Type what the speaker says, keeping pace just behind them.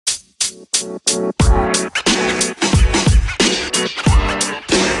What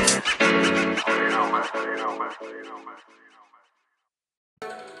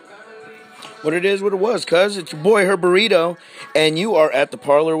it is, what it was, cuz. It's your boy, Her Burrito, and you are at the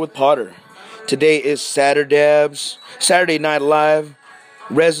Parlor with Potter. Today is Saturday Night Live,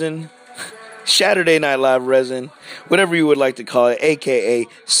 Resin, Saturday Night Live Resin, whatever you would like to call it, a.k.a.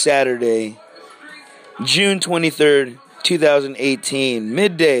 Saturday, June 23rd, 2018,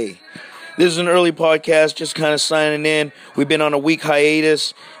 midday. This is an early podcast, just kind of signing in. We've been on a week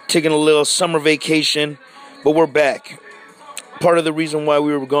hiatus, taking a little summer vacation, but we're back. Part of the reason why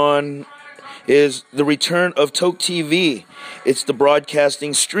we were gone is the return of Toke TV. It's the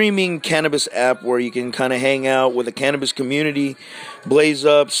broadcasting, streaming cannabis app where you can kind of hang out with the cannabis community, blaze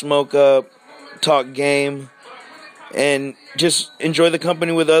up, smoke up, talk game, and just enjoy the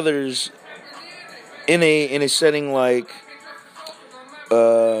company with others in a setting like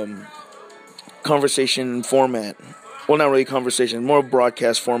conversation format. Well, not really conversation, more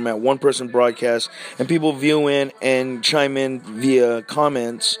broadcast format, one-person broadcast, and people view in and chime in via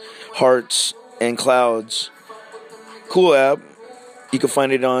comments, hearts, and clouds. Cool app. You can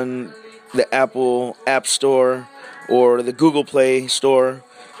find it on the Apple App Store or the Google Play Store.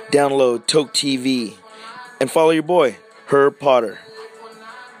 Download Toke TV and follow your boy, Herb Potter.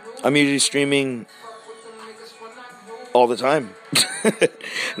 I'm usually streaming all the time.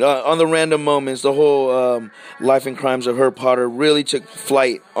 On the random moments, the whole life and crimes of Herb Potter really took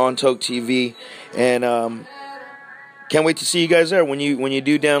flight on Toke TV, and can't wait to see you guys there when you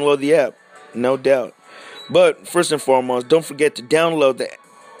do download the app, no doubt. But first and foremost, don't forget to download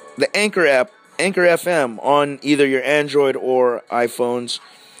the Anchor app, Anchor FM, on either your Android or iPhones.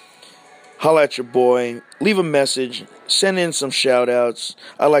 Holla at your boy, leave a message, send in some shout outs.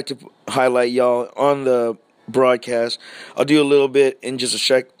 I like to highlight y'all on the broadcast. I'll do a little bit in just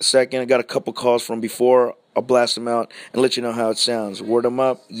a second. I got a couple calls from before. I'll blast them out and let you know how it sounds. Word them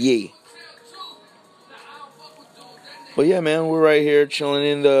up, yay. Well, yeah, man, we're right here chilling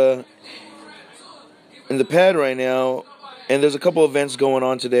in the pad right now, and there's a couple events going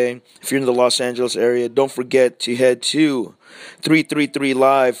on today. If you're in the Los Angeles area, don't forget to head to 333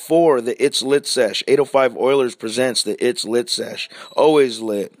 Live for the It's Lit Sesh. 805 Oilers presents the It's Lit Sesh. Always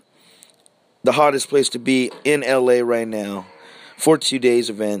lit. The hottest place to be in LA right now for 2 days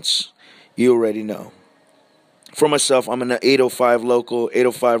events. You already know. For myself, I'm an 805 local,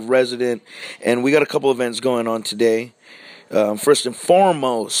 805 resident, and we got a couple events going on today. First and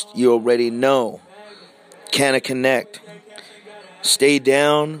foremost, you already know, Canna Connect. Stay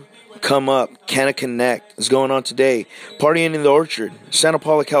down, come up. Canna Connect is going on today. Partying in the Orchard, Santa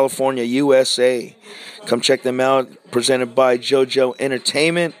Paula, California, USA. Come check them out. Presented by JoJo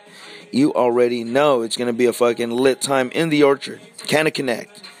Entertainment. You already know it's going to be a fucking lit time in the Orchard. Canna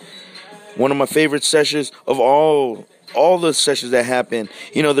Connect. One of my favorite sessions of all the sessions that happen.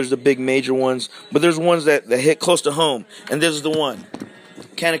 You know, there's the big major ones, but there's ones that hit close to home. And this is the one.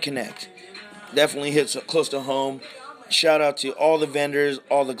 Canna Connect. Definitely hits close to home. Shout out to all the vendors,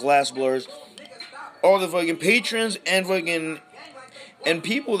 all the glass blowers, all the fucking patrons, and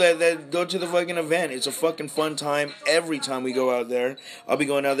people that go to the fucking event. It's a fucking fun time every time we go out there. I'll be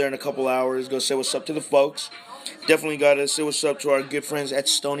going out there in a couple hours. Go say what's up to the folks. Definitely got to say what's up to our good friends at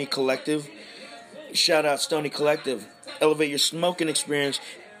Stony Collective. Shout out Stony Collective. Elevate your smoking experience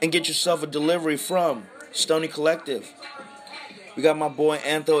and get yourself a delivery from Stony Collective. We got my boy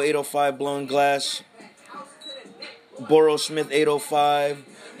Antho 805 blowing glass. Boro Smith 805.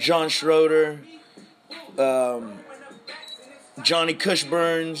 John Schroeder. Johnny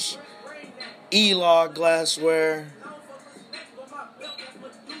Cushburns, E-Log Glassware.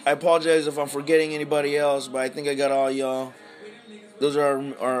 I apologize if I'm forgetting anybody else, but I think I got all y'all. Those are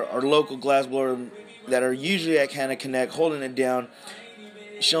our local glassblowers that are usually at Canna Connect, holding it down,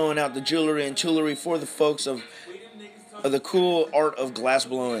 showing out the jewelry and toolery for the folks of the cool art of glass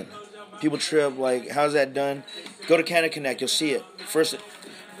blowing. People trip, like, how's that done? Go to Canna Connect, you'll see it. First,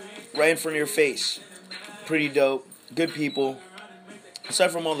 right in front of your face. Pretty dope. Good people.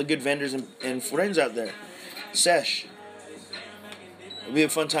 Aside from all the good vendors and friends out there. Sesh. It'll be a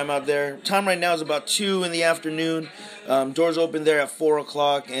fun time out there. Time right now is about 2 in the afternoon. Doors open there at 4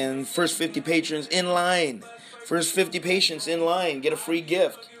 o'clock. And first 50 patrons in line. First 50 patients in line. Get a free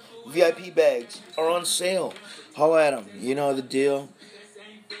gift. VIP bags are on sale. Holla at them. You know the deal.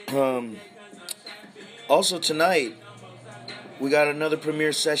 Also tonight, we got another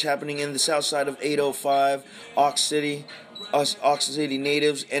premiere sesh happening in the south side of 805, Ox City. Us Ox City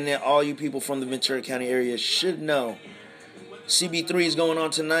natives, and then all you people from the Ventura County area should know. CB3 is going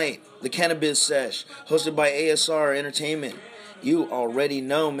on tonight. The Cannabis Sesh, hosted by ASR Entertainment. You already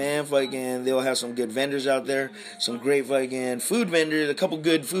know, man. Fucking, they'll have some good vendors out there. Some great fucking food vendors. A couple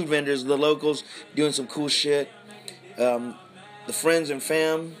good food vendors. The locals doing some cool shit. The friends and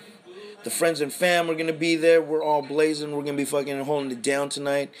fam are going to be there. We're all blazing. We're going to be fucking holding it down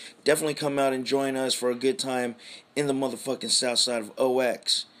tonight. Definitely come out and join us for a good time in the motherfucking south side of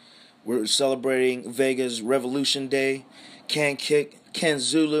OX. We're celebrating Vega's Revolution Day. Ken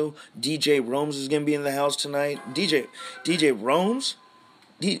Zulu, DJ Rome's is going to be in the house tonight. DJ Rome's?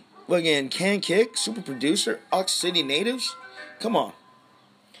 Again, Can Kick, super producer, Ox City natives? Come on.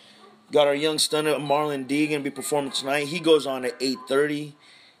 Got our young stunner Marlon D going to be performing tonight. He goes on at 8:30.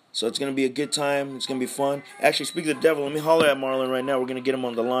 So it's going to be a good time. It's going to be fun. Actually, speak of the devil, let me holler at Marlon right now. We're going to get him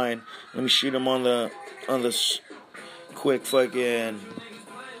on the line. Let me shoot him on the quick fucking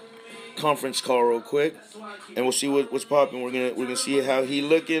conference call real quick, and we'll see what's popping. We're gonna see how he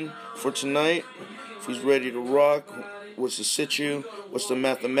looking for tonight. If he's ready to rock. What's the situ? What's the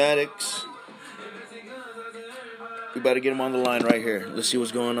mathematics? We better get him on the line right here. Let's see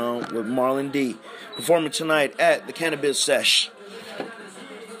what's going on with Marlon D. Performing tonight at the Cannabis Sesh.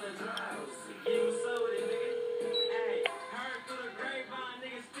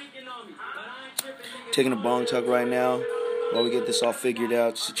 Taking a bong tuck right now while we get this all figured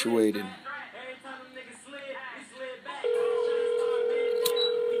out, situated.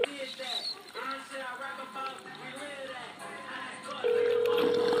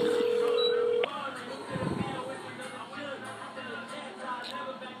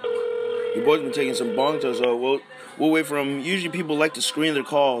 Your boy's been taking some bong tucks, so we'll wait for him. Usually people like to screen their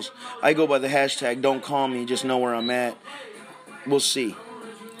calls. I go by the hashtag "Don't call me, just know where I'm at." We'll see.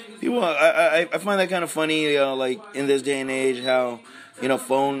 People, I find that kind of funny, like in this day and age, how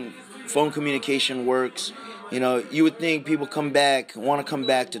phone communication works. You would think people want to come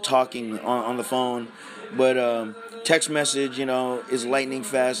back to talking on the phone, but text message, is lightning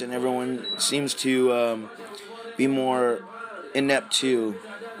fast, and everyone seems to be more inept to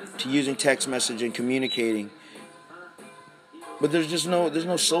using text message and communicating. But there's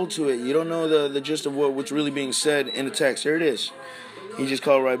no soul to it. You don't know the gist of what's really being said in the text. Here it is. He just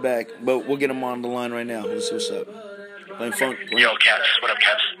called right back, but we'll get him on the line right now. Let's see what's up. Yo, Caps. What up,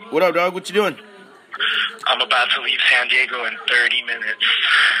 Caps? What up, dog? What you doing? I'm about to leave San Diego in 30 minutes.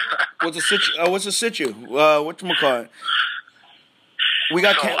 What's the situ? Whatchamacallit? We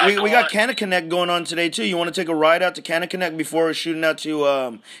got Canna Connect going on today too. You want to take a ride out to Canna Connect before shooting out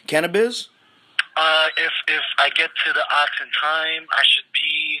to Cannabis? If I get to the Ox in time, I should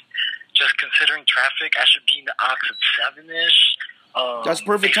be, just considering traffic, I should be in the Ox at 7-ish. That's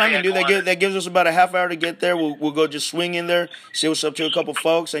perfect timing, dude. That gives us about a half hour to get there. We'll go just swing in there, say what's up to a couple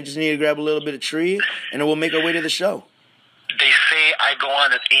folks. I just need to grab a little bit of tree, and then we'll make our way to the show. They say I go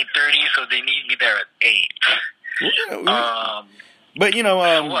on at 8:30, so they need me there at 8. But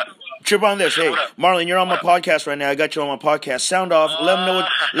what? Trip on this. Hey, Marlon, you're on my podcast right now. I got you on my podcast. Sound off.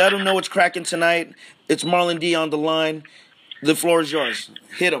 Let them know what's cracking tonight. It's Marlon D on the line. The floor is yours.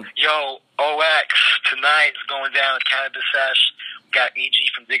 Hit him. Yo, OX, tonight is going down at Cannabis Sesh. We got AG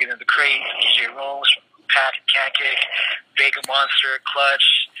from Digging in the Crate, DJ Rome's from Pack and Can Kick, Vega Monster,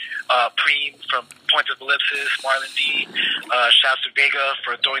 Clutch, Preem from Point of Ellipsis, Marlon D. Shouts to Vega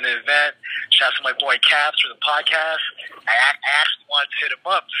for throwing the event. Shouts to my boy Caps for the podcast. I actually wanted to hit him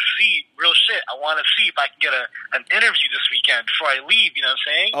up to see real shit. I want to see if I can get an interview this weekend before I leave. You know what I'm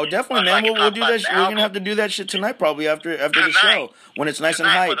saying? Oh, definitely, man. We'll do that. We're gonna have to do that shit tonight, probably after the show, when it's nice and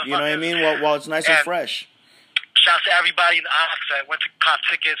hype. You know what I mean? While it's nice and fresh. Shouts to everybody in the Ox that went to cop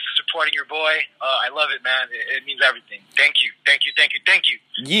tickets supporting your boy. I love it, man. It means everything. Thank you.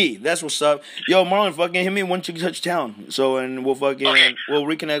 Yeah, that's what's up. Yo, Marlon, fucking hit me once you touch town. So, and we'll fucking we'll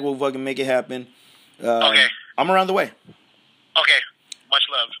reconnect. We'll fucking make it happen. Okay. I'm around the way. Okay. Much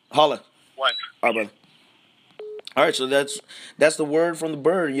love. Holla. One. All right, brother. All right, so that's the word from the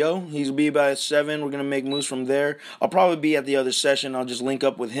bird, yo. He'll be about 7. We're going to make moves from there. I'll probably be at the other session. I'll just link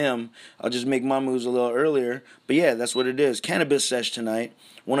up with him. I'll just make my moves a little earlier. But, yeah, that's what it is. Cannabis Sesh tonight.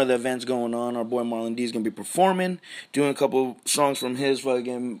 One of the events going on. Our boy Marlon D is going to be performing, doing a couple songs from his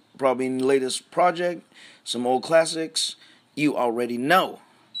fucking probably latest project, some old classics. You already know.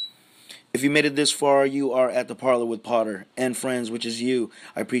 If you made it this far, you are at the parlor with Potter and friends, which is you.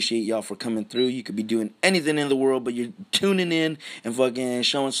 I appreciate y'all for coming through. You could be doing anything in the world, but you're tuning in and fucking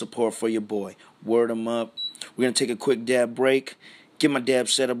showing support for your boy. Word 'em up. We're going to take a quick dab break, get my dab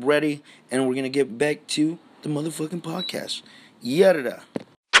setup ready, and we're going to get back to the motherfucking podcast. Yada.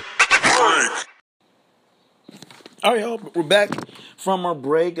 All right, y'all. We're back from our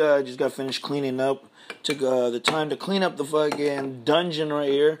break. Just got finished cleaning up. Took the time to clean up the fucking dungeon right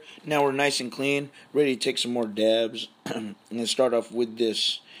here. Now we're nice and clean, ready to take some more dabs. I'm gonna start off with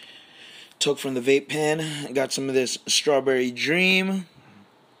this. Took from the vape pen. Got some of this Strawberry Dream.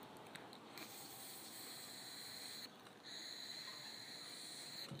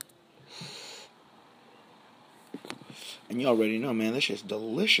 And you already know, man, this shit's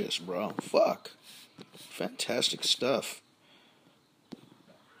delicious, bro. Fuck. Fantastic stuff.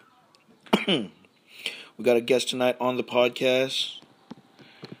 We got a guest tonight on the podcast.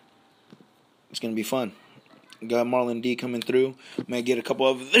 It's going to be fun. We got Marlon D coming through. Might get a couple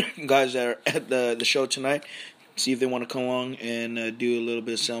of guys that are at the show tonight. See if they want to come along and do a little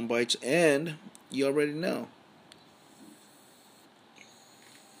bit of sound bites. And you already know.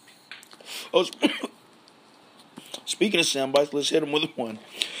 Oh, speaking of sound bites, let's hit them with one.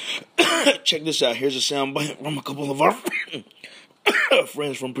 Check this out. Here's a sound bite from a couple of our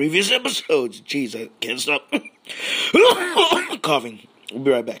friends from previous episodes. Jeez, I can't stop coughing. We'll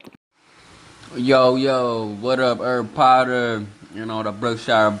be right back. Yo, what up, Herb Potter? You know, the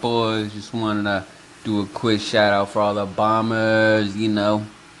Brookshire boys. Just wanted to do a quick shout out for all the bombers. You know,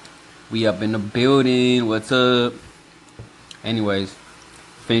 we up in the building. What's up? Anyways,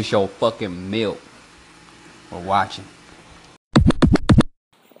 finish your fucking milk. We're watching.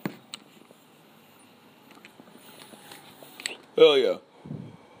 Hell yeah.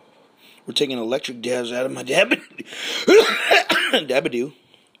 We're taking electric dabs out of my dabadoo.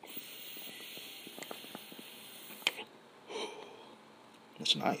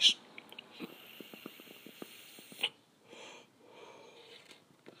 That's nice.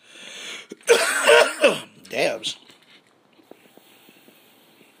 Dabs.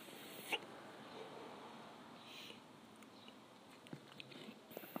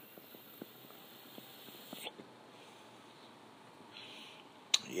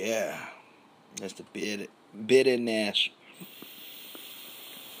 Yeah, that's the bitterness.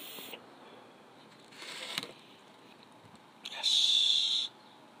 Yes.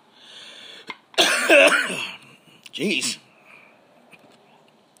 Jeez.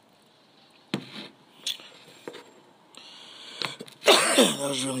 That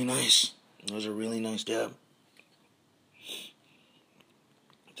was really nice. That was a really nice dab.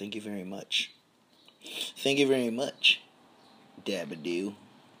 Thank you very much. Thank you very much, Dabadoo,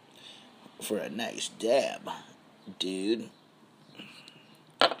 for a nice dab, dude.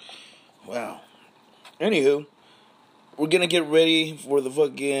 Wow. Anywho, we're gonna get ready for the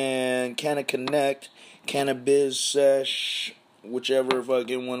fucking Canna Connect, Cannabis Sesh, whichever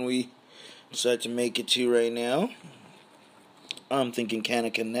fucking one we decide to make it to right now. I'm thinking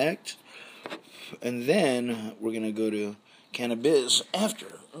Canna Connect, and then we're gonna go to Cannabis after.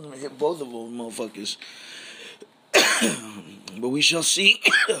 I'm gonna hit both of those motherfuckers. But we shall see.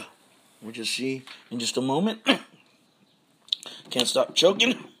 We'll just see in just a moment. Can't stop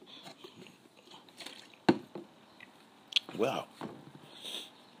choking. Wow.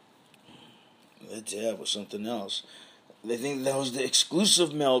 That dab was something else. They think that was the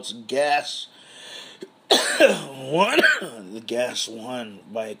exclusive melts gas one. The gas one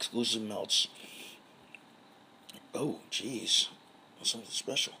by exclusive melts. Oh, jeez. Something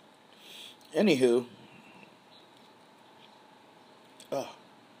special. Anywho. Oh.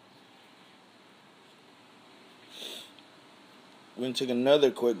 We're going to take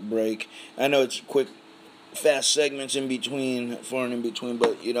another quick break. I know it's quick, fast segments in between, far and in between,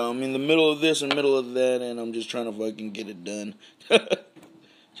 but, you know, I'm in the middle of this and middle of that, and I'm just trying to fucking get it done.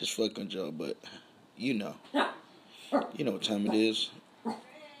 Just fucking job, but you know. You know what time it is.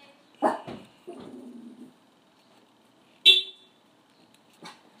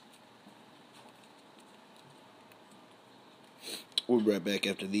 We'll be right back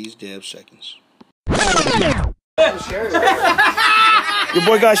after these dab seconds. Your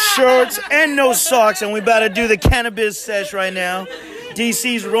boy got shorts and no socks, and we about to do the cannabis sesh right now.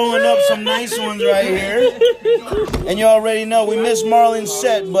 DC's rolling up some nice ones right here. And you already know, we missed Marlon's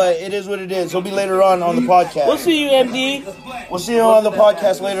set, but it is what it is. He'll be later on the podcast. We'll see you, MD. We'll see you on the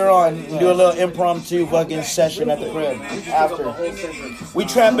podcast later on. Do a little impromptu fucking session at the crib after. We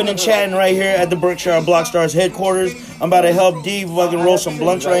trapping and chatting right here at the Berkshire Blockstars headquarters. I'm about to help D fucking roll some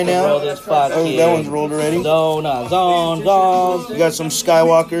blunts right now. Roll this fucking Oh, that one's rolled already. Zone. We got some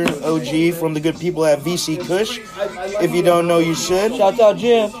Skywalker OG from the good people at VC Kush. If you don't know, you should. Shout out,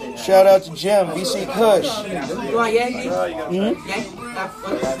 Jim. Shout out to Jim, VC Kush. You want Yankee? Mm-hmm. Yankee?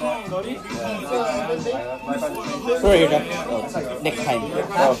 Where are you, Doc? Next time.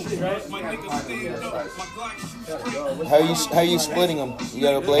 How you splitting them? You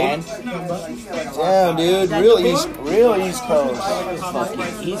got a blade? Damn, dude, real East Coast.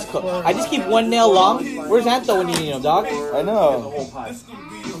 East Coast. I just keep one nail long. Where's Anto when you need him, Doc? I know.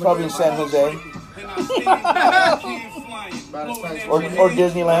 Probably in San Jose. or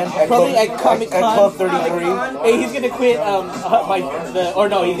Disneyland. Probably at Comic Con. At Club 33. Hey, he's gonna quit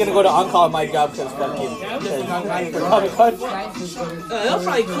he's gonna go to on-call at my job because fucking Comic Con. He'll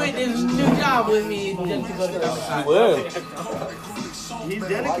probably quit his new job with me just to go to Comic Con. He will. He's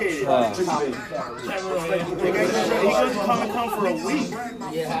dedicated. He goes to Comic Con for a week.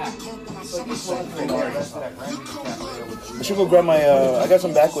 Yeah. I should go grab my, I got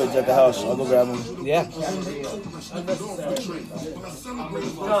some backwoods at the house. I'll go grab them. Yeah.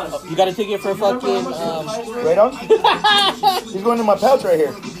 You got a ticket for fucking, Right on? He's going in my pouch right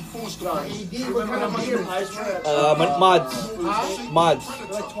here. Mods.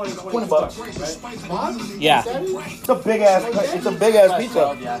 $20. Yeah. It's a big ass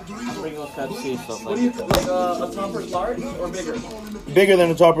pizza. What do you think? Like a Topper's large or bigger? Bigger than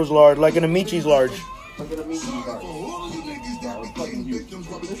a Topper's large, like an Amici's large. Like an Amici's large.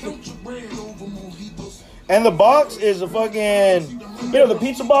 And the box is a fucking, the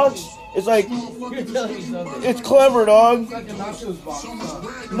pizza box. It's like, it's clever, dog.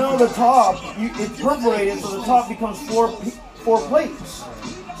 No, the top, it's perforated, so the top becomes four plates.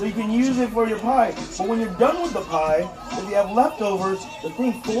 So you can use it for your pie. But when you're done with the pie, if you have leftovers, the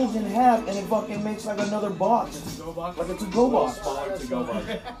thing folds in half and it fucking makes like another box. Like a to-go box.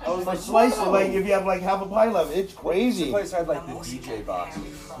 Like slice it, like if you have like half a pie left. It's crazy. This place had like the DJ box.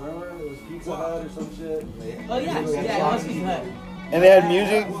 Remember? It was Pizza Hut or some shit. Oh yeah, it was Pizza Hut. And they had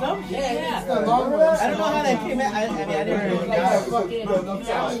music. Yeah. I don't know how that came out. I didn't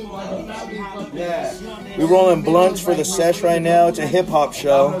We're rolling blunts for the sesh right now. It's a hip hop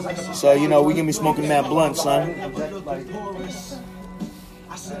show, so we gonna be smoking that blunt, son. What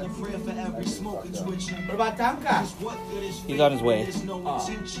about Tamka? He's on his way. He's on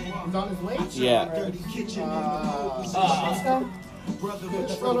his way? Yeah.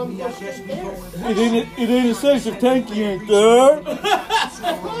 It ain't a sex if Tanky ain't there.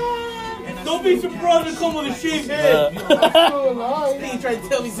 Don't be surprised to come with a shaved head. He tried to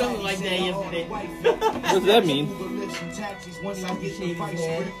tell me something like that yesterday. What does that mean?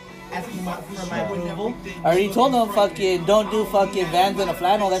 Asking for my approval. I already told him fucking don't do fucking Vans in a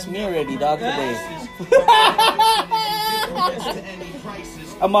flannel. That's me already, dog. Today.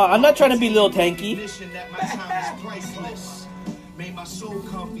 I'm not trying to be Lil Tanky.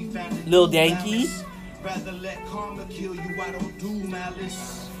 Lil Danky. Rather let karma kill you, I don't do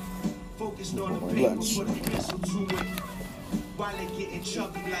malice. Focused on the paper, put a pencil to it. While they getting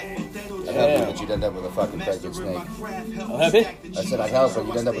chubby like potato chips. I'd help you, but you'd end up with a fucking pregnant snake. Oh, have it? I said I'd help, but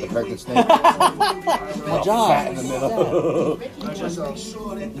you'd end up with a pregnant snake. Good job. Fat in the middle.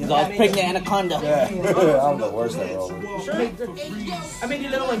 He's all pregnant anaconda. Yeah. I'm the worst at rolling. I made you a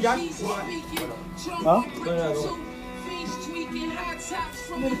little one, John. Huh?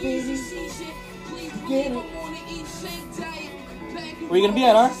 Where you gonna be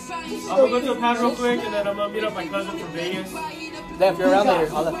at, R? I'll go to a pad real quick and then I'm gonna meet up my cousin from Vegas. If you're around there,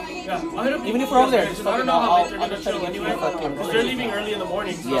 I'll Yeah, I'll hit up even if we're over there, I don't know how late they're gonna chill anyway. Because they're leaving early in the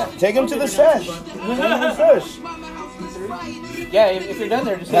morning. So. Yeah. Take them to the sesh. Yeah, if you're done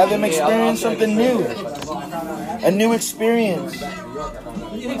there, just Have them experience something new. A new experience.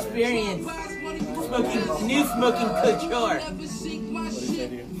 New experience. New smoking couture. I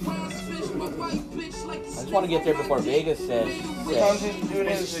just want to get there before Vegas says. What time is he doing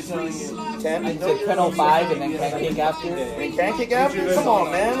this? Is he telling you 10? I said 10:05 and then can't kick after. And can't kick after? Come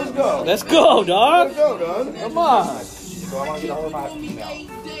on, man. Let's go. Let's go, dog. Let's go, dog. Come on. So I want to get a hold of my email. He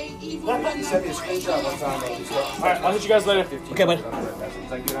sent me a screenshot one time. Alright, I'll hit you guys later. Okay, bud. He's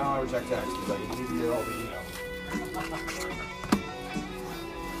like, dude, I don't ever check text. He's like, you need to get all the email.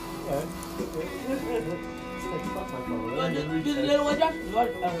 Do the little one, John.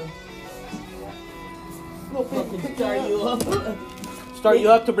 Start you up. Start you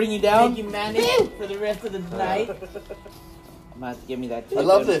up to bring you down. Make you manage for the rest of the night. I'm gonna have to give me that. I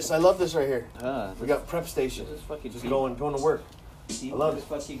love this. I love this right here. We We got prep station. this fucking Just going to work. I love this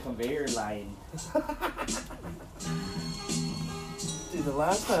fucking conveyor line. Dude, the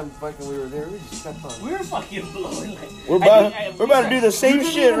last time fucking we were there, we just kept on. We were fucking blowing like. We're about to do the same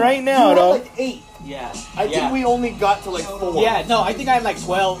shit right now, dog. Like 8. Yeah. I think we only got to like 4. Yeah, no, I think I had like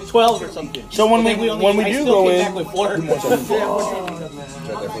 12 or something. So when I think we I do still go came in, back with 4. Right there,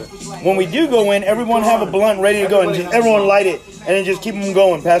 when we do go in, everyone have a blunt ready to go, and just everyone light it, and then just keep them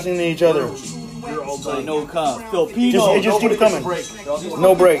going, passing to each other. No cup. Filipino. It just keeps coming.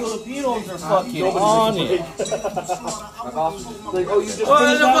 No break. Filipinos are fucking on it. Like, oh, you just Oh,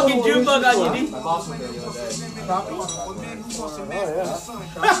 there's a fucking June bug on you, D. My boss was there the other day.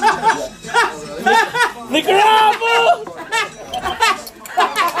 Nicaragua!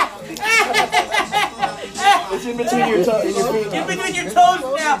 It's in between your toes. In between your toes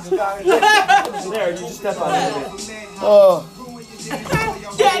now. There, you just step on it. Oh,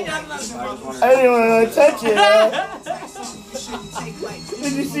 Yeah, I didn't want to touch it.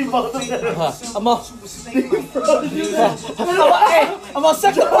 Did you see both of them? I'm gonna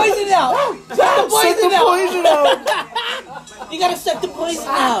suck the poison out. Suck the poison out. You gotta suck the poison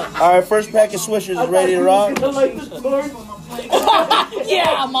out. All right, first pack of Swishers is ready to rock. Like the torch.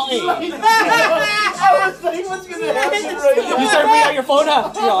 Yeah, I'm all in. I was like, what's gonna happen right now? You start bringing out your phone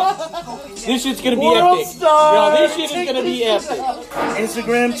up. Yo, this shit's gonna be epic. star. Yo, this shit is gonna be epic.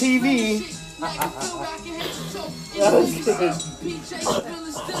 Instagram TV.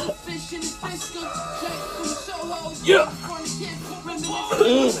 Yeah.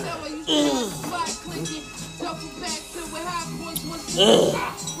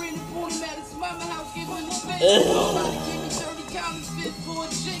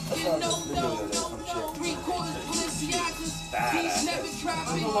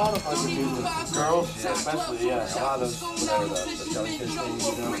 Girls, especially, yeah. A lot of those, whatever the jellyfish thing you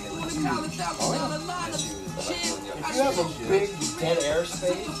do. If you have a big dead air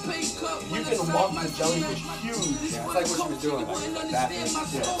space, you can walk the jellyfish huge. It's like what she was doing. Like that.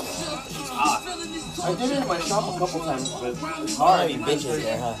 I did it in my shop a couple times, but it's hard. Bitches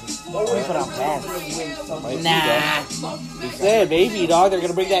there, huh? Oh, we put on pants. Nah. You said, baby, dog, they're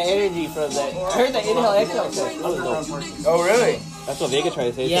gonna bring that energy from that. I heard that inhale exhale. Oh, really? That's what Vega tried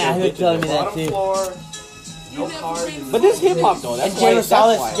to say. Yeah, he was telling me that Bottom too. floor, no cars. But this hip hop though, that's And why.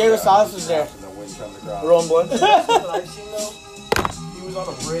 Jay Rosales was there. And the wind coming across. Rolling blunts. What I've seen though, he was on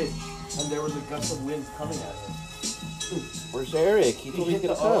a bridge, and there was a gust of wind coming at him. Where's Eric? He told me he's hit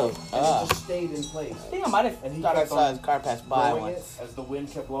gonna the O, come. and it just stayed in place. I think I might have And he thought I kept saw on his car pass by blowing once. it as the wind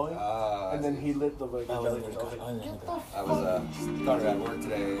kept blowing, And and then he lit the like, jellyfish. I was like, I was started at work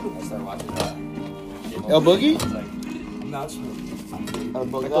today. I started watching El Boogie? I'm not smoking. I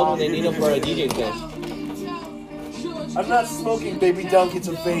told him they need him for a DJ set. I'm not smoking, baby dunk. It's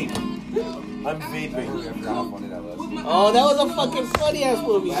a vape. I'm vaping. I forgot how funny that was. Oh, that was a fucking funny ass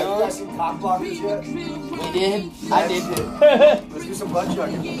movie, Have you dog. guys seen Cock Blockers yet? We did. I did. Let's do some butt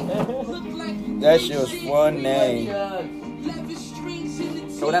chugging. That shit was funny.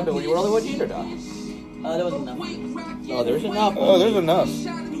 So what happened? Were you rolling with you or not? There was enough. Oh, there was enough. Oh, there's enough.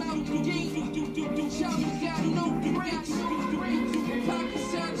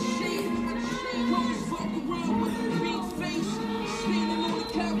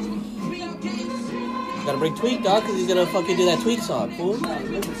 Gotta bring Tweak, dog, because he's gonna fucking do that Tweak song, fool.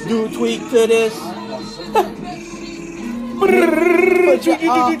 Do Tweak to this.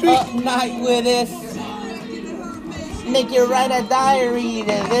 Up night with this. Make you write a diary to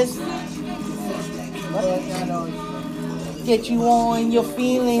this. Get you on your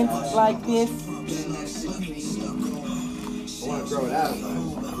feelings like this. I want to throw it out.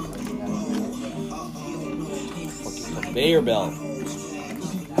 Conveyor belt.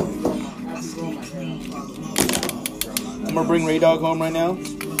 I'm gonna bring Ray Dog home right now.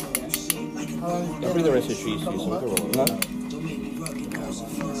 Don't bring the rest of the trees, so we can roll it. Huh?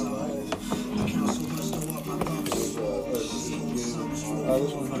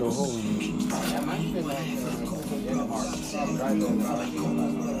 This one's got a hole in it.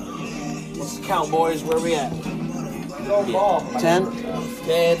 What's the count, boys? Where we at? 10? 10.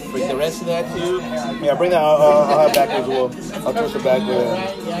 Bring the rest of that too. Yeah, bring that. I'll have back as well. I'll twist it back with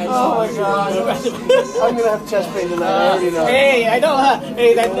it. Oh my god. I'm gonna have chest pain tonight. I already know. Hey, I know, huh?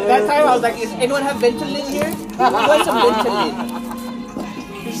 Hey, that time I was like, is anyone have Ventolin here? You want some Ventolin?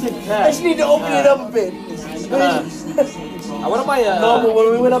 I just need to open it up a bit. I want to buy a... No, but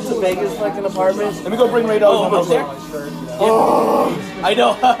when we went up to Vegas, like an apartment. Let me go bring Ray Dog home. up there? I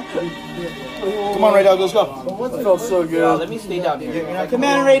know. Come on, Ray Dog, let's go. It felt so good. Let me stay down here. Come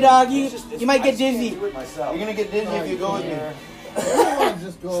on, Ray Dog. You might get dizzy. You're gonna get dizzy if you go with me.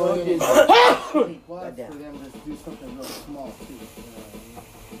 Just go ahead and for them to do something real small too.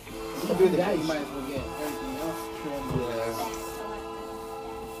 If you do that, you might as well get everything else trimmed.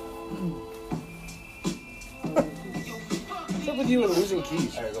 What's up with you and losing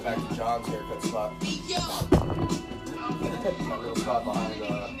keys? I gotta go back to John's haircut spot. That little spot behind the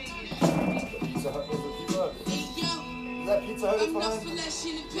Pizza Hut. Was it Pizza Hut? Is that Pizza Hut that's behind?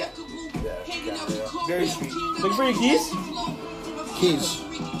 Very sweet. Look for your keys. Keys.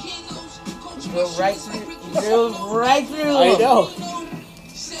 Drove right through. Drove right through. I know.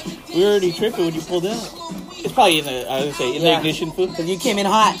 We were already tripping when you pulled out. It's probably in the, I was gonna say, in the ignition food. Because you came in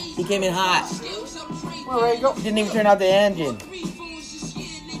hot. He came in hot. Well, there you go. Didn't even turn out the engine.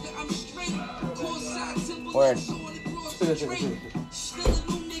 Word.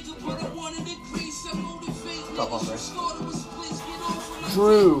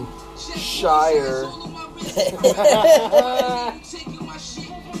 Drew Shire.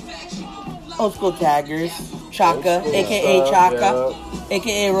 Old school taggers. Chaka, aka Chaka,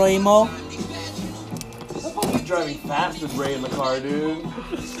 aka Roimo. He's driving fast with Ray in the car, dude.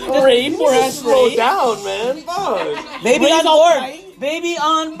 Ray, poor ass Slow Ray. down, man. Fuck. Baby Ray's on all board. right. Baby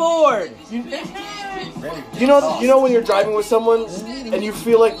on board. You know when you're driving with someone and you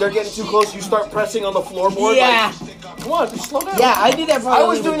feel like they're getting too close, you start pressing on the floorboard. Yeah. Like, come on, just slow down. Yeah, I did that probably. I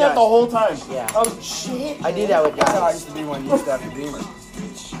was doing that the whole time. Yeah. Shit. I did that with That's how I guys. used to be when you used to have your Beamer.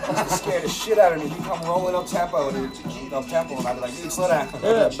 It scared the shit out of me. You come rolling up tempo, and I'd be like, dude, slow down.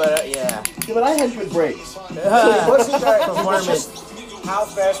 Yeah. Yeah, but I had good brakes. It wasn't that, it was just how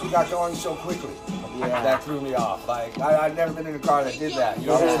fast we got going so quickly. That threw me off. Like, I'd never been in a car that did that. You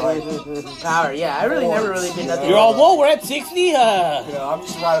know, like, Power, yeah. I really never really did nothing. You're all, whoa, we're at 60? you know, I'm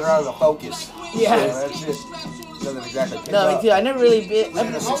just riding around with a Focus. Yeah. So that's just doesn't exactly pick No, up. me too. I never really been. Been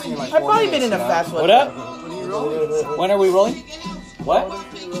in a 16 like I've 4 probably been minutes, in a you know? fast one. What up? When are we rolling? What?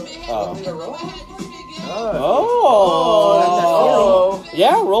 Oh.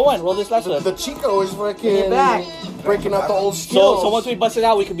 Yeah, roll one. Roll this last one. The Chico is Get freaking back. breaking out the old skills. So once we bust it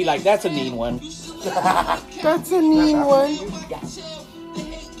out, we could be like, that's a mean one. That's a neat one.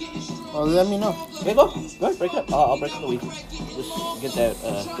 Oh, let me know. Okay, go. Go ahead, break it up. I'll break up the weed. Just get that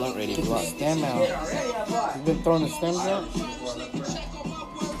blunt ready if you want. Stem out. You've been throwing the stems out?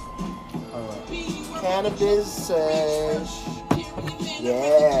 Cannabis sesh.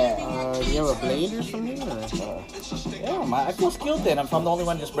 Yeah. Do you have a blade or something? Or? Yeah, I feel skilled then. I'm the only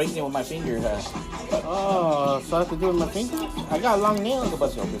one just breaking it with my finger. Oh, so I have to do it with my fingers? I got long nails.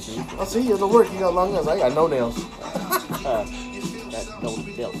 Bust it open, see? I'll see. It'll work. You got long nails. I got no nails. No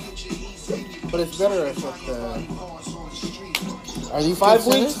deal. But it's better if it, are these 5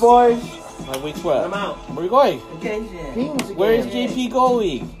 good weeks, sinners? boys. 5 weeks what? I'm out. Where are you going? Peens again. Where is JP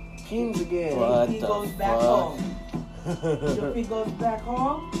going? Peens again. What He the goes back fuck? home. He goes back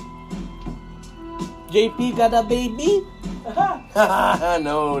home. JP got a baby? No.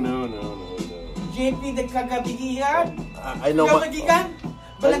 JP the kagabigigan. I know my. Kagabigigan.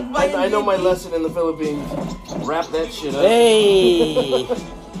 I know my lesson in the Philippines. Wrap that shit up. Hey!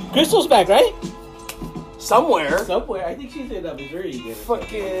 Crystal's back, right? Somewhere. Somewhere. I think she's in Missouri.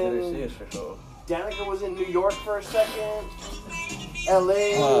 Fucking. Danica was in New York for a second.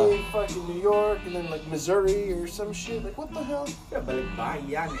 LA, fucking New York, and then like Missouri or some shit. Like, what the hell? Yeah, but like,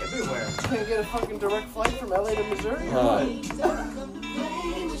 bayan everywhere. Can't get a fucking direct flight from LA to Missouri? What?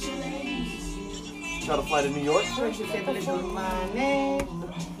 Try to fly to New York? So she said, little money.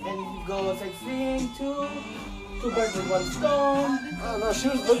 And you go sightseeing too. 2 birds with 1 stone. Oh no, she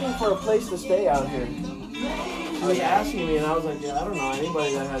was looking for a place to stay out here. She was asking me, and I was like, yeah, I don't know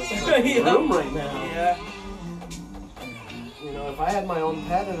anybody that has a room right now. Yeah. You know, if I had my own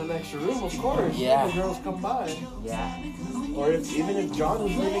pet and an extra room, of course, Yeah. the girls come by. Yeah. Or even if John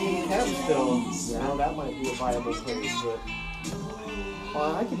was living in camp still, you know, that might be a viable place. But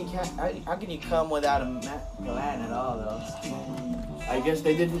Well, how can you come without a plan at all, though? I guess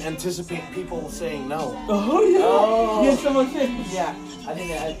they didn't anticipate people saying no. Oh, yeah. Oh. Yeah, someone said, Yeah. I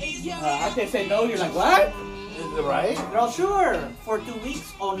think that. I can't say no. You're like, what? Right? Girl, sure. For 2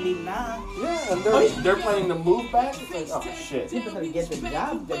 weeks only na. Yeah, and they're planning to move back. It's like, oh shit. You better get the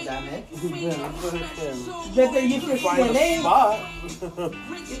job, goddammit. Find Better use your a CNA. spot.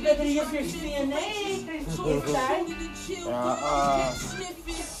 You better use your CNA. This time.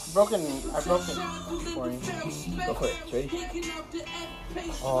 I broke it for you. Go for it. It's ready.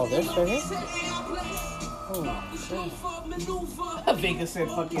 Oh, this right here? Oh, Vegas said,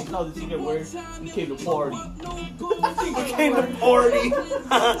 fucking, no, the secret word. We came to party. We came to party.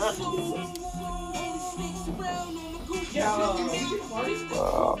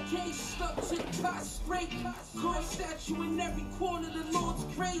 Statue in every corner, the Lord's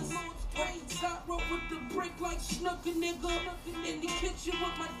grace. Top rope with the brick like snooker, nigga. In the kitchen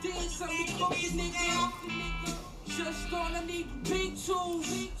with my dance, I'm the cooking, nigga. Just on, I need big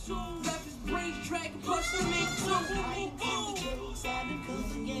tools. Rap his brains, drag, bust them in two. I ain't come to games, I didn't come to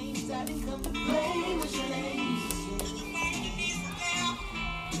games, I didn't come to play with your names.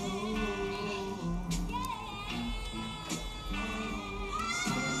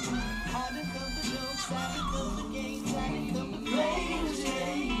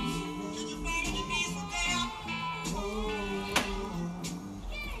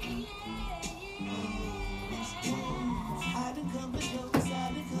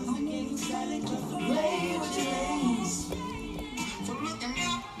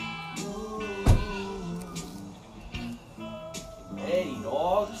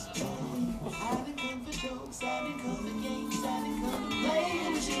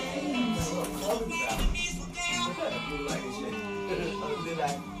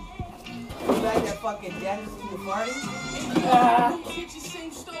 that fucking dance to the party? Kitchen,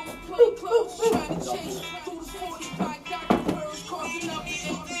 same stove, plain clothes, trying to chase through the 45 Dr. Pearls, carving up the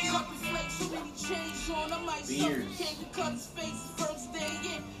empty cup and flakes. So many chains on, I might suffocate the cut his face the first day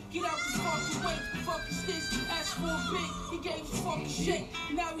in. Get out the fucking way, fuck is this? Ask for a big, he gave us fucking shit.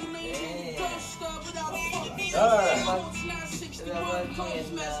 Now he laying in the dumpster without a fucking face. It's 961,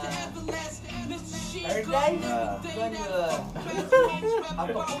 Combs Master Everlasting, Mr. Sheen,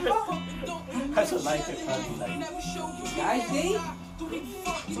 That's a nice Guys, see? I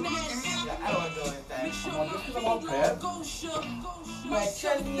don't enjoy that. I'm all prep. But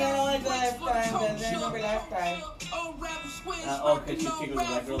trust me, I don't like last time, but I remember last time. Oh, because she figured the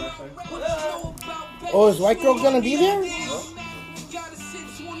white girl last time? Oh, is White Girl gonna be there?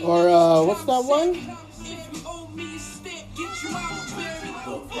 Or, what's that one?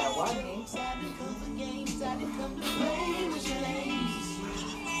 That one,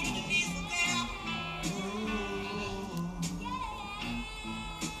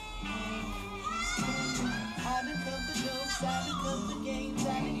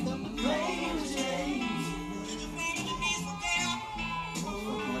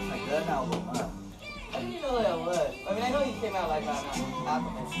 That album, I didn't know what that was. I mean, I know he came out like on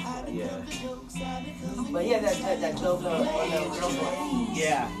Alchemist. yeah. But he had that dope little girl voice.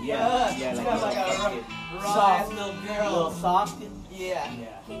 Yeah. It's kind of like a raw ass little girl. A little soft. Yeah.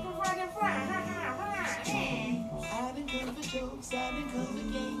 Keep it running flat. I didn't come for jokes, I didn't come for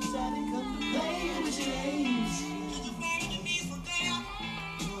games, I didn't come to play with your names.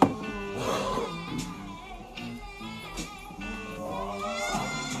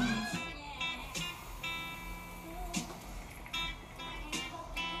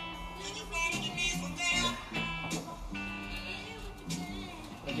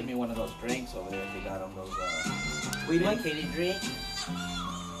 Give me one of those drinks over there if they got them, those medicated drink.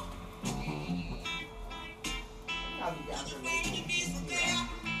 I'll be down for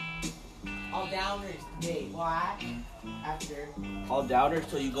all downers today. Why? After. all downers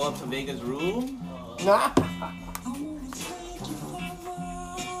till you go up to Vega's room. Nah.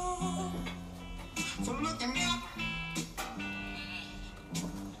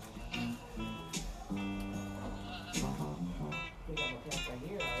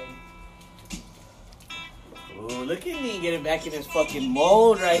 Oh, look at me getting back in his fucking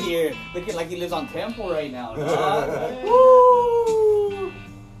mode right here. Looking like he lives on Temple right now. Woo!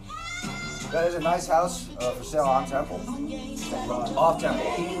 That is a nice house for sale on Temple. Off Temple.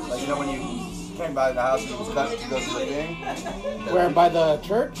 Like, you know, when you came by the house and it was cut to go to the thing? Where, by the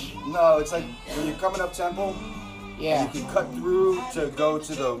church? No, it's like when you're coming up Temple. Yeah. You can cut through to go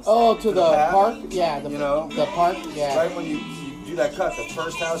to the. Oh, to the path, park? Yeah, you know? the park, yeah. Right when you do that cut, the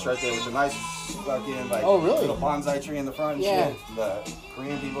first house right there with the nice fucking, like, oh, really? little bonsai tree in the front and yeah. shit. The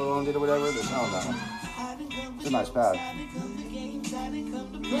Korean people owned it or whatever. They're selling that one. It's a nice pad.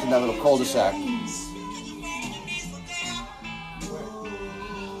 It's in that little cul-de-sac.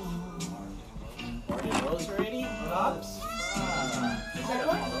 Morning Rose already? Pops?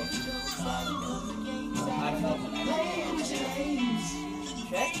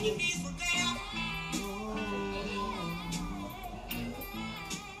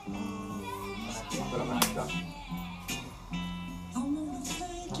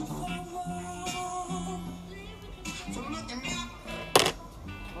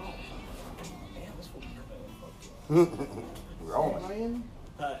 Rolling.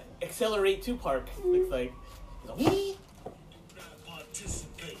 Accelerate 2 Park, looks like.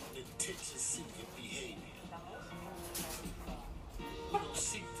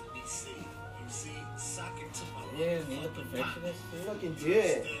 Yeah, the perfectionist. Fucking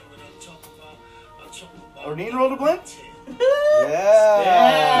did. Orneen rolled a blunt? Yeah.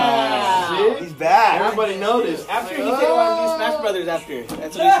 See? He's back. Everybody noticed. After he said he wanted to do Smash Brothers after.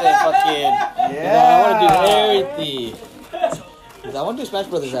 That's what he said, fucking. Yeah. I want to do everything. I want to do Smash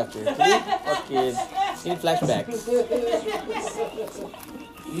Brothers after. Fucking. Need flashbacks.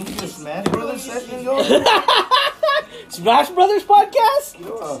 You need a Smash Brothers session going? Smash Brothers podcast? You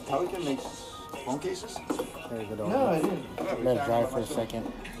know Pelican makes phone cases? There you go. No, I didn't. Let it dry for a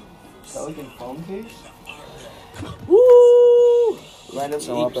second. Pelican phone case? Woo! Right up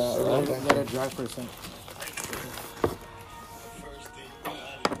so let it dry for a second.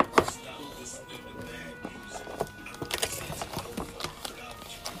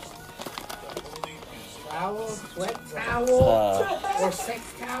 Towel, sweat towel, or sex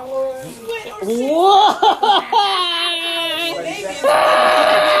towel. What?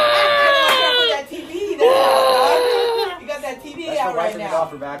 That TV now. You got that TV That's out for right wiping it now.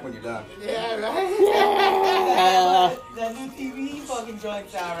 off her back when you're done. Yeah, right? That new TV fucking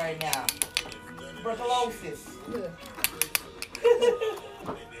joint's out right now. tuberculosis.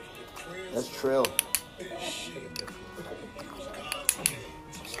 That's Trill.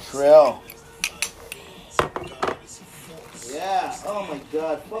 Trill. Yeah. Oh my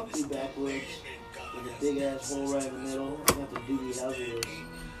God. Fuck you, backwoods. With a big ass hole right in the middle. I have to do these houses.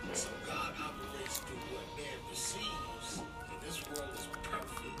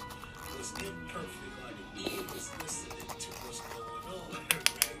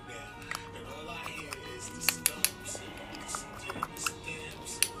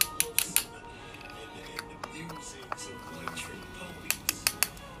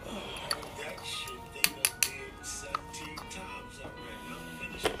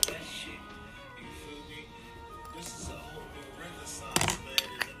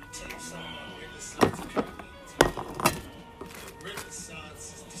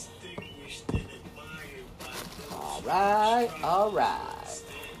 All right.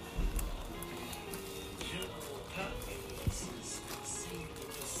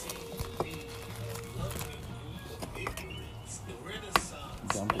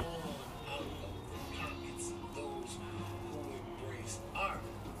 Dump it.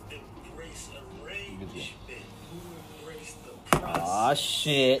 Aw,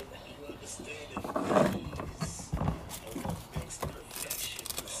 shit.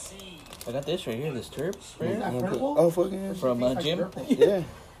 I got this right here, this turp. Right here. Oh, fucking yeah. From Jim. Yeah.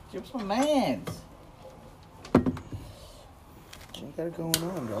 Jim's my man. Jim got it going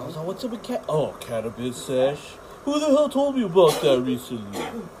on, dog. So what's up with Cannabis Sesh? Who the hell told me about that recently?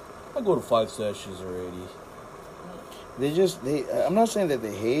 I go to 5 sessions already. I'm not saying that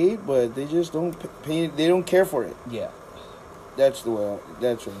they hate, but they just don't pay, they don't care for it. Yeah. That's the way,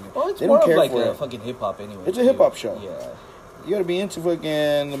 that's what I mean. Well, it's they more don't care of like for a it. fucking hip-hop anyway. It's a hip-hop show. Yeah. You gotta be into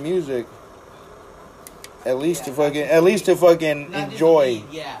fucking the music. At least to fucking enjoy.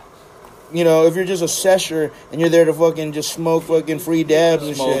 Yeah. You know, if you're just a sesher and you're there to fucking just smoke fucking free dabs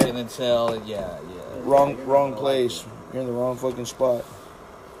and shit. Smoking and sell, yeah. Wrong place. You're in the wrong fucking spot.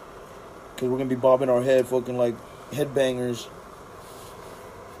 Cause we're gonna be bobbing our head fucking like headbangers.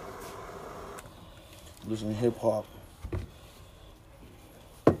 Listening to hip hop.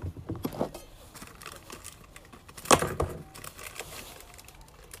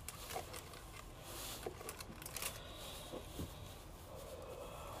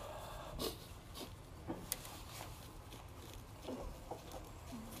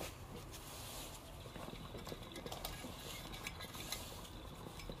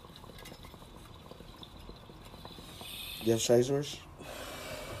 You have sizers?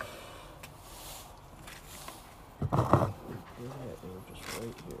 Yeah, they were just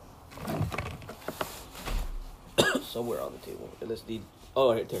right here. Somewhere on the table. Let's need.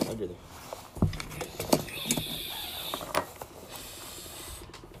 Oh, right there, under there.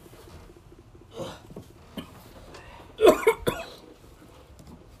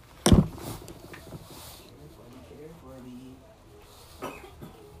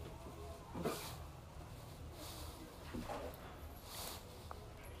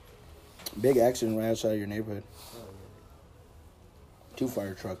 Big accident right outside your neighborhood. 2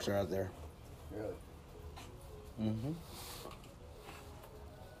 fire trucks are out there. Really? Mm-hmm.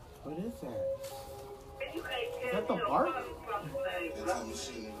 What is that? Is that the park? Is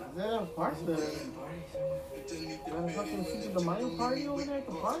that a park? You wanna fucking see the Mayan party over there at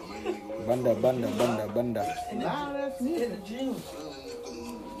the park? Banda. Nah, that's near the gym.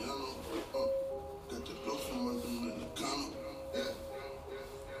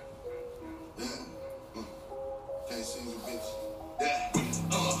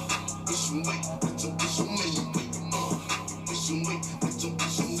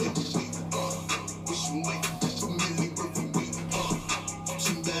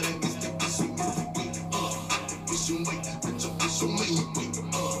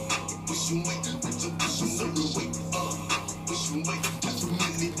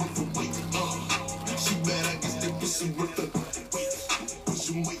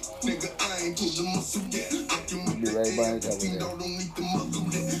 Be right by it over there.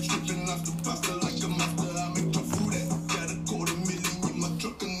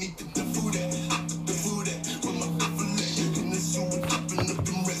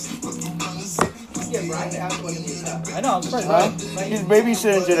 I know, I'm surprised. Right? He's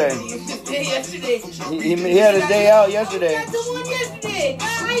babysitting today. Yesterday. He had his day out yesterday. That's the one yesterday,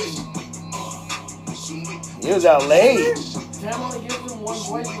 guys. He was out late. Damn, only gives him one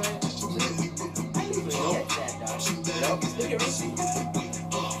boyfriend.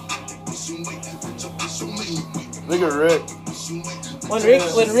 Look at Rick. When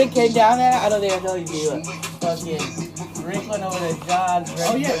Rick came down there, I don't think I know you do it. Fucking Sprinkling over the John.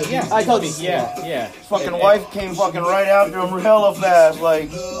 Oh, yeah. I told you. Yeah. Fucking wife came fucking right after him hella fast, like.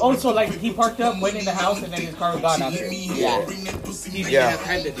 Also, like, he parked up, went in the house, and then his car was gone after. Yeah. He didn't Yeah. have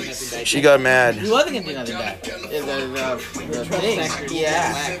time to do nothing that She day. got mad. He wasn't gonna do nothing that. The thing.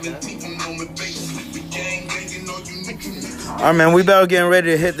 Yeah. Alright, man, we about getting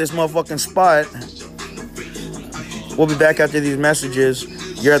ready to hit this motherfucking spot. We'll be back after these messages.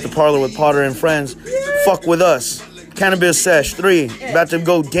 You're at the parlor with Potter and friends. Fuck with us. Cannabis Sesh 3. About to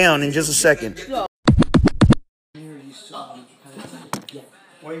go down in just a second. Why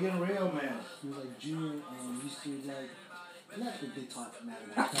are you getting real, man? He was like junior and used to like not the big talk man.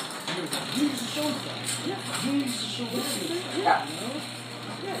 He used to show stuff. Yeah. He used to show everything. Yeah. You know?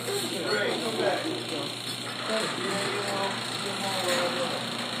 Yeah. Great, come back.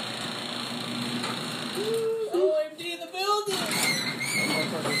 OMG in the building!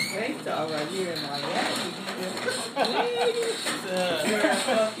 Hey, dog, right here in Miami.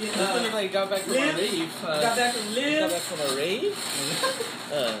 This one like got back from a rave. Got back from Liv? Got back from a rave?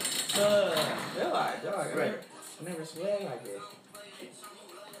 Dog, right. I never swag like this.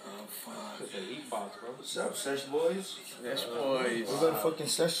 What's up, Sesh boys? Yes, boys. We gotta fucking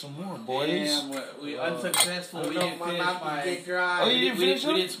sesh some more, boys. Damn, we unsuccessful. We didn't finish my... Oh, you didn't finish We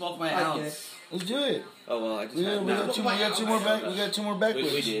them? didn't smoke my ounce. Let's do it. Oh, well, I just We had got now. two more back. We got two more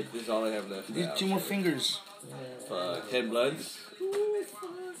backwards. We did. This is all I have left. These 2 more fingers. 10 bloods.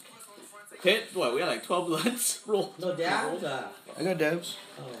 10? What? We got like 12 bloods? Roll. No doubt. I got dabs.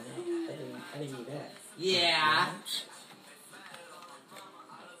 Oh, I didn't need that. Yeah.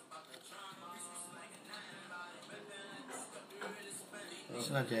 It's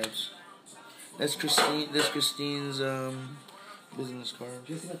not dabs. That's Christine. That's Christine's business card.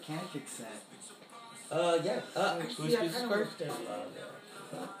 Just a camping set. Yeah. Who's I business kinda card? wish that,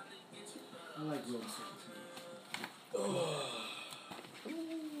 I like real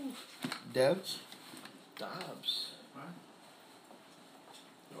Dabs. Dobbs.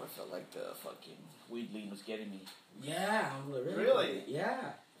 I felt like the fucking weed lean was getting me. Yeah. Really?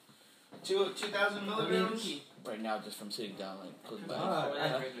 Yeah. 2,000 milligrams. Right now, just from sitting down, like, close by.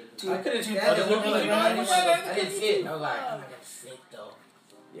 I couldn't two- stand it. other I didn't sit. I was like, I'm not gonna sit though.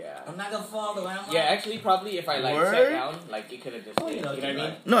 Yeah. I'm not gonna fall though. I'm Yeah, actually, probably if I like sat Word? down, like it could have just. Oh, you know what I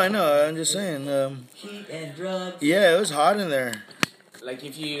mean? No, I know. I'm just saying. Heat and drugs. Yeah, it was hot in there. Like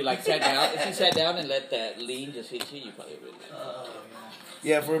if you like sat down, if you sat down and let that lean just hit you, you probably would.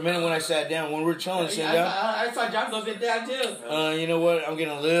 Yeah, for a minute when I sat down, when we were chilling, sitting down. I saw John go sit down too. You know what? I'm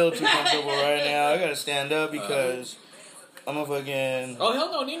getting a little too comfortable right now. I gotta stand up because I'm a fucking. Oh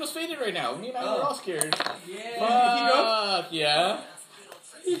hell no, Nino's faded right now. Me and I were all scared. Yeah. Fuck yeah.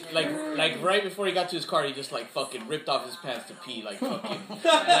 Like right before he got to his car, he just like fucking ripped off his pants to pee, like fucking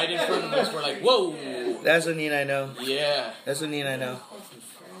right in front of us. We're like, whoa. That's a need I know. Yeah. That's a need I know.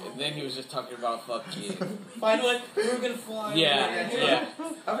 And then he was just talking about fucking. Find what? We were gonna fly. Yeah.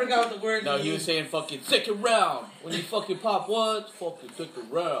 I forgot what the word. No, he was saying fucking second round. When you fucking pop once, fucking second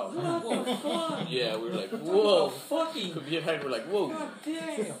round. Yeah, we were like, whoa. Fucking. Me and Hyde were like, whoa. Damn.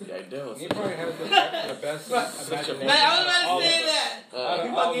 Yeah, I know. He probably has the best Such a Man, I was about to say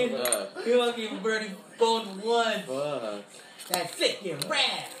that. You fucking birdie bone one. Fuck. That second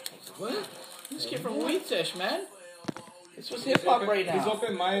round. What? This kid from Weed Sesh, man. This was hip hop right now. He's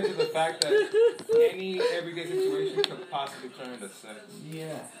open-minded to the fact that any everyday situation could possibly turn into sex.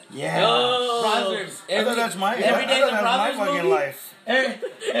 Yeah. Yeah. Brothers. I thought that's my. Every day I the thought that was my Brothers fucking movie? life.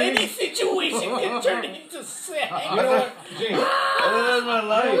 Any situation can turn into sex. You know what, James? I thought that was my You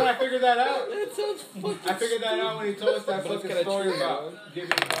know when life. I figured that out? That sounds fucking. I figured that out when he told us that But it's fucking kinda story true, about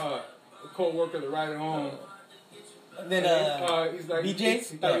giving a co-worker the ride home. Then He's like, BJ?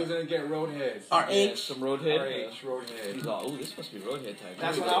 he thought he was gonna get roadhead. RH. Some roadhead. Roadhead. He's all, oh, this must be roadhead time.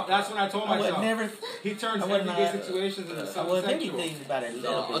 That's when I told I would myself. never. He turns I would everyday not- situations into I something would maybe sexual. think about it a No,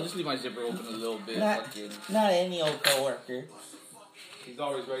 little I'll bit. just leave my zipper open a little bit. Not- Fucking. Not any old coworker. He's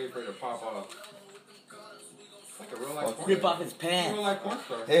always ready for it to pop off. Like a real life porn. Rip off his Real pants. life porn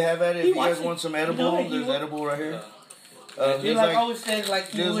star. Hey, have at it. If He you guys watched want it. some You edible, know, he there's wa- edible right here. He There's like like always says like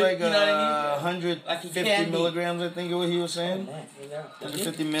he there's would, like you know what I 150 candy. milligrams. I think what he was saying. mean?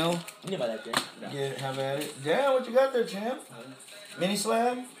 150 mil. You know about that thing. Yeah, have at it. Yeah, what you got there, champ? Mini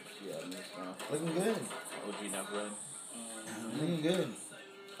slab. Yeah, that's now. Looking good. OG not run. Looking good.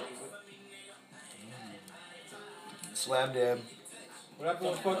 Slab dab. What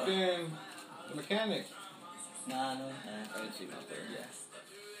happened with fucking the mechanic? Nah, no. I didn't see him out there. Yeah.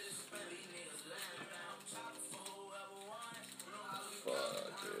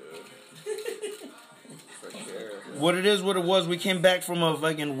 Fuck, dude. For sure. What it is, what it was, we came back from a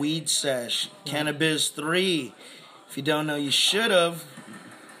fucking weed sesh. Cannabis 3. If you don't know, you should have.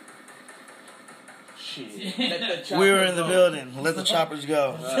 Shit. Let the We were in the go. building. Let the choppers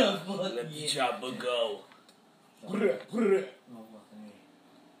go. Let the chopper go.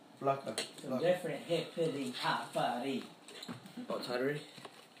 Some different hip hitting hot body. Oh, it's hot already?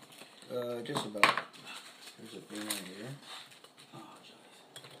 Just about. There's a thing right here.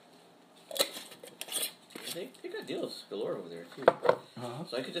 They got deals galore over there too.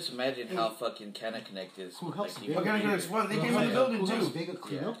 So I could just imagine how fucking Canna Connect is. Who helps like, Vega? What kind of good fun? They came in the building Who helps too. Vega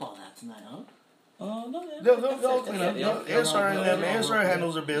clean up all that tonight, huh? Oh no, They'll clean up. Yeah, ASR and them. yeah. ASR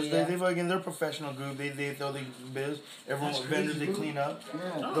handles their biz. Yeah. They fucking they're a professional group. They throw the biz. Everyone's vendors. They clean up.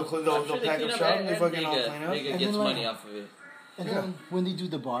 Yeah. They'll pack up shop. They fucking all clean up. Vega gets money off of it. And then when they do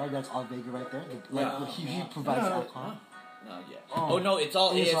the bar, that's all Vega right there. Like he provides alcohol. No, yeah. Oh no, it's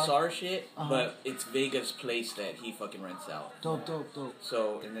all ASR. ASR shit, but it's Vega's place that he fucking rents out. Dope.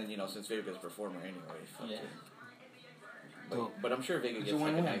 So, and then, you know, since Vega's a performer anyway, fucking. Dope. But I'm sure Vega It's gets a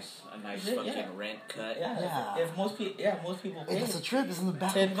like a win-win. nice Yeah. fucking rent cut. Yeah. If most people, Hey, pay. that's a trip. It's in the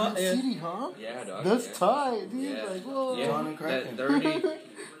back of $10 Plant City, huh? Yeah, dog. That's yeah. tight, dude. Yeah. Like, whoa. Yeah. John and Kraken. They're already,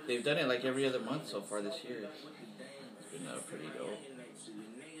 they've done it like every other month so far this year. It's been pretty dope.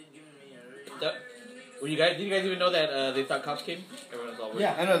 Did you guys even know that they thought cops came? Everyone was all worried.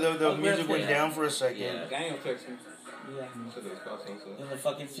 Yeah. I know the Oh, music went yeah. down for a second. Yeah. Daniel texted me. Yeah. Said it was cops also. And the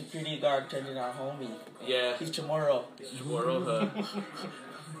fucking security guard turned in our homie. Yeah. He's Chamorro. Chamorro,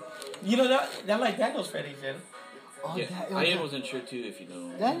 You know that like Daniel's friend, he said. Oh, yeah. that, Ian wasn't sure too, if you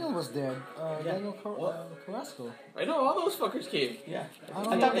know. Daniel was there. Daniel Carrasco. I know all those fuckers came. Yeah. I I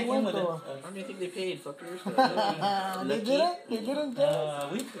don't thought they know came with it. though. I don't even think they paid, fuckers. They didn't? They didn't do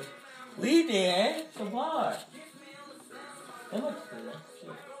it? We did. Come on.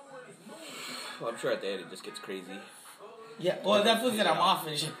 Well, I'm sure at the end it just gets crazy. Yeah. Well, that fool said I'm off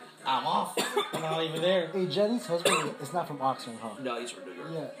and shit. I'm off. I'm not even there. Hey, Jenny's husband is not from Oxford, huh? No, he's from New York.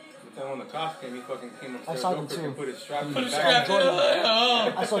 Yeah. Then when the cops came, he fucking came upstairs I saw real them quick too. and put his strap in Put the a back. strap in the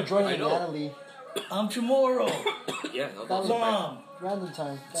back. I saw Jordan I and know. Natalie. I'm Chamorro. Yeah, That was Mom. random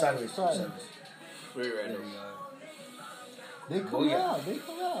time. Sideways. Very random. They come out. They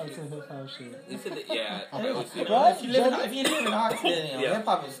come out. It's a hip hop shit. They said that, yeah. I was, Right? If you live in Oxford, Yeah. hip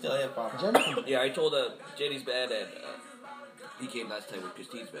hop is still hip hop. Jenny. Yeah, I told Jenny's band and he came last time with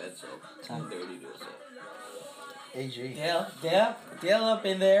Christine's band, so they already do it. So. AG. Dale up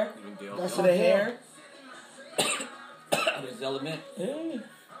in there. Even Dale. That's For the hair. His element. Yeah.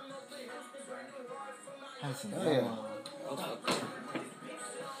 Handsome. Oh, yeah. Oh, fuck.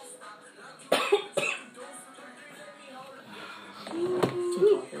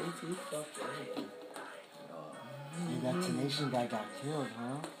 Hey, that Tenacious guy got killed,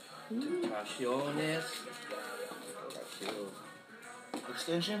 huh? Tentaciones. Got killed.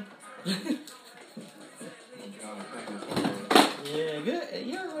 Extension? Yeah, good.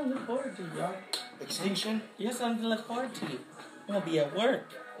 You have something to look forward to, y'all. Extinction? You have something to look forward to. I'm gonna be at work.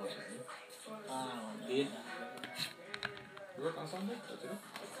 Did? You work on Sunday?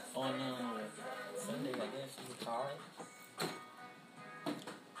 On Sunday, I guess. In the car.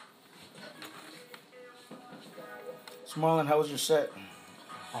 Smallin, how was your set?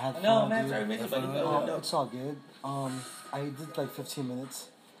 I had fun, No, man, dude. sorry, man, but you Oh, go. it's all good. I did like 15 minutes.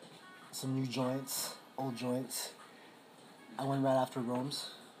 Some new joints, old joints. I went right after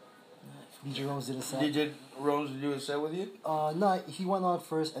Rome's. DJ Rome's did a set. Did Rose do a set with you? No, he went on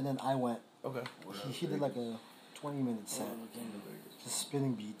first and then I went. Okay. He did like a 20-minute set. Just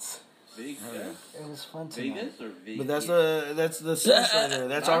spinning beats. Vegas? It was fun tonight. Vegas or Vegas? But that's the sesh right there.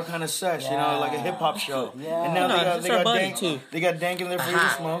 That's our kind of sesh, you know, like a hip hop show. Yeah. And now No, they that's got our buddy, Dank, too. they got Dank in there for you to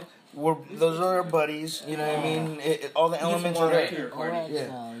smoke. Those are our buddies, you know what I mean? All the elements are there. Alright, Yeah, you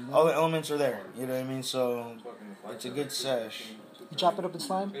know. all the elements are there. You know what I mean? So it's a good sesh. You chop it up in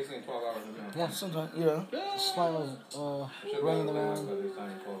slime? Basically in 12 hours. Yeah. Sometimes, you know. The slime was running around.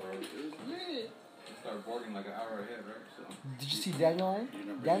 Start boarding like an hour ahead, right? So. Did you see Daniel on?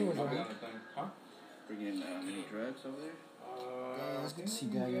 Daniel was on. I'll be on the thing. Huh? Bringing any drugs over there? Yeah, it's good to see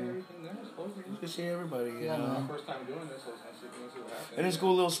Daniel. Good to see everybody, you Yeah, know. man. First time doing this, so let's see what happens. And it's a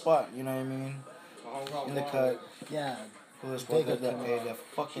cool little spot, you know what I mean? In the cut. Yeah. Cool little spot. That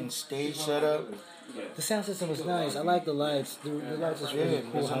fucking stage setup. The sound system was nice. I like the lights. The lights was really Yeah,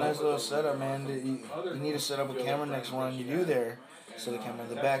 cool. it's a nice little setup, man. You need to set up a camera next one you do there. So the camera in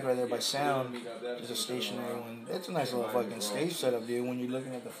the back right there by sound is a stationary one. It's a nice little fucking stage setup, dude. When you're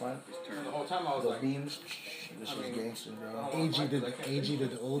looking at the front, The whole time I was the like, beams, this is gangster, bro. AG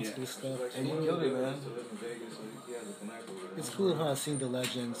did the old school stuff. And you killed it, man. It's cool how I seen the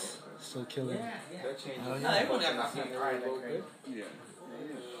legends. So killer. that changed. Hell No, yeah. everyone got something right that crazy. Yeah.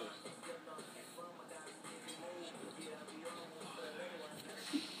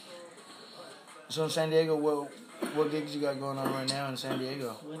 So in San Diego, what gigs you got going on right now in San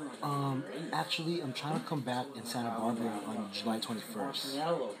Diego? Actually, I'm trying to come back in Santa Barbara on July 21st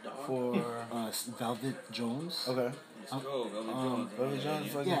For Velvet Jones. Okay. Velvet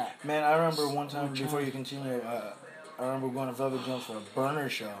Jones, fucking, yeah. Man, I remember one time before you continue. I remember going to Velvet Jones for a burner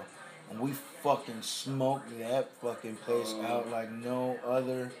show, and we fucking smoked that fucking place out like no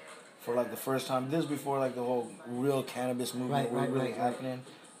other. For like the first time, this before like the whole real cannabis movement really happening.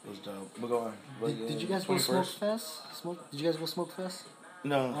 It was dope. But go on. Did you guys go Smoke Fest? Did you guys go Smoke Fest?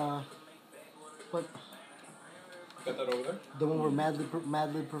 No. What? Got that over there? The one where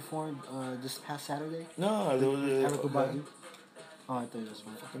Madlib performed this past Saturday? No, there was Erica Badu. Oh, I thought it was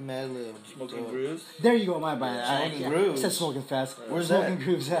fucking Madlib. Smoking Grooves. There you go, my bad. Smoking Grooves. I said Smoking Fest. Where's Smoking that?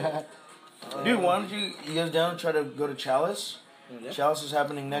 Grooves. Dude, why don't you guys down and try to go to Chalice? Yeah. Chalice is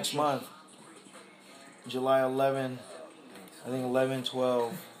happening next month. July 11. I think 11,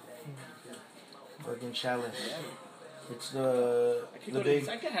 12. Fucking Chalice. It's the big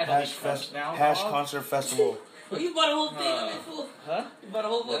hash concert festival. Oh, you bought a whole thing on that fool? Huh? You bought a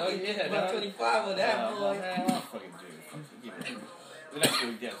whole fucking about 25 of that, boy. Fucking dude. The next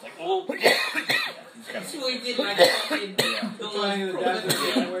week, yeah, it's like, oh. That's what he did like fucking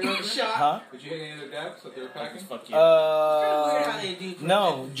shot. Huh? Did you hit any of the dabs that they were packing?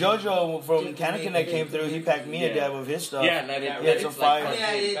 No, Jojo from Canada came through. He packed me a dab of his stuff. Yeah, he had some fire.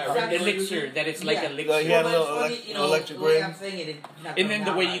 Elixir, that it's like elixir. He had a little electric rig. And then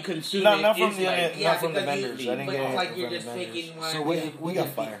the way you consume not it from is the like... not from the vendors. I didn't but get it's it like from you're the just vendors. taking one. So we got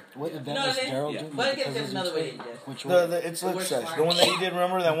fire. What event No, was then- Daryl yeah. doing? But I guess Because there's of another way his- to do it. Which one? The It's Lit Sesh. The one that he did,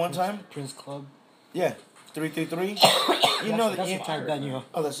 remember that one time? Prince Club? Yeah. 333. You know that. That's the type that you know.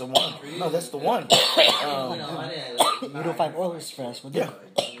 Oh, that's the one. No, that's the one. 805 Oilers Fest. Yeah.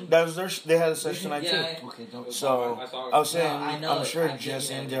 That was they had a session tonight too. Okay, don't. So I was saying, I know I'm it. sure I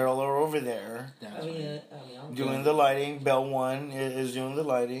Jesse get and it. Daryl are over there doing the lighting. Bell One is doing the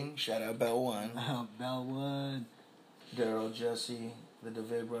lighting. Shout out Bell One. Bellwood. Daryl, Jesse, the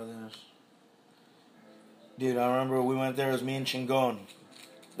DeVay brothers. Dude, I remember we went there. It was me and Chingon.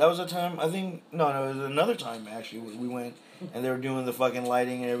 That was a time, I think, no, it was another time, actually, we went, and they were doing the fucking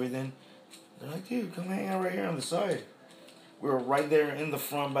lighting and everything. They're like, dude, come hang out right here on the side. We were right there in the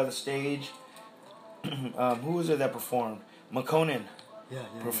front by the stage. Who was it that performed? McConan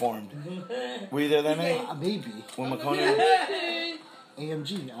performed. Were you there that night? Maybe. When McConan...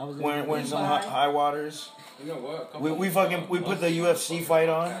 AMG. I was wearing some high waters. You know what? We put the UFC fight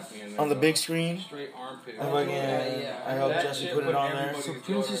on the big screen. Straight armpit. And fucking, I helped Jesse put it on there. So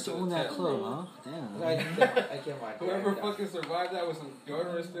Prince used to own that club, huh? Damn. I can't watch Whoever fucking survived that was some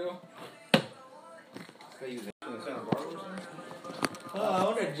governor still. Oh, I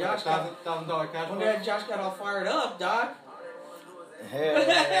wonder if Josh got $1,000 cash. wonder if Josh got all fired up, dog. Hey,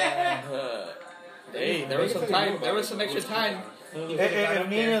 there was some time. There was some extra time. If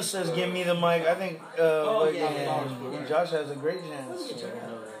Nina says give me the mic, I think Josh has a great chance.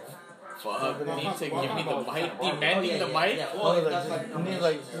 Fuck, need to give me the mic. Demanding the mic? Nina's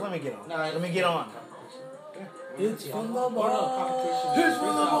like, let me get on. Let me get on. It's from the bar. It's from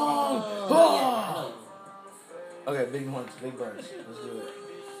the bar. Okay, big ones, big bars. Let's do it.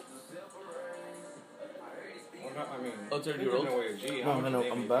 I mean, Oh, 30-year-old? No,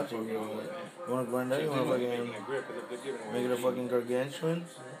 I'm about to. You want to grind that? You want to fucking make it a fucking gargantuan?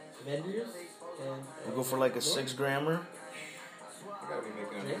 Vendors? We'll go for like a 6 grammer.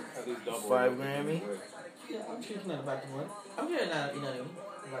 5 Grammy. Yeah, I'm sure it's not about the money. I'm sure not, you know what I mean?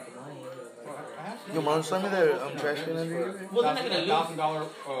 About the money. Yo, Mom, send me that trash can under here. Well, they're not going to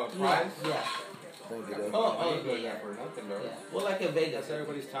 $1,000 prize. Yeah. Thank you, Dad. Yeah. For nothing though. Yeah. Well, like a Vegas. That's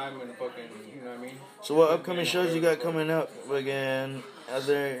everybody's time and fucking, you know what I mean? So what upcoming shows you got coming up again out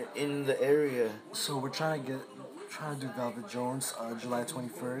there in the area? So we're trying to do Velvet Jones, July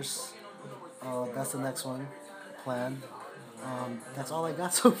 21st. That's the next one planned. That's all I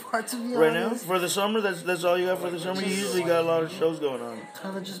got so far, to be Right now, honest. for the summer, that's all you got for the summer. You usually got a lot of shows going on.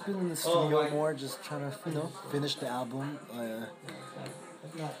 Kind of just been in the studio more, just trying to finish the album.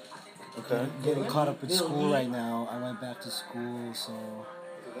 Okay. Getting caught up with school right now. I went back to school, so.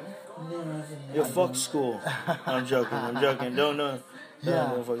 Yo, fuck school. I'm joking. Don't know.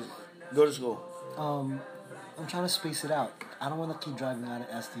 Yeah. Go to school. I'm trying to space it out. I don't want to keep driving out of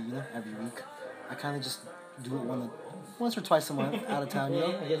SD, every week. I kind of just do it when once or twice a month out of town, you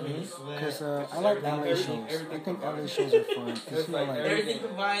know? Because I like LA shows. I think LA shows are fun. 'Cause, you know, like, everything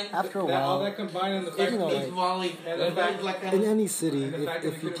combined. after a All while, that combined in the fact you know, that like, in any city,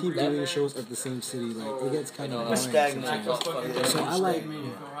 if you keep doing shows at the same city, like, it gets kind of boring stagnant. sometimes. So I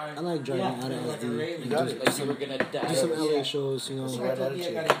like driving out of SD and do some LA shows, you know. That's the right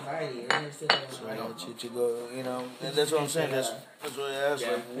attitude. That's the right attitude to go, you know. And that's what I'm saying. That's what I asked.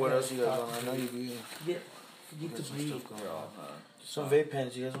 Like, what else you guys want? I know you do. Get to breathe, girl. Some vape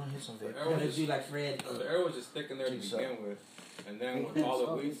pens. You guys want to hit some vape Everyone pens? just- The air was just thick in there to begin with. And then with all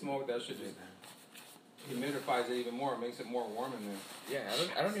the weed smoke, that shit just humidifies it even more. It makes it more warm in there.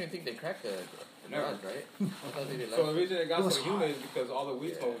 Yeah, I don't even think they cracked the Never. garage, right? I thought they did So the last reason it got It was so humid is because all the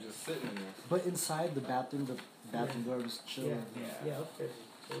weed smoke was just sitting in there. But inside the bathroom door was chilling. Yeah.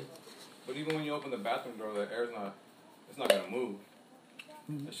 But even when you open the bathroom door, the air's not, it's not gonna move.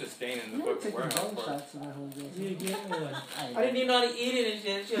 It's just staying in the You ever fucking taken warehouse bone part. shots in that whole day? You get one. I didn't even know how to eat it and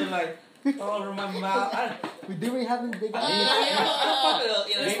shit. She was like all over my mouth. Did we having big eyes?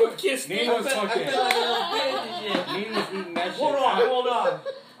 Neen was fucking. Neen was eating that shit. Hold on.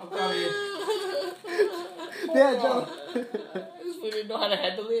 I'm coming in. Yeah, Joe. This fool didn't know how to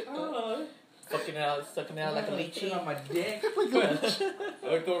handle it. Fucking out, sucking out like a lychee on my dick. I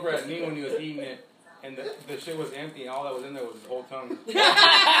looked over at Neen when he was eating it, and the shit was empty, and all that was in there was his whole tongue. Shut the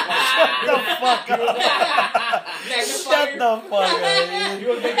fuck up. Shut the fuck up. He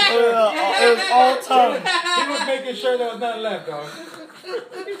was making sure. It was all tongue. He was making sure there was nothing left, dog.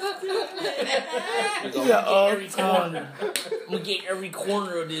 Yeah, all tongue. I'm gonna get every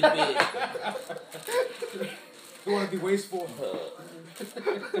corner of this bitch. You want to be wasteful?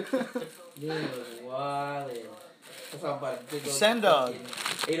 Yeah, it was wild. That's all about big old Send dog.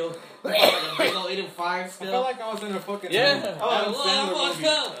 80, big old 805 still. I felt like I was in a fucking Yeah. Adam Oh, Sandler what's movie.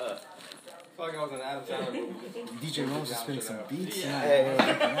 up? I felt like I was in an Adam Sandler movie. DJ Rose is spinning some beats. Hey.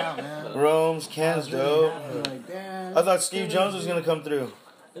 Out, man. Rome's cans, dope. Like, damn. I thought Steve Jones was gonna come through.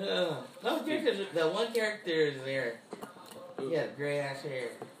 No characters. The one character is there. He had gray ass hair.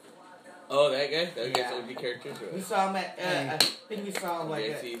 Oh, that guy? That Yeah. guy's OG characters? Or We saw him at. I think we saw him like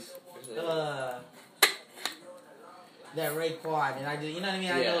JC's. that Raekwon, and I did. You know what I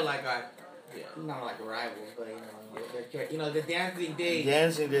mean? I Yeah. know like Yeah. not like rivals, but the dancing days.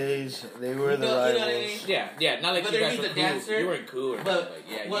 Dancing days, they were the You know what I rivals. mean? Yeah, not like But you there guys he's were a cool. dancer, You weren't cool. Or but nothing,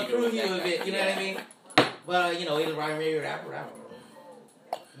 but yeah, what you crew knew he that was guy. with? You know what I mean? But either Ryan Ray or rapper.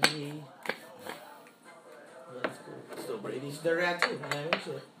 Still Brady. They're rap too. You know what I mean?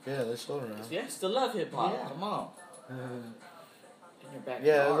 So, Yeah, they're still around. Yeah, still love hip hop. Yeah. Come on. In your backyard.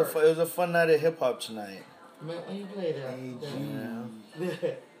 Yeah, it was a fun night of hip hop tonight. man, when you play that.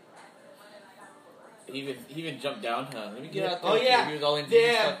 He even jumped down, huh? Let me get out there. Oh yeah, He was all in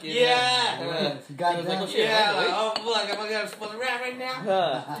yeah, fucking, yeah. He got he was down. like, oh shit, Yeah, wait. like, oh fuck, am I gonna supposed to rap right now?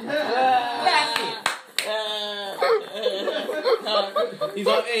 He's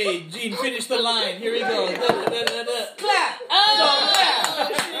like, hey, Gene, finish the line. Here we go. Clap! Oh,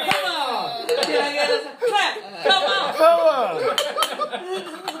 clap! Come on! Can I get a clap? Come on! Come on!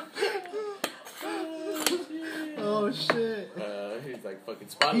 Oh, shit. He's like fucking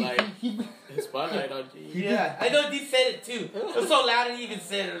spotlight. Spotlight on Gene. Yeah, I know he said it too. It was so loud and he even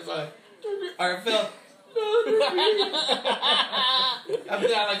said it. It was like, or it felt.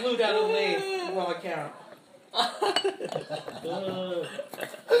 I like moved out of the way on my camera.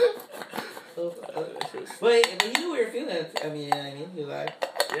 But you knew we were feeling it. I mean, you know what I mean? He was like,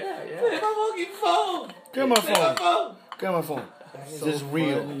 Yeah. put in my fucking phone. Get my Put in my phone. phone. Get my phone. This is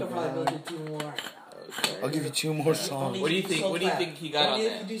real. I'll probably go do 2 more. I'll give you 2 more songs. What do you think? What do you think he got on Only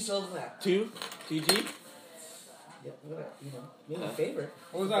if that? you do soul clap. 2? 2G? Yeah, maybe my favorite.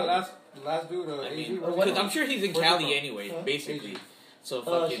 What was that last dude? I mean, AG? because I'm sure he's in Where's he Cali from? anyway, basically. So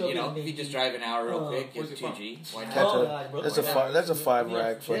fucking, you know, if you just drive an hour real quick, where's it's he from? 2G. Why not? That's a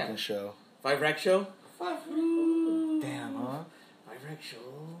 5-rack Yeah. fucking show. 5-rack show? Damn, huh? 5-rack show?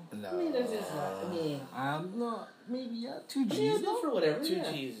 No. I mean, there's this, I mean, I'm not. Maybe 2 G's. yeah, go for whatever. 2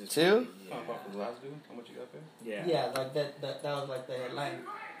 yeah. G's is 2? Talking about the last dude? How much you got there? Yeah. Yeah, like that was like the headline.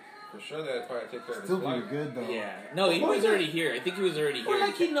 For sure, that'd probably take care of Still his pretty life. good though. Yeah. No, he was already here. I think he was already Or here.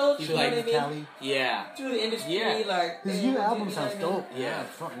 like he knows, He's you know like, what I mean? Cali. yeah. Through the industry, Yeah. like His and new you album know sounds what I mean? dope. Yeah.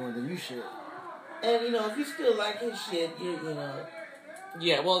 Front more than new shit. And you know, if you still like his shit, you know,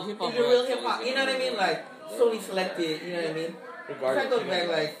 Yeah, well, hip hop. if you're real hip hop, you know what I mean? Like Sony selected, you know what I mean? Regardless, That goes you back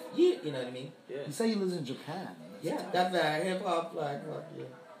know. like you know what I mean? Yeah. You say he lives in Japan. Yeah, that's that hip hop like fuck yeah.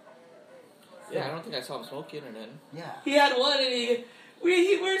 Yeah, I don't think I saw him smoking or nothing. Yeah. He had one and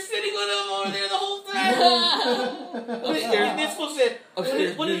we were sitting with him over there the whole time. Upstairs. This fool said,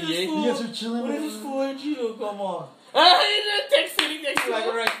 Upstairs, what is DJ. this You guys fool? are chilling What with is this him? fool at you? Come on. Text sitting next to like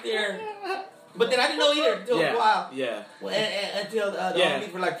right there. But then I didn't know either until a while. Yeah. Well, until the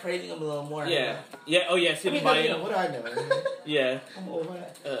homies were like praising him a little more. Yeah. Yeah. Oh yeah. Sitting by him. What do I know? Yeah. I'm over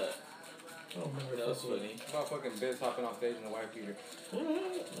that. That was funny. About fucking Biz hopping off stage in a white beater.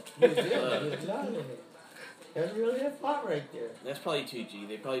 That's really a spot right there. That's probably 2G.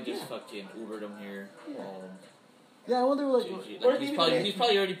 They probably just fucking Ubered him here. Yeah, I wonder like. 2G. Like, he's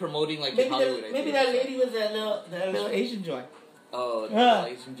probably already promoting like in Hollywood. Maybe that lady was that little Asian joint. Oh,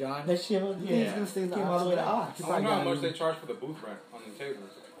 Asian John. That shit was He's gonna stay in the came all the way to Ox. I don't know how much they charge for the booth rent on the tables.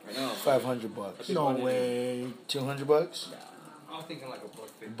 I know. $500. No way. $200? I was thinking like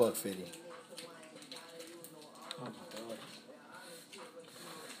 $150.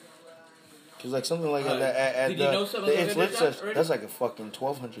 Cause like something like that at did you know some of the It's vendors Lit already? that's like a fucking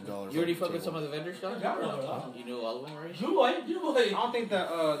 $1,200. You already fucked with some of the vendors, John? You knew all of them already? You boy. I don't think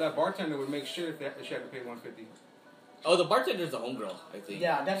that that bartender would make sure if she had to pay $150. Oh, the bartender's the homegirl, I think.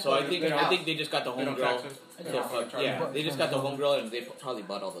 Yeah, that's so. what I think they just got the They don't homegirl. tax her? They just got the homegirl and they probably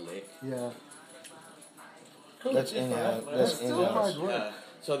bought all the lick. Yeah. That's in That's still hard work.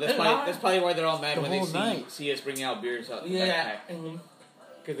 So that's probably why they're all mad The when they whole night. see us bringing out beers out. Yeah.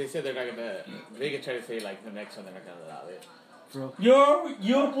 Because they said they're not gonna. They could try to say like the next one they're not gonna allow it. Bro.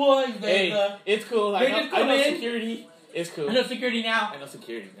 Your boys, baby. Hey, it's cool. I know security. It's cool. I know security now. I know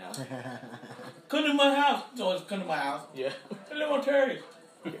security now. Come to my house. So it's come to my house. Yeah. Hello, Terry.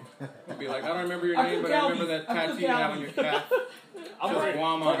 Be like, I don't remember your name, but I remember that tattoo you have on your calf. I'm already,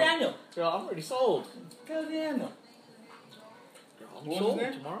 Tell Daniel. Girl, I'm already sold. Tell Daniel. I'm What was sold his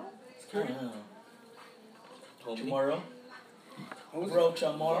name? tomorrow. Tomorrow. What was Bro,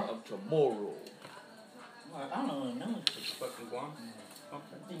 tomorrow. Tomorrow. I don't know. fucking Guam? I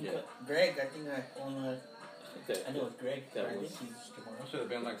think Greg. I think I know it's Greg. That I think was- he's tomorrow. I should have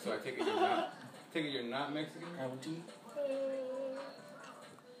been like, so I take it you're not Mexican? I will too.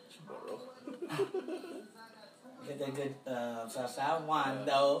 Tomorrow. Get that good South wine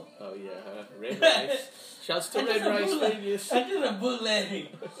though. Oh yeah, Red Rice. Shouts to Red Rice Vegas. I did a bootleg.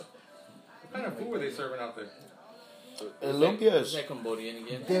 What kind of food were they serving out there? Lumpias. Is that Cambodian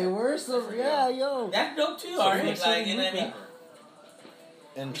again? They were so yo. That's dope too. So Alright, much like so you know what I mean.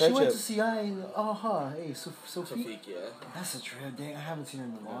 And She went to Trecha. CI and hey, Sophie. Safik, yeah. That's a trip. Dang, I haven't seen her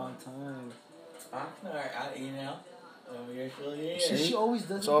in a long time. You know, you're still here. She always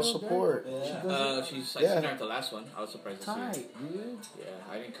does. It's all it, bro, support. Dad. She Yeah. does it. She's I Yeah. seen her at the last one. I was surprised to see her. Tight, dude. Yeah,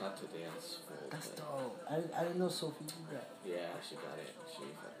 I didn't cut to dance. That's dope. I didn't know Sophie did that. Yeah, she got it. She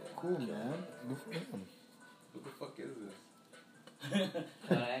fucking Cool, man. Good for him. Who the fuck is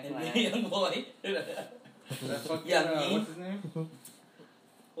this? Young boy. That fucking, Yeah, me. what's his name?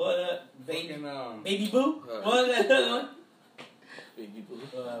 What baby? Fucking, Baby boo? What Baby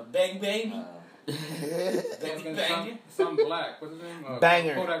Blue. Bang bang? fucking Bang. some black. What's his name?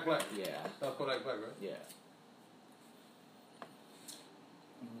 Banger. Kodak Black. Yeah, That's Kodak Black, right? yeah.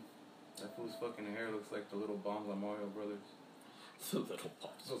 That fool's fucking hair looks like the little bombs on Mario Brothers. So little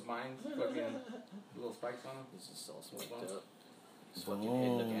pops. Those mines, fucking little spikes on them. This is all smoked up. His fucking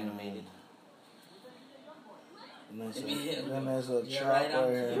head look animated. Nice Let me hit him. that nice little Yeah, chop right right on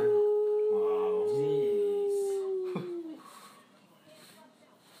here.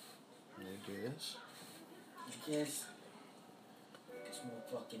 Jeez. Like this. I guess more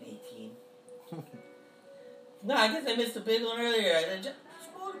fucking 18. No, I guess I missed the big one earlier. I just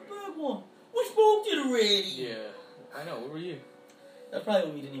smoked the big one. We smoked it already. Yeah, I know. Where were you? That's probably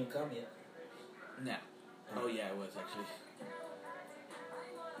when we didn't even come yet. Nah. Oh yeah, it was actually.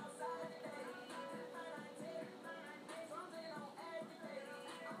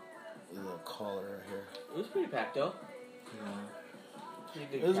 A little collar right here. It was pretty packed though. Yeah.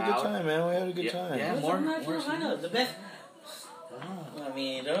 Pretty It was a good crowd. time, man. We had a good Yeah, time. yeah. It was more- a nice more little lineup. The best. Ah. I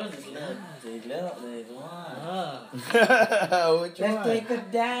mean, there was this little, there's one. Ah. Which Let's one? take a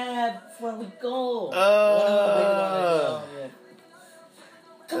dab before we go. Oh. Yeah.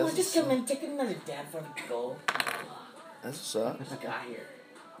 Come on, just come and take another dab before we go. That's what's up. This guy here.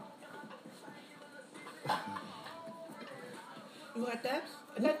 You got dabs?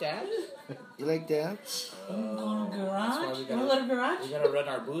 I got dabs. You like dabs? You wanna go to the garage? That's why we You gotta- wanna go to the garage? We gotta run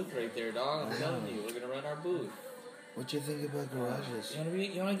our booth right there, dog. I'm telling you, we're gonna run our booth. What you think about garages?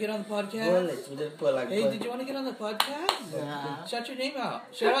 You wanna get on the podcast? Bullets. We just put like Hey, bullets. did you want to get on the podcast? Yeah. Shout your name out.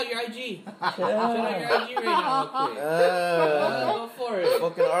 Shout out your IG. Yeah. Shout out your IG right now, real quick. Go for it.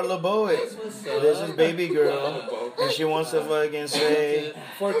 Fucking Arla Bowitt. What's up? This is baby girl, and she wants to fucking say,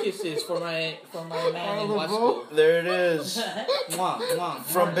 4 kisses for my man in Wasco. there it is, Mwah, mwah.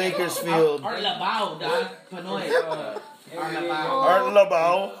 from Bakersfield. Arla Bao, dog. Panoy. Art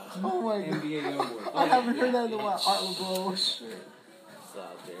LaBelle. Oh my god. NBA Youngboy. I haven't heard that in a while. Art LeBeau. It's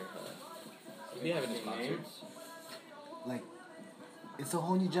out there, huh? We having his concerts. Like, it's a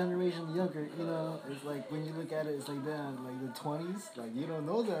whole new generation younger, you know. It's like, when you look at it, it's like, damn, like the 20s, like, you don't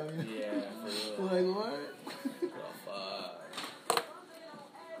know them. Yeah, for real. Like, what? Oh, fuck.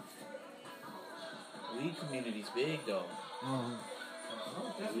 Weed community's big, though.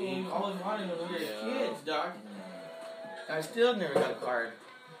 That's what we always wanted when we were Yeah. kids, dog. I still never got a card.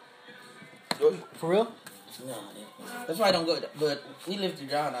 For real? No, that's why I don't go. But we lived through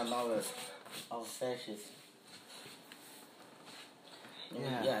John on all the sessions.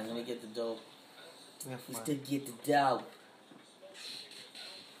 Yeah. Yeah, and then we get the dope. Yeah, We still get the dope.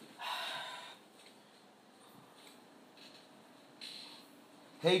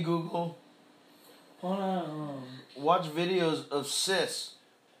 Hey Google, Hold on. watch videos of Sis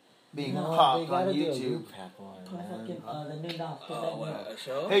being No, popped they gotta on do a YouTube. loop pack one, man. The new Nas. Oh, what, a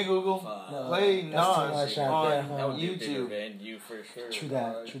show? Hey Google, Fuck. play That's too Nas much out there, on huh? That would be a bigger YouTube. venue for sure. True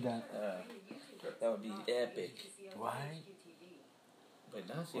that, dog. true that. That would be epic. Why? But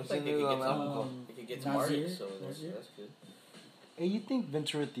now it seems What's like the they new could get album some, called? they could get some Nasir? artists, so that's Nasir? good. Hey, you think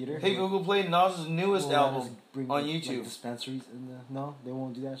Ventura Theater? Hey Google, play Nas' newest will let us album bring, on like, YouTube. dispensaries in the... No, they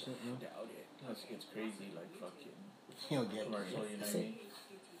won't do that shit, no? Doubt it. Plus it gets crazy, like fucking He'll get it. commercial, you know what I mean?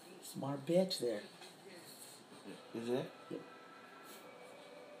 Smart bitch there. Is it? What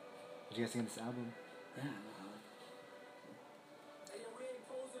do you guys think of this album? Yeah.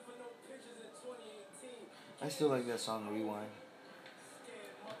 I still like that song Rewind.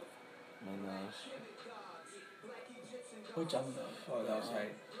 My Nas. Which I'm Oh, that was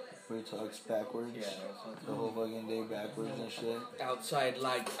right. Where he talks backwards. Yeah, that's The whole fucking day backwards and shit. outside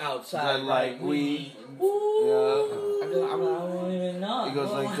like Like we. Ooh. Yeah. I don't even know. It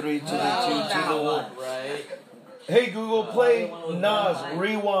goes like 3 to the 2 to that the 1. one. Right. Hey Google, play the one with Nas Rewind.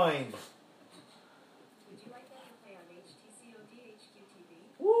 Rewind.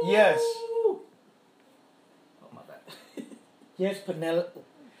 Yes. Oh, my bad. Yes, Penelope.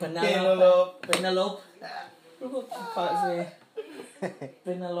 Penelope. Penelope.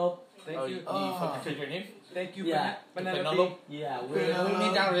 Penelope. Thank you. You fucking changed your name? Thank you, Yeah. Penelope. Yeah, we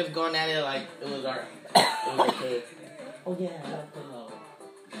me down just going at it like it was our. It was okay. Oh yeah, I love Penelope.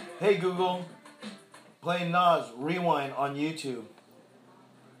 Hey Google, play Nas Rewind on YouTube.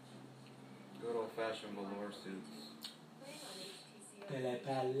 Good old fashioned velour suits. Pele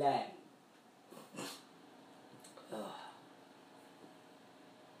pele.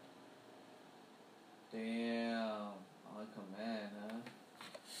 Damn. Like a man, huh?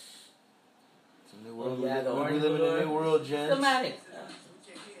 It's a new world. Oh, yeah, the we orange live in a velour. new world, gents. Thematic.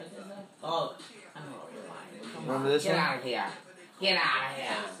 Oh, I know. Remember this Get one? out of here. Get out of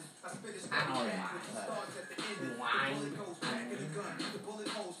here. I know Rewind.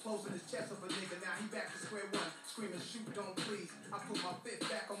 Closing his chest of a nigga, now he back to square one. Screaming, shoot, don't please. I put my fifth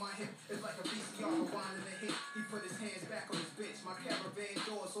back on my hip. It's like a VCR rewinding a hit. He put his hands back on his bitch. My caravan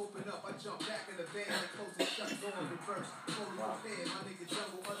doors open up. I jump back in the van and close and shut doors reverse. Fully prepared, my nigga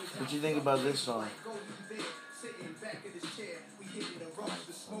jungle other What you think about this song? Go you there, sitting back in his chair. We hitting the ropes.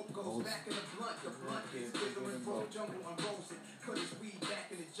 The smoke goes back in the blunt. The blunt is bigger and broke. Jungle unrolls it. Put his weed back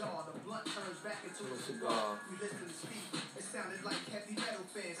in his jar. The blunt turns back into a cigar. We listen to speak. It sounded like heavy metal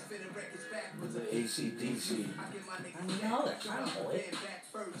fans spinning records backwards. AC/DC. I get my niggas I know that jump kind out of the boy. bed back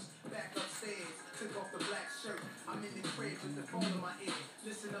first. Back upstairs. Took off the black shirt. I'm in the crib with the phone in my ear.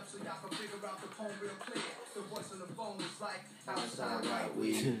 Listen up so y'all can figure out the poem real clear. The voice on the phone is like outside right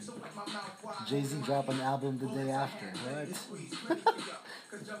weed. So with my mouth wide. Jay-Z dropped an album the day after. What?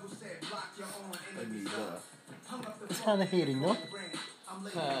 It's kind of hating, no?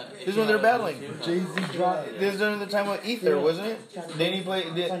 This is when they're battling. Jay-Z dropped... This is during the time of Ether, wasn't it? Then he played,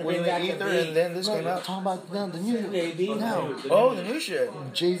 wasn't it Ether, and then this came out? Talking about the new... Now. Oh, the new shit.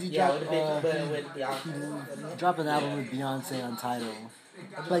 Jay-Z Yeah, dropped... with Beyonce. dropped an album with Beyonce on Tidal.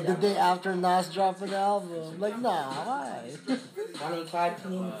 Like the day after Nas dropped an album. Like, nah, why? 25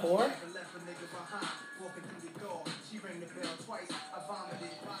 Team 4?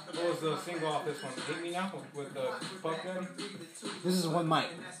 What was the single off this one? Hit Me Now with the Puff Daddy? This is One Mic.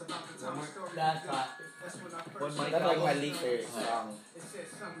 That's not. That's like my least favorite song.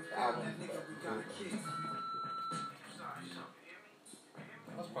 Album.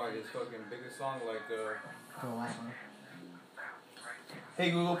 That's probably his fucking biggest song, like,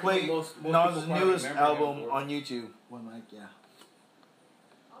 Hey Google, play Most Nas' people probably newest remember him album for- on YouTube. One Mic, yeah.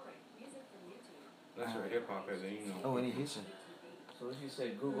 That's your hip hop as you know. Oh, Winnie Houston. So if you say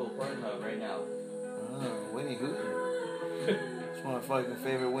Google Pornhub right now. Oh, Winnie Hooten. It's one of my fucking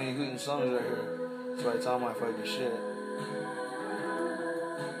favorite Winnie Hooten songs right here. That's why I tell my fucking shit.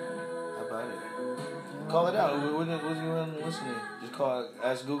 Call it out. Wasn't even listening. Just call.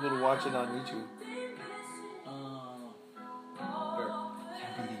 Ask Google to watch it on YouTube.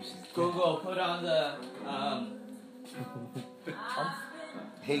 Google, put on the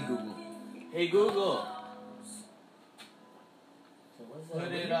Hey Google. Hey Google. Put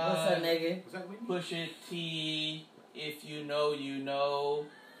it What's that, on nigga? Pusha T, If You Know You Know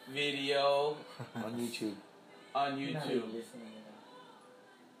video On YouTube. on You're not YouTube. even listening,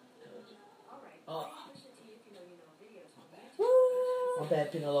 Oh. My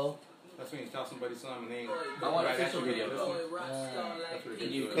bad, Pinelo. That's when you tell somebody something and they ain't. I want right official at you, video listen. though. That's what it Can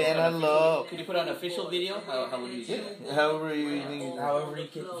is. you to put it. Man, I on love. Can you put on official video? How would you do it? However you think. However you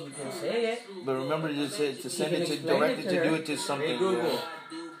can say it. But remember to send You it can to explain direct it it to to her. do it to something. Hey Google,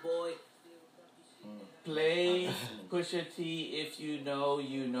 yeah. play Pusha T, If You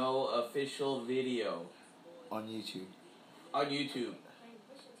Know official video On YouTube. on YouTube.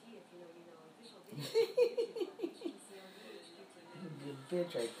 Good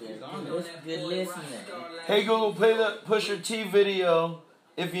bitch right there. Good listener. Hey Google, play the Pusha T video.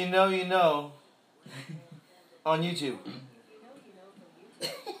 If you know, you know. On YouTube.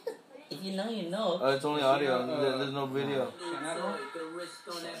 If you know, you know. It's only audio. There's no video. The wrist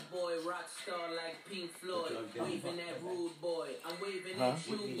on that boy, rock star like Pink Floyd. Waving that rude boy. I'm waving Huh? that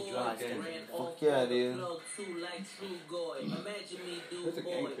true boy. Ran off Fuck yeah, dude. plug too like true goy. Imagine me do That's a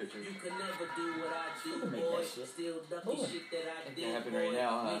gang boy. picture. You can never do what I do, Make boy. that shit. Still ducky shit that I It did, can happen boy. right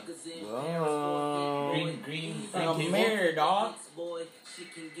now, huh? Niggas in Oh. Green Like a cable. mirror, dog. boy. She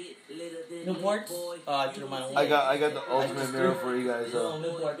can get litter than Newports? boy. Through my I got the ultimate mirror for you guys though.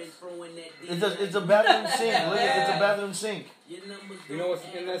 Newports. It's a bathroom sink. Look at it's a bathroom sink. You know what's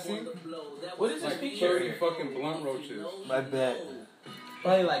in that scene? What is this Like picture? 30 fucking blunt roaches. I bet.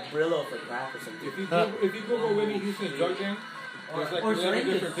 Probably like Brillo for crack or something. If you Google Whitney Houston's drug game, there's like Or 11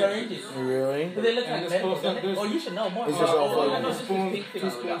 syringes. different pictures. Syringes. Really? But they look And like it's medicals, supposed don't to- they? Oh, you should know more. It's just all I know fucking. this is Spoon, pink two thing.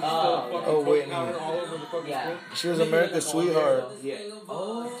 spoons Oh, of fucking oh, wait, coke powder all over the fucking Yeah. spoon. She was America's sweetheart. Yeah.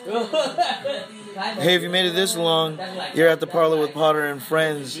 Hey, if you made it this long, you're at the parlor with Potter and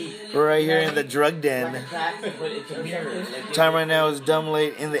friends. We're right here in the drug den. Crack, but it's a mirror. Time right now is dumb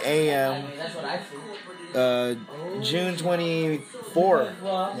late in the I AM. mean, that's what I see. June 24,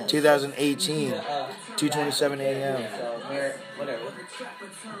 2018, 2:27 AM. So, mirror, whatever.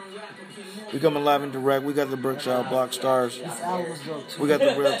 We coming live and direct. We got the Brookshire Block Stars. We got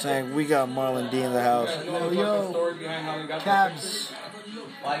the Real Tank. We got Marlon D in the house. Story behind how they got Cabs.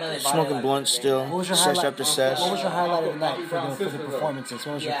 Well, I know they bought it Smoking like blunts this. still. What was your Sesh highlight? after sesh. What was your highlight of the night for the performances?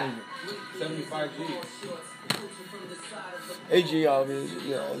 What was your Yeah. favorite? 75 G's. AG,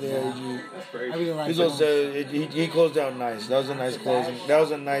 obviously. Yeah, the AG. That's I crazy. really like He's also, he closed out nice. That was a nice closing. That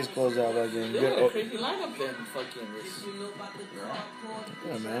was a nice closeout by game. They Good. had a Oh, crazy lineup then. Fucking this.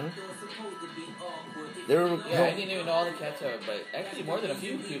 yeah, man. They were. Yeah, I didn't even know all the cats are, but actually more than a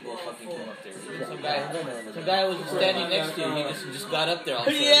few people fucking came up there. Even some guy was standing next to him. He just got up there. All of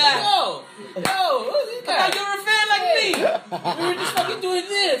a sudden. Yeah. Yo, who's this guy? You're a fan like me. We were just fucking doing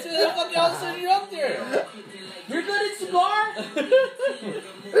this, and then fucking all of a sudden you're up there. You're good at cigar?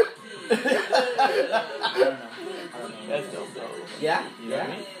 That's dope, though. Yeah, You know what I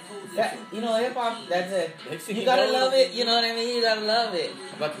mean? yeah. You know, hip hop, that's it. Next thing You you gotta know- love it, you know what I mean? You gotta love it.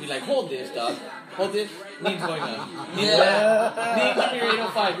 I'm about to be like, hold this, dog. Hold this. Needs going on. Yeah. Need give me your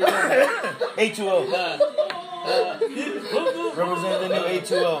 805. You're going. 820. Represent the new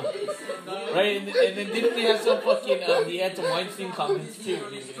 820. Right, and then didn't they have some fucking, he had some Weinstein comments too.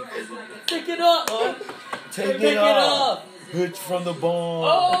 When he was getting crazy. Pick it up, huh? Take Pick it off. Bitch from the bone.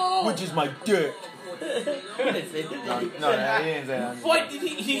 Oh! Which is my dick. What is it? No, he didn't say that. What, did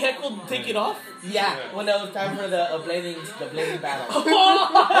he heckled Take It Off? Yeah, when it was time for the blazing battle.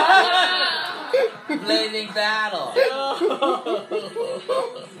 Blazing battle.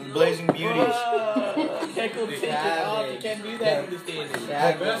 Blazing Beauties. Heckled Take It Off. You can't do that in this day and age. The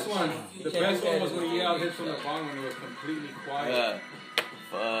best one was when he yelled hits from the bottom when it was completely quiet.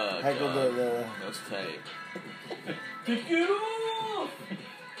 Fuck. Heckle dog. the. That was tight. Take it off.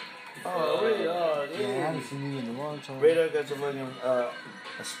 Oh, Radar. Yeah, I haven't seen you in a long time. Radar got some fucking a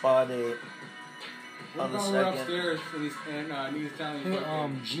spa date on the We're second. upstairs and he's telling Hey,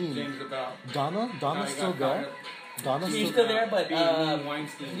 fucking Gene. James about Donna's how he still got there? caught Donna's She's still still there, but being mean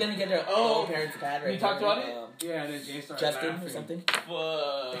Weinstein. she's gonna get her own parents' pad right You talked now. about it? Yeah, and then James started Justin laughing. or something.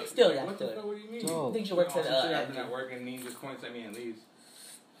 Fuck. Still, yeah, What the still. fuck? What do you mean? Oh. I think she works at I'll sit after MG. that work and Neen just points at me and leaves.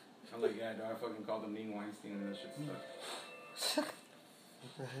 I'm like, yeah, dog, I fucking called him Neen Weinstein and that shit sucks.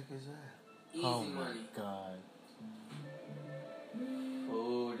 What the heck is that? Oh my god.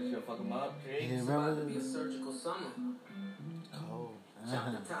 Oh, just gonna fuck him up, Drake. You remember Be a the... surgical summer. Cold.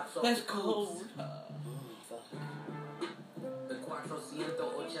 That's cold.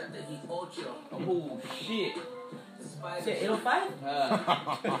 Oh shit. Shit, 805?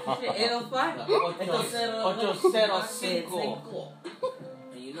 Shit, 805? 805.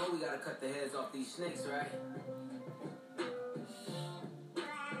 And you know we gotta cut the heads off these snakes, right?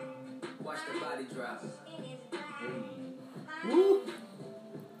 Watch the body drop. Woo!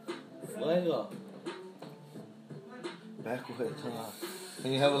 Fuego. Backwards, huh?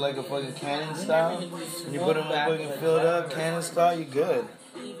 And you have it like a fucking cannon style. And you put them fucking filled up, cannon style, you good.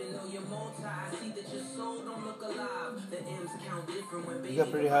 You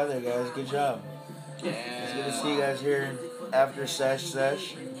got pretty high there, guys. Good job. It's good to see you guys here after sesh.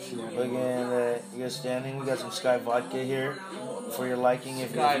 Again, you guys standing. We got some Sky Vodka here for your liking.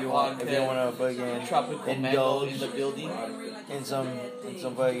 If you want to fucking indulge in the building. in some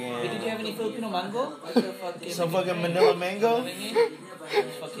fucking. Did you have any Filipino mango? Some fucking Manila mango.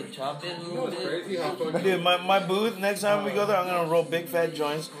 Fucking chop it a little bit. Dude, my booth, next time we go there, I'm going to roll big fat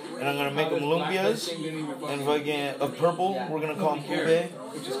joints, and I'm going to make them lumpias, and fucking, of purple, we're going to call them ube.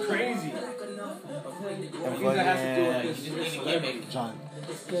 Which is crazy. And fucking, John.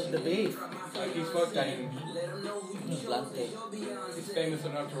 The beef. He's fucking. Blante. He's famous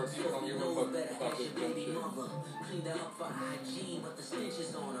enough to where people don't give a fuck about this dumb shit. Clean them up for hygiene, but the stench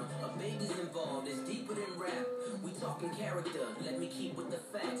is on her. A baby's involved, it's deeper than rap. We talking character, let me keep with the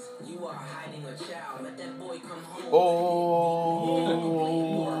facts. You are hiding a child, let that boy come home.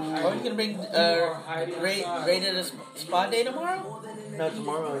 oh. Are you gonna bring Ray to the spa day tomorrow? No,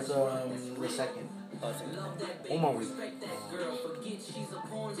 tomorrow is the 2nd. One more week.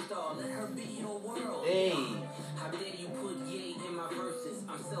 Hey. How dare you put yay in my verses?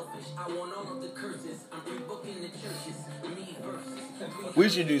 I'm selfish. I want all of the curses. I'm pre-booking the churches. Me versus. We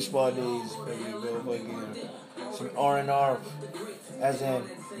should do spa days, baby. Go fucking some R&R, as in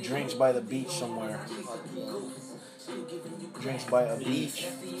drinks by the beach somewhere. Drinks by a beach.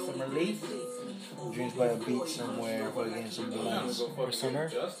 Some relief. Drinks by a beach somewhere, fucking some blunts. Or summer.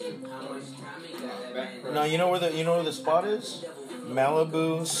 No, you know where the spot is?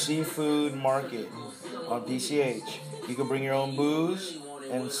 Malibu Seafood Market on DCH. You can bring your own booze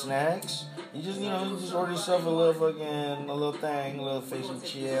and snacks. You just order yourself a little thing, a little fish and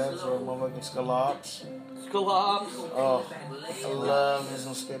chips or motherfucking scallops. Scallops. Oh, I love me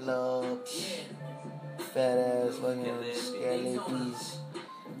some scallops. Fat ass fucking scallops.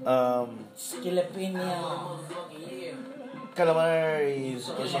 Scalapina. Calamaris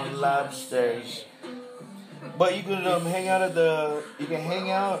or some lobsters. But you can hang out at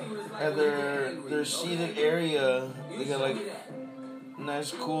their seated area. They got like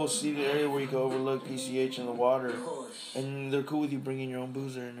nice, cool seated area where you can overlook PCH in the water, and they're cool with you bringing your own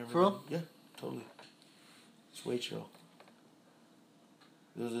boozer and everything. For real? Yeah, totally. It's way chill.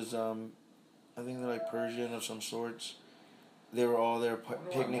 There's this I think they're like Persian of some sorts. They were all there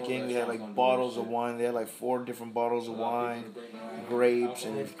picnicking. They had like bottles of wine. They had like 4 different bottles of wine, grapes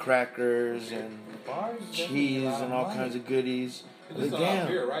and crackers and cheese and all kinds of goodies. Like, damn,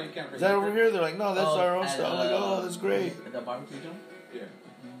 is that over here? They're like, no, that's our own stuff. I'm like, oh, that's great. The barbecue joint? Yeah.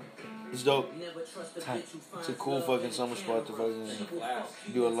 It's dope. It's a cool fucking summer spot to fucking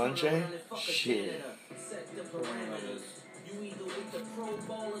do a lunch in. Shit. You either with the pro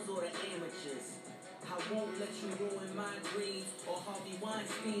ballers or the amateurs. I won't let you ruin my dreams or Harvey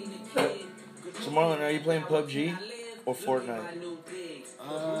Weinstein the kid. So Marlon, are you playing PUBG or Fortnite?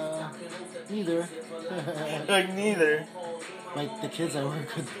 Neither. Like neither. Like the kids I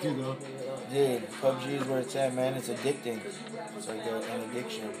work with do though. Dude, PUBG is where it's at, man. It's addicting. It's like an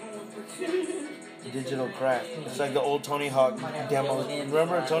addiction. Digital crack. It's like the old Tony Hawk demo.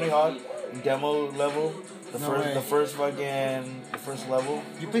 Remember Tony Hawk demo level? The first level.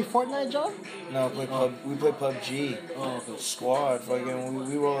 You play Fortnite, John? No, we play PUBG. Oh, okay. Squad, fucking,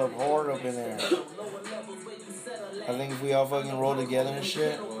 we roll up hard up in there. I think if we all fucking roll together and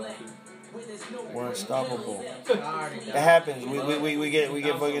shit, we're unstoppable. It happens. We get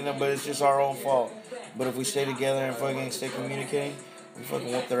fucking them, but it's just our own fault. But if we stay together and fucking stay communicating, we fucking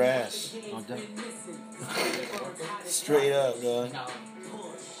whoop their ass. Straight up, dog.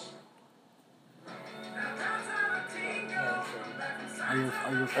 Are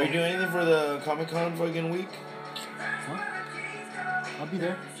you doing anything for the Comic-Con fucking week? Huh? I'll be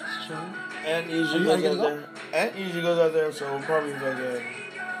there. Just chilling. Ant usually goes out there. Ant usually goes out there, so we'll probably fucking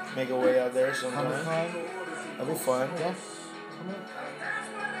make our way out there sometime. That'll be fun. Yeah.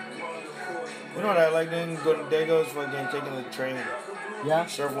 You know what I like doing? Go to Dago's fucking taking the train. Yeah.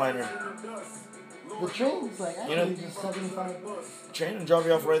 Surfliner. The train's like actually just $75. Train and drop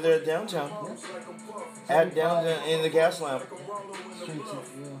you off right there at downtown. At downtown in the gas lamp.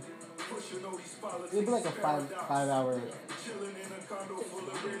 It'd be like a 5 hour.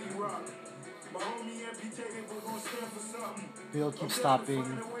 We'll keep stopping.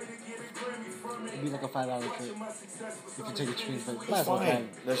 It'd be like a 5 hour trip if you take a train. But That's fine.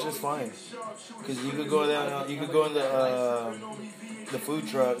 That's just fine. Because you could go down. You could go in the food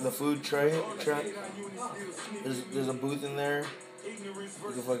truck. The food truck. There's a booth in there.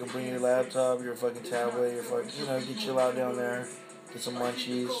 You can fucking bring your laptop, your fucking tablet, your fucking, you know, you can chill out down there, get some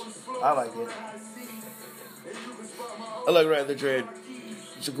munchies. I like it. I like riding the train.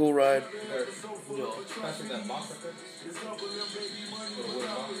 It's a cool ride.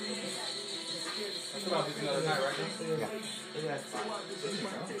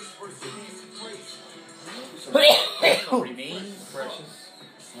 Remains. Precious.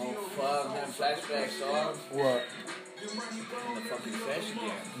 Oh fuck, man, flashbacks, dog. What? In the fucking session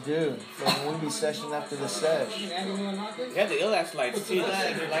again. Dude, fucking we be session after the sesh. Yeah, the ill ass lights too.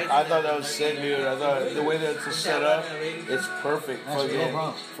 I thought that was sick, dude. I thought the way that it's set up, it's perfect fucking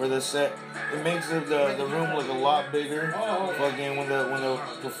for the set. It makes the room look a lot bigger. Fucking when the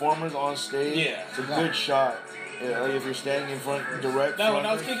performers on stage, it's a good shot. Yeah, like if you're standing in front, direct. No, when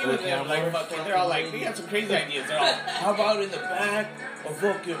I was kicking with them, like fucking, they're all like, they got some crazy ideas. They're all, how about in the back, a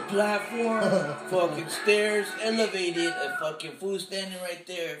fucking platform, fucking stairs, elevated, a fucking food standing right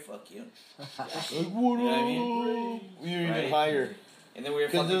there. Fuck you. You know what I mean? You're even higher. And then we were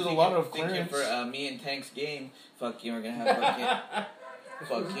fucking there's a lot of thinking clearance. for me and Tank's game. Fucking, we're gonna have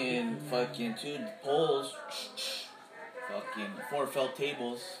fucking 2 poles, fucking 4 felt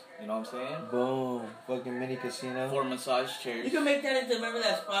tables. You know what I'm saying? Boom. Fucking mini casino. 4 massage chairs. You can make that into, remember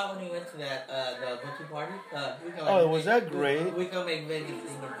that spot when we went to that, the butcher party? We can Oh, was that great? We can make Vegas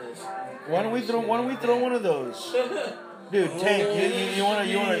thing of this. Why don't we throw one of those? Dude, Tank, you wanna,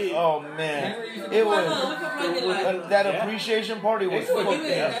 oh man. It was, that appreciation party was fucked up.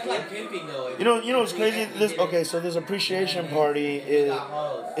 That's like pimping though. You know what's crazy? So this appreciation party is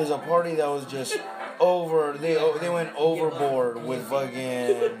a party that was just over. They went overboard with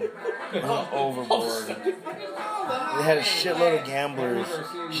fucking overboard. They had a shitload of gamblers,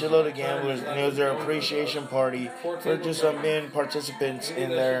 and it was their appreciation party for just some men participants in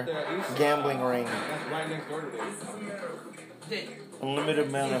their gambling ring. Unlimited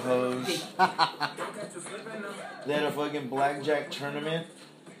amount of hoes. They had a fucking blackjack tournament.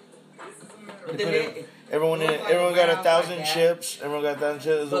 Everyone got 1,000 chips. Everyone got 1,000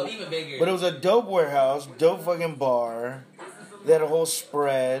 chips. But it was a dope warehouse, dope fucking bar. They had a whole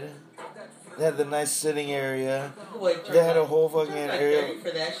spread. They had the nice sitting area. They had a whole fucking area. 30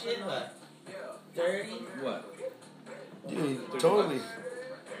 for that shit, what? 30? What? Dude, totally.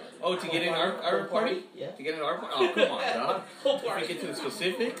 Oh, to get in our party? Yeah. To get in our party? Oh, come on, dog. If we get to the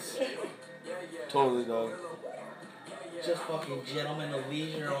specifics. Totally, dog. Just fucking gentlemen of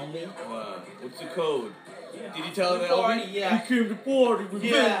leisure only. What's the code? Did you tell them that? Party, yeah. We came to party with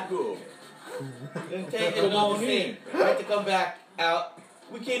Mexico. Then take it on in. I have to come back out.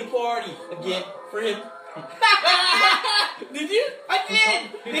 We came to party again for him. Did you? I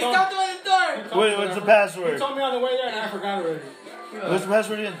did! They stopped on the door! Wait, what's the password? He told me on the way there and I forgot already. What's the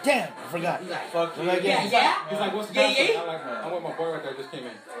password again? Damn, I forgot. Fuck you. He's like, what's the password? I'm like, I'm with my boy right there, just came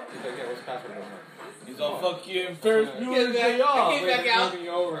in. He's like, yeah, what's the password? He's all, fuck you in first. You Get back, I came back out. You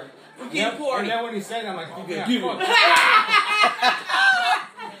over. We came to party. And then when he said it, I'm like, oh, yeah, give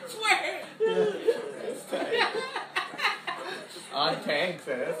Swear. On Tank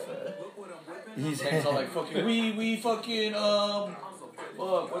says. He's all like, fucking, we fucking, fuck,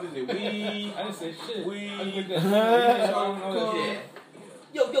 what is it? We. I didn't say shit.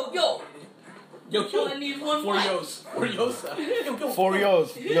 Yo. Yo, I need one Four mic. yos. Four yosa. Four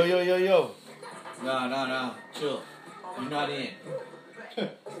yos. Yo. No. Chill. You're not in.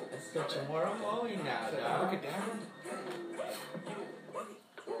 So tomorrow morning now, dog.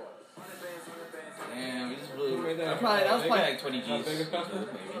 Damn, we just blew. That was probably like 20 G's. Maybe.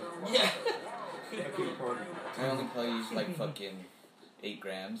 Yeah. I only plays like fucking 8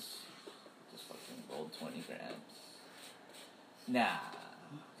 grams. Just fucking rolled 20 grams. Nah.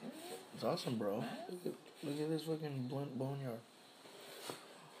 It's awesome, bro. Look at this fucking blunt boneyard.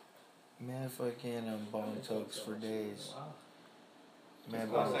 Man, fucking bone tokes for days. Man,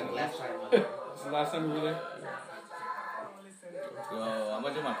 bone tokes. It's the last time we were there. Yo, I'm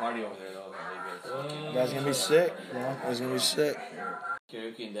gonna do my party over there though. That's gonna be sick. Yeah, that's gonna be sick.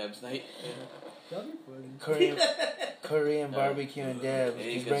 Karaoke and Deb's night. Korean barbecue and Debs.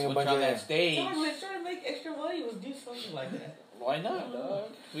 Hey, Just bring a bunch of that stage. Trying to make extra money. We'll do something like that. Why not, dog?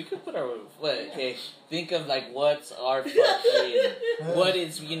 We could put our okay. Think of like what's our fucking what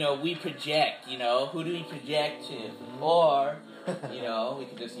is we project. Who do we project to? Or You know, we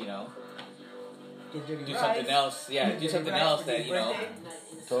could just, you know, Get dirty do rice. something else. Yeah, do Dirty something rice else for that, his you know. birthday.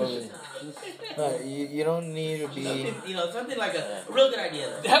 Totally. You don't need to be. Something, you know, something like a real good idea.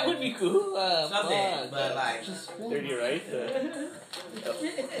 Though. That would be cool. Something, but like. Dirty rice.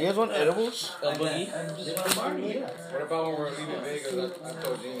 You guys want edibles? A boogie. What about when we're leaving Vegas? I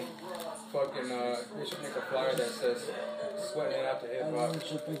told Gene, fucking, they should make a flyer that says, sweating it out to hip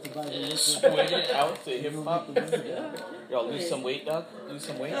hop. Sweat it out to hip hop. Y'all lose some weight, dog. Lose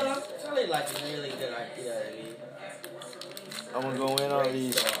some weight. No, I'm telling you, like a really good idea. I mean. I'm gonna go in on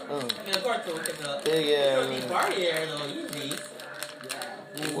these. I mean, of course, look at the Big ass. the party here, though, usually.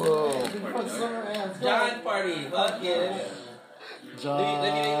 Whoa. John party, fuck yeah. John.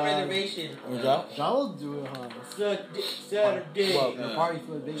 Let me make a reservation. John? John will do it, huh? Saturday. What? The party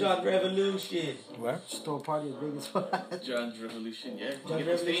for the Vegas. John Revolution. Where? Just throw a party at Vegas. John's Revolution, yeah. John You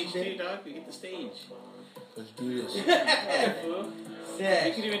get the Revolution stage Day. too, dog. You get the stage. Let's do this. Yeah, fool. You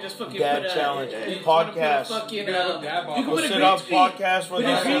Sick. can even just fucking Dad put a challenge. you can Podcast. Put a fucking, You can have a dab you off. can We'll put a set green up screen. podcast where Put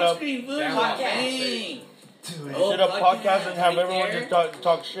they a set green up. screen, fool. Podcast. Dang. Set up podcast and have everyone just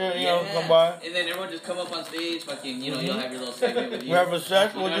talk shit, you know, come by. And then everyone just come up on stage, fucking, you know, you'll have your little segment with you. We have a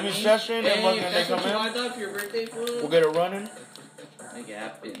session, You we'll know give what you I mean? session, and Hey, fucking if they that's come what you in. want, dog, for your birthday, fool. We'll get it running. Make it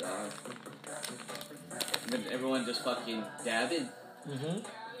happen, dog. And then everyone just fucking dabbing.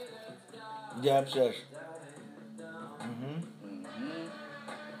 Jab session.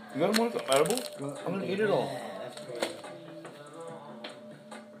 You got more edible? I'm gonna eat it all. Yeah, that's crazy.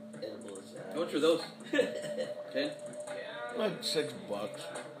 Edibles. How much for those? 10? Like $6.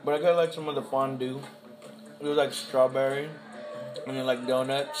 But I got like some of the fondue. It was like strawberry. And then like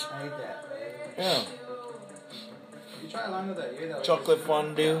donuts. I hate that. Yeah. You try to line up that year that Chocolate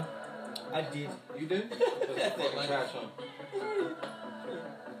fondue. I did. You did? It was fucking trash, huh?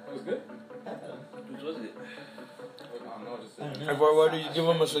 It was good? Which was it? I don't know, just I don't know. Everybody, you give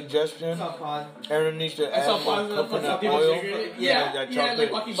them a suggestion. Saw pause. Aaron needs to add saw more pause, coconut give us oil. cigarette. Yeah, that Yeah, like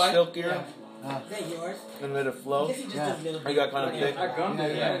chocolate walking by. silkier. Is that yours? And let it I flow. guess he just Yeah. does little It got kind of thick. I gummed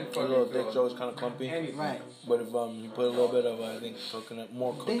it. Yeah. I didn't It's a fucking little feel thick, so it's kind of clumpy. anything. Right. But if you put a little bit of, I think, coconut,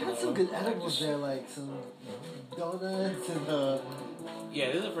 more They coconut had some oil. good edibles there, like some donuts and Yeah,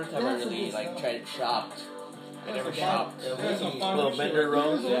 this is the first time I really, like, tried it chopped. I never shopped. There's some fun Little shit. vendor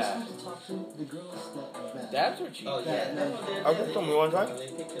rolls. Yeah. to talk to the girls that bad. Dabs are cheap. Oh, yeah. I'll get some. You want to try? They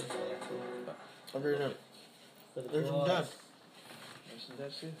picked them I'll get it. for the There's some claws. dab.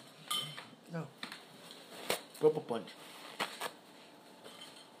 That's it. No. Purple punch.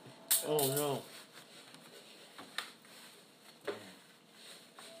 Oh no.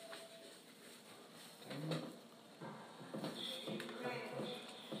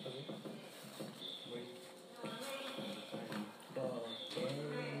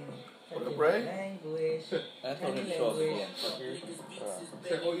 What up, Ray? Language. I told him to show up again.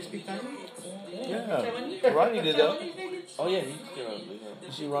 Say, oh, you speak Chinese? Yeah. Ronnie did that. Oh, yeah, he came out.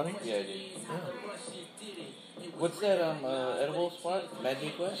 You see Ronnie? Yeah, I did. What's that edible spot?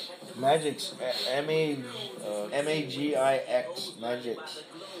 Magic what? Magix. Magix. Magix.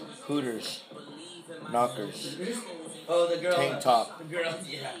 Hooters. Knockers. Oh, the girl. Tank top. The girl,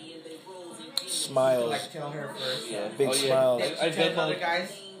 yeah. Smiles. Like, tell her first. Yeah. Big oh, smiles. I Tell the other Venmoed.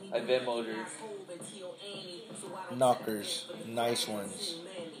 guys. I Venmoed her. Knockers. Nice ones.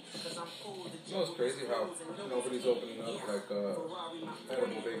 You know, it's crazy how nobody's opening up like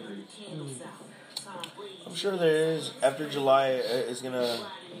edible bakeries. I'm sure there is. After July, it's gonna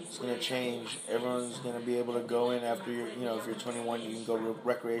change. Everyone's gonna be able to go in after if you're 21, you can go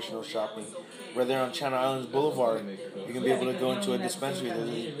recreational shopping. Right there on Channel Islands Boulevard, you can be able to go into a dispensary. There's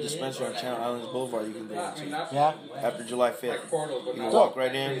a dispensary on Channel Islands Boulevard you can go into. Yeah. After July 5th, you can walk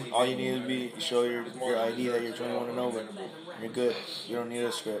right in. All you need to be show your ID that you're 21 and over. You're good. You don't need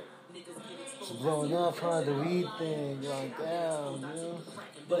a script. It's blowing up, huh? The weed thing going down, you know?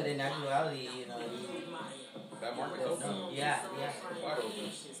 But in actuality, That market's open. yeah. Wide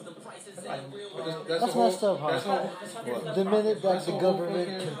open. That's messed up, That's huh? whole, The minute that That's the the government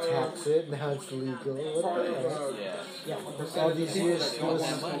whole can fucking, tax it, now it's legal. What the heck? Yeah. All these years, If it was,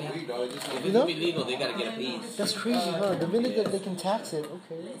 it's You gonna know? be legal, they gotta get a piece. that's crazy, huh? The minute that they can tax it,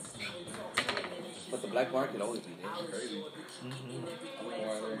 okay. But the black market always be there. crazy. I don't know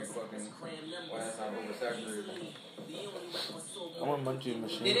why they're fucking, why that's not oversaturated. I want a munchie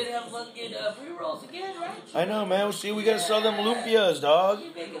machine. They didn't have fucking pre-rolls again, right? I know, man. See, we gotta sell them lumpias, dog.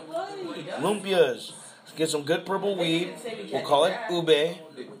 You making money, dog. Lumpias. Let's get some good purple weed. We'll call it ube, and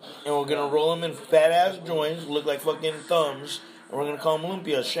we're gonna roll them in fat ass joints, look like fucking thumbs, and we're gonna call them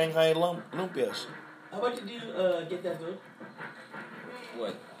lumpias, Shanghai lumpias. How much did you get that, dude?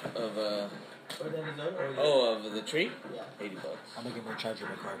 What? Of Oh, of the tree? Yeah. $80. I'm gonna get my charger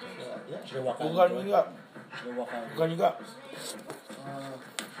in my car. Yeah. Should I walk What out? gun you got? Should I walk out? What gun you got?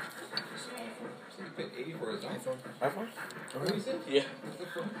 You paid 80 for his iPhone. iPhone? What did you say? Yeah.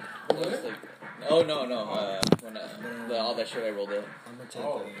 What? Like, oh, no. When all that shit I rolled in. I'm gonna take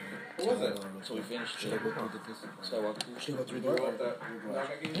Oh. What was it? So we finished Should I it. go through this? So I walked through. Should I go through You the want that knock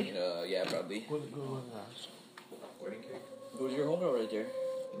I gave you? Yeah, probably. Wedding cake? Who's your homegirl right there?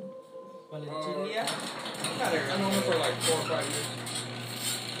 Valentina? I've known her for like 4 or 5 years.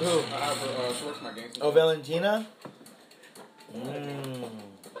 Who? I have her, she works my games. Oh, Valentina? Is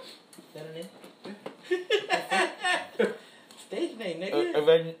that her name? Stage name, nigga.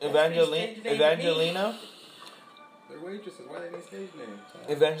 Evangelina? They're waitresses. Why they need stage names?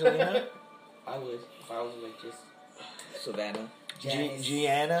 Evangelina? I would, if I was a waitress. Savannah.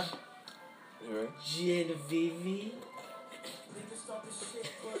 Gianna? Genevieve.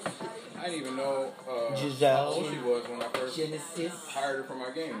 I didn't even know Giselle. how old she was when I first Genesis. hired her for my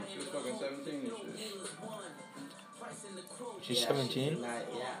game. She was fucking 17 and shit. She's 17? Yeah.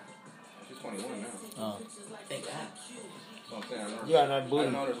 She's 21 now. Oh. Thank God. So I'm saying, I know her. Yeah, not I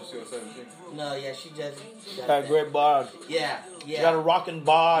booty. known her since she was 17. No, yeah, she just Got a great bod. Yeah. She got a rockin'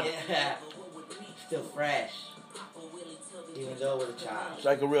 bod. Yeah. Still fresh. Even though with a child. It's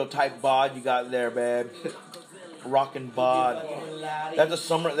like a real tight bod you got there, babe. Rockin' bod. That's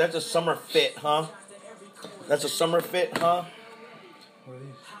a summer fit, huh? That's a summer fit, huh? What are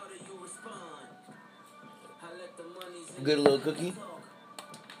these? Good little cookie.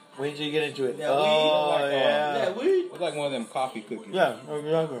 Wait until you get into it. Yeah, oh, weed. yeah. Look like one of them coffee cookies. Yeah,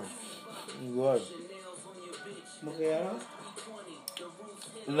 exactly. Good.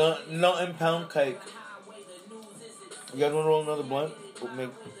 Nothing pound cake. You guys want to roll another blunt? We'll make.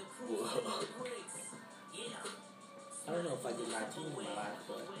 I don't know if I did 19 in my life,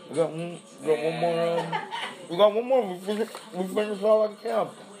 but We got one more. We got one more. We finish off like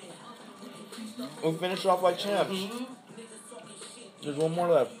champs. We finish off like champs. There's one more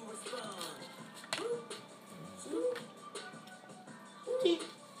left.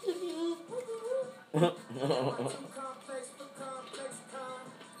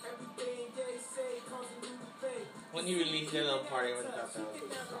 when you release your little party with that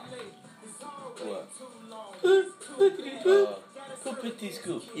What? Coopity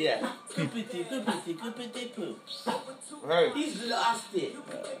scoop. Yeah. Coopity poops. Hey. He's lost it.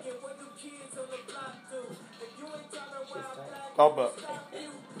 Stop it.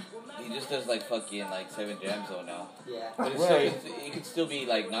 He just does like fucking like 7 jams though now. Yeah. But it's Right. still, it could still be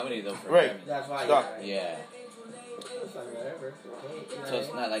like nominated though for a Right. Grammy. That's why. Stop. Yeah. It's like whatever. Okay, So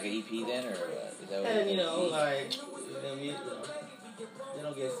it's not like an EP then, or what? Is that what And it you know, is? like they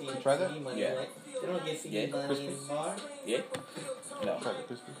don't get Try that? CD money, Yeah. right? They don't get CD Yeah. money anymore. Yeah? No. Try the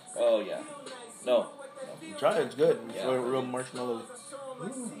crispy. Oh yeah. No. Try it. It's good. It's Yeah. real marshmallow.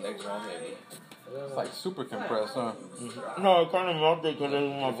 Next round maybe. It's like super compressed, huh? No, it kind of melted because it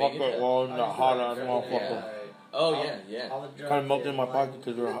was in my pocket while in the hot ass motherfucker. Oh yeah, yeah. All the drugs Kind of melted in my that- pocket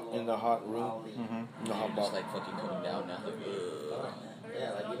because we're in the hot room. Mm-hmm. In the hot Just box. like fucking coming down now.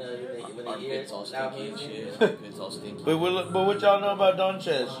 Yeah, like when they hear Armpits all loud stinky and music. shit. Armpits all stinky. But what y'all know about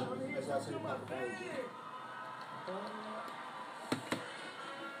Donchez?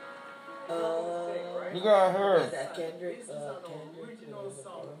 Look at her. That Kendrick, It's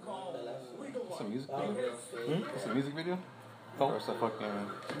a music video? It's a music video? Or it's a fucking...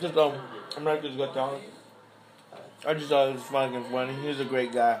 Just America's Got Talent. I just thought it was fucking funny. He's a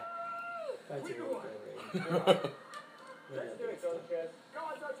great guy.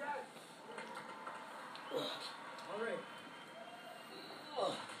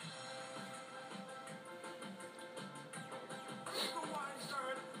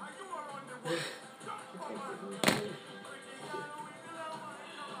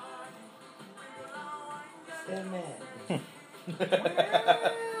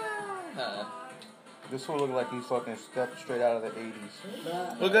 This one look like he fucking stepped straight out of the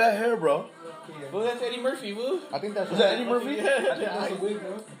 80s. Look at that hair, bro. Well, that's Eddie Murphy, woo. I think that's... Is that Eddie Murphy? I think that's a wig, bro.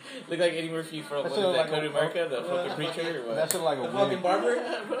 Look like Eddie Murphy from what is That shit that, like Code a- America, the fucking preacher, or what? That shit like a The fucking wig. barber?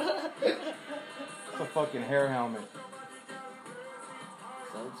 It's a fucking hair helmet.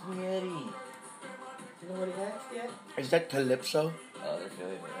 So it's me, Eddie. You know what he asked yet? Is that Calypso? Oh, they're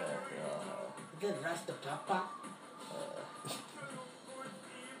feeling it. Is that Rasta Papa?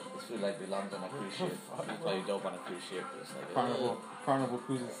 This food like belongs on a cruise ship. It's probably dope on a cruise ship. It's like Carnival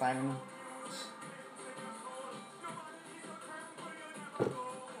Cruise is signing him.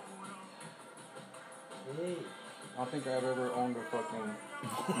 Hey. I don't think I've ever owned a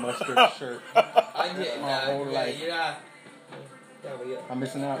fucking mustard shirt. I did. My whole life. Yeah. I'm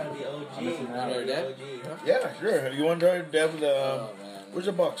missing out. Gotta be OG. I'm missing out. Your dad? OG. Yeah, sure. You want to try to dab the? Oh, man. Where's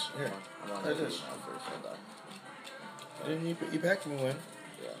the box? Here. I'm on Like this. first, hold on. Didn't you packed me one?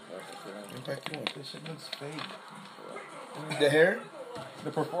 Yeah, perfect. You packed me one. This shit looks fake. The hair?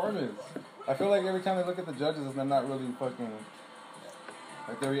 The performance. I feel like every time I look at the judges, they're not really fucking.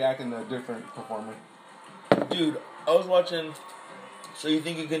 Like they're reacting to a different performer. Dude, I was watching So You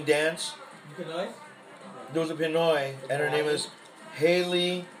Think You Can Dance? Pinoy? There was a Pinoy, and her name is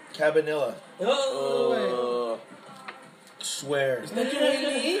Haley Cabanilla. Oh! Swear. Is that your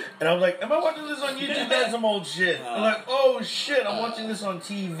Haley? And I was like, am I watching this on YouTube? That's some old shit. I'm like, oh shit, I'm watching this on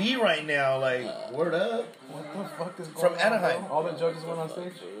TV right now. Like, word up. What the fuck is going From on? Anaheim. All the judges went on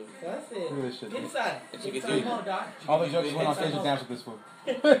stage? That's it. Look at this shit. Get inside. It's a Get good inside dude. home, Doc. All the judges went on stage and danced with this fool.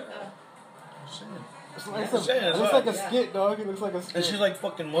 It's saying, it looks like a skit, dog. It looks like a skit. And she's like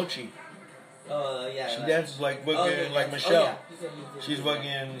fucking Mochi. Yeah. She right. dances like fucking yeah. like Oh, Michelle. yeah. You said you did. She's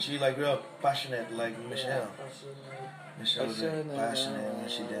fucking, she like real passionate like Michelle. Yeah. Michelle's like passionate when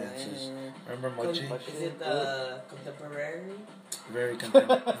she dances. Remember Mochi? Is it contemporary? Very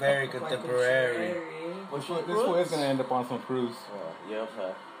very contemporary. This fool is gonna end up on some cruise. Yep.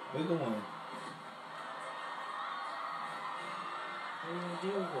 Look at one. What are you gonna do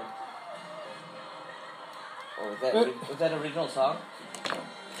with it? Oh, was that original song?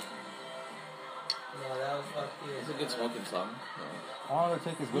 No, that was fucking. It's a good smoking song. I want him to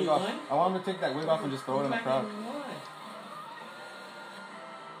take his wig off. I want him to take that wig off and just throw it in the crowd.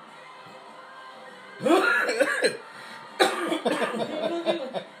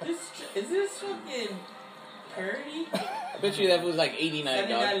 Is this fucking parody? I bet you that was like 89,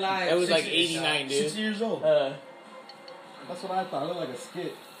 Saturday dog. Night Live. That was like 60 89, dude. 60 years old. That's what I thought. It looked like a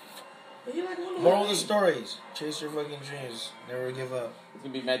skit. You like one of Moral of the stories: chase your fucking dreams, never give up. It's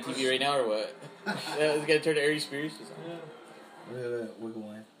gonna be Mad TV right now or what? It's gonna turn to Aries Spears. Look at that wiggle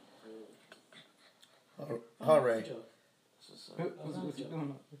line. All right. What's he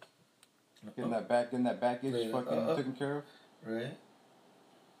doing? Getting that back itch fucking taken care of. Right.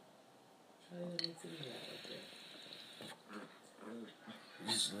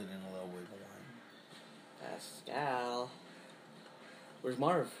 Just slid in a little wiggle line. Pascal. Where's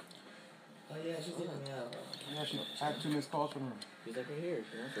Marv? Oh yeah, she's looking me out. Yeah, she had 2 missed calls from her. He's like right here.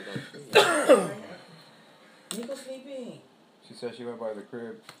 She wants to go. Nico's sleeping. She said she went by the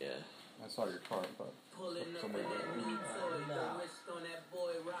crib. Yeah. I saw your car, but somewhere there.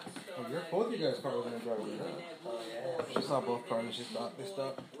 Oh, both of you guys' car was in the driveway. Oh yeah. She saw both cars and she stopped. They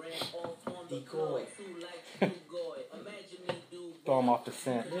stopped. Decoy. Throw them off the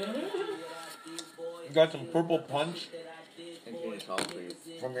scent. You got some purple punch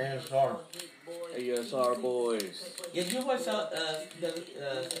from your ASR. ASR boys. Yeah, you watch out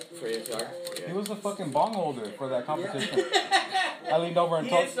For ASR? He was the fucking bong holder for that competition. I leaned over and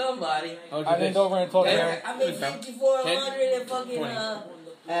He talked. hit somebody. I leaned over and talked to her. I made 5,400 and fucking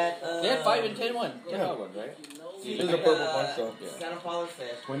at They had 5 and 10 won. 10 Yeah. ones, right? This is a purple punch though. Santa Paula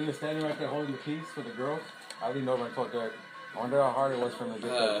Fest. When he was standing right there holding the piece for the girls, I leaned over and told Derek, I wonder how hard it was for him to get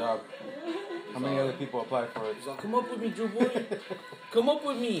that job. How many other people applied for it? He's like, come up with me, Drew boy. Come up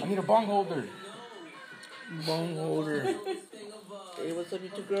with me. I need a bong holder. Bong holder. Hey, what's up, you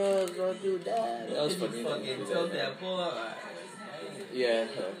 2 girls? Don't do that. That was funny. Fucking told that boy. Yeah.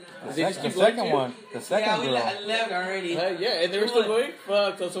 The second one. The second Yeah, girl. I left already. Yeah, and they were still going?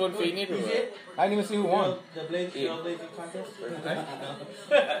 Fuck, so someone fainted or what? I didn't even see who won. The blazing contest?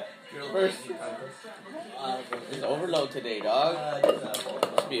 First. It's overload today, dog.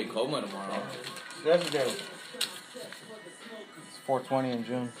 Must be a coma tomorrow. That's the deal. It's 420 in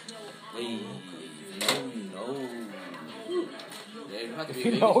June. Hey, no. Yeah, you don't have to be You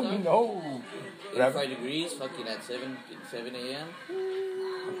Vegas, know, dog. you know. 85 degrees, fucking at 7 a.m.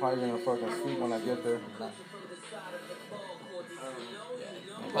 I'm probably gonna fucking sleep when I get there.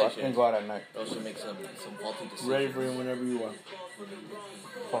 And go out at night. Also make some faulty decisions. Ready for you whenever you are.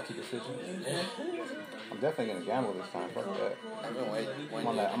 Faulty decision. I'm definitely gonna gamble this time. Fuck that. I'm gonna wait. I'm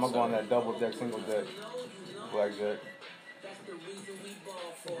gonna go on that double deck, single deck, blackjack.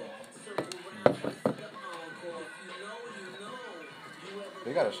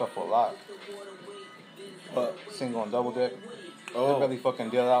 They gotta shuffle a lot. Single and double deck. They really fucking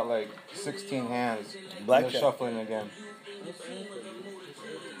deal out like 16 hands. Blackjack. They're shuffling again.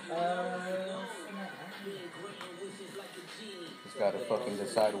 Just gotta fucking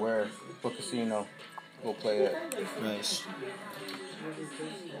decide where. What casino we'll play at. Nice. I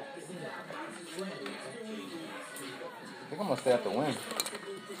think I'm gonna stay at the Win.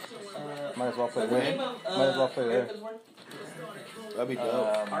 Might as well play Win. Might as well play there. That'd be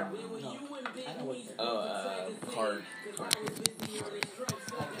dope. Card.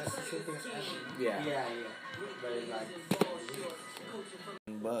 Yeah. Yeah.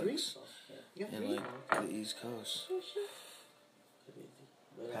 But it's like $10 in like the East Coast.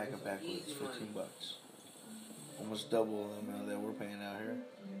 Pack of backwoods, $15. Almost double the amount that we're paying out here.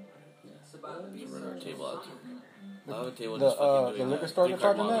 Run our table out too. I'll have a table The just fucking doing liquor that. store they're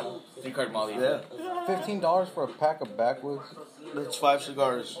charging that? 3-card Molly. Yeah. $15 for a pack of backwoods? That's 5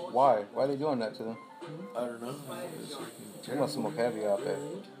 cigars. Why? Why are they doing that to them? I don't know. They must smoke heavy out there.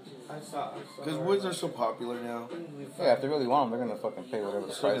 Because woods are so popular now. Yeah, if they really want them, they're gonna fucking pay whatever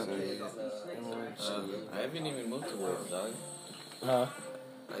the price is. I haven't even moved to Woods, dog. Huh?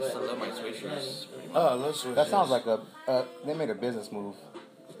 I still love my swishers. Oh, let's switch. That sounds like they made a business move.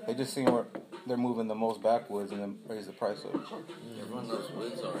 They just seen where they're moving the most backwoods and then raise the price up. Everyone loves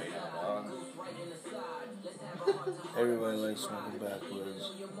Woods already now, dog. Everybody likes smoking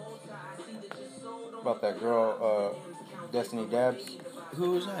backwoods. About that girl, Destiny Dabs.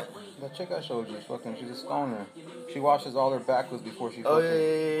 Who was that? That chick I showed you, she's a stoner. She washes all her backwoods before she Oh, fucking...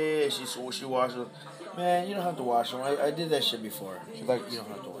 yeah. She washes them. Man, you don't have to wash them. I did that shit before. She's like, you don't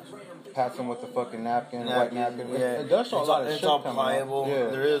have to wash them. Pats them with the fucking napkin, white napkin. Yeah. It does show a lot of it's shit all coming pliable. out. Yeah.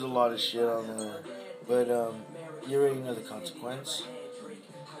 There is a lot of shit on there. But you already know the consequence.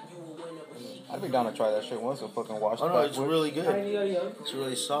 I'd be down to try that shit once and fucking wash Oh, the no, it's backwoods. really good. It's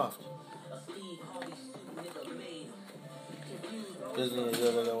really soft. Disney is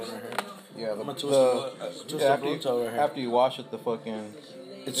the other one right here. Yeah, I'm gonna twist after you wash it, the fucking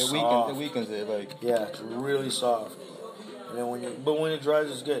it weakens it like. Yeah, it's really soft. And then when it dries,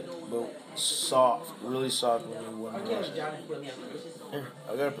 it's good. But soft, really soft when you wash it. Here,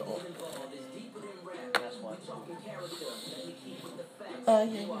 I gotta put.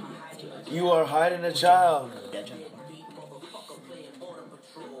 You are hiding a child.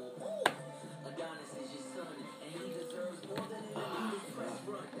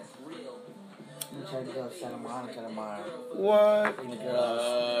 I'm trying to go to Santa Monica tomorrow. What?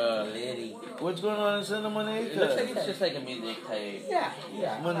 Liddy. What's going on in Santa Monica? It looks like it's just like a music type.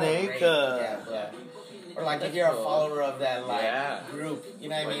 Yeah. Monica. Yeah. Or like if you're a follower of that group, you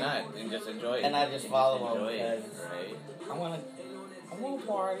know what I Why mean? not? And just enjoy it. And I just follow them Enjoy it, because right? I want to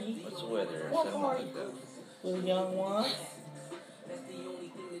party. What's the weather? I want to party with a young one.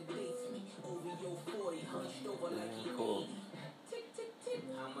 Cool.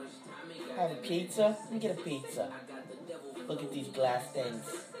 Have a pizza? Let me get a pizza. Look at these glass things.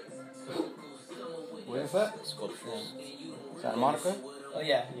 Where is that? Sculptures. Santa Monica? Oh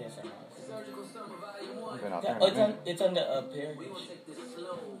yeah, Santa Monica. I've been out there. It's on the Perry.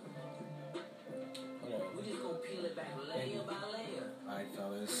 Alright,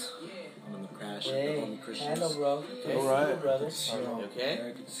 fellas. I'm gonna crash. Hey, hello, bro. All right. brother. You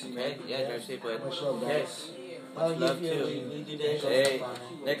okay? Okay? Yeah, drive safe, bud. Yes. Oh, Love you too. do that. Hey,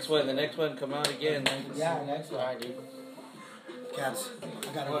 the next one, come out again. Yeah, next one. Alright, dude. Cats,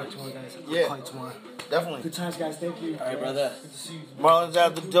 I gotta go tomorrow, guys. Yeah. I'll call you tomorrow. Definitely. Good times, guys. Thank you. Alright, brother. Good to see you. Marlon's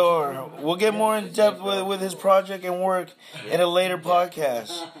out the door. We'll get more in depth with his project and work in a later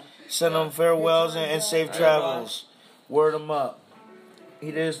podcast. Send him farewells and safe travels. Word him up.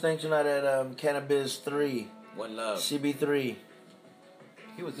 He did his thing tonight at Cannabis 3. One love. CB3.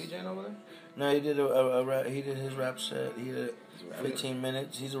 He was DJing over there? No, he did he did his rap set. He did 15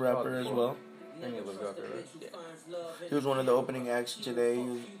 minutes. He's a rapper as well. Any of us out there, right? He was one of the opening acts today.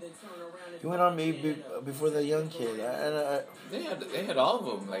 He went on me before the young kid. They had all of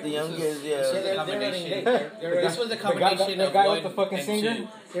them. Like, The young kids, yeah. They're running late. This was a combination the of guy one with the fucking and singer? two.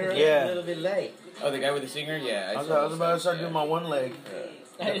 They're a little bit late. Oh, the guy with the singer? Yeah. I was about to start doing my one leg.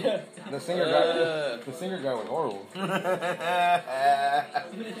 The singer guy was horrible.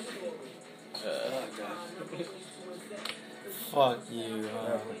 Fuck you,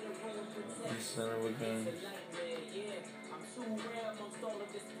 huh? You son of a gun.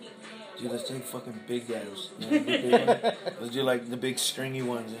 Dude, let's take fucking big dabs. You know, the big one? Let's do like the big stringy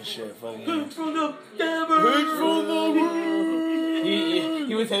ones and shit. Fucking. From the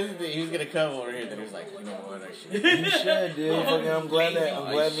He was hesitant. He was gonna come over here. Then he was like, you know what? I should. You should, dude. Fucking, I'm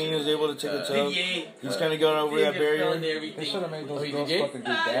glad me was able to take a tub. He's kind of going over that barrier. They should have made those girls did? fucking do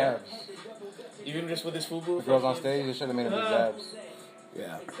dabs. Even just with his FUBU? The girls on stage, they should have made them do dabs.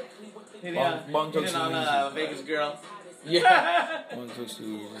 Yeah. Bong took on some Vegas Girl. Yeah. Bong took some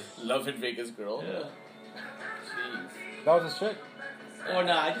easy. Loving Vegas Girl. Yeah. Jeez. That was his chick? Oh,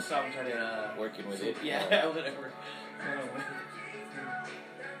 no, I just saw him trying to... Working with it. Yeah, whatever.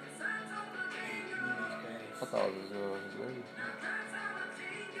 I thought it was his lady.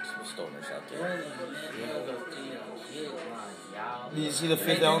 stoners out there. Did you see the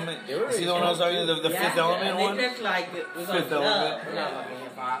Fifth Element? You see the one I was talking about? The Fifth Element one? They dress like Fifth Element. Yeah.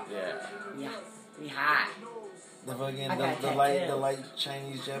 We hot. The fucking the light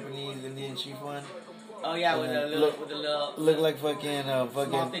Chinese, Japanese, Indian chief one. Oh yeah, with the little look like fucking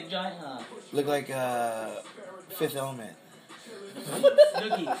small thick joint, huh? Look like Fifth Element.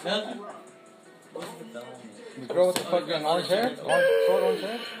 Snooki. The girl with the fucking orange hair? Orange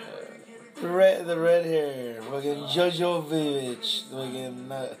hair? The red hair, fucking Jojovic,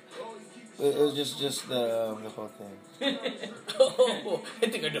 fucking. It was just the whole thing. Oh, I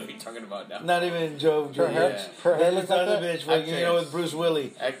think I know what you're talking about now. Not even Joe. Her hair looks like that. Bitch, fucking, you know, with Bruce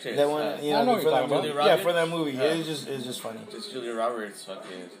Willis. Actress. That one, you I know for that what movie. you're Yeah, for that movie. It's just funny. Just Julia Roberts,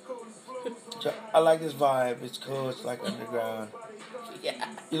 fucking. I like this vibe. It's cool. It's like underground. Yeah.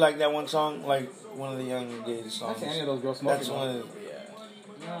 You like that one song? Like one of the Young Gays songs. That's any of those girls smoking. That's one of the,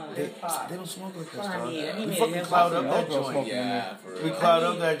 No, they don't smoke like us, dog. Funny. We fucking cloud up that joint. Yeah, We cloud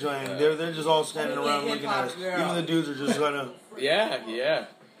up that joint. They're just all standing around looking at us. Even the dudes are just gonna. Yeah.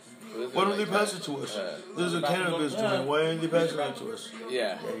 Why don't they pass it to us? There's a cannabis joint. Why aren't they passing it to us?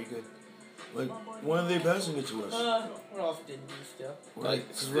 Yeah. Yeah, you good. Like, why aren't they passing it to us? We're all stingy still.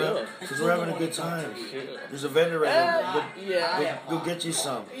 Because we're having a good time. There's a vendor right there. Go get you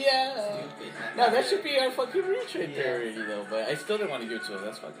some. Yeah. No, that should be our fucking reach right there already, though. But I still didn't want to give it to him.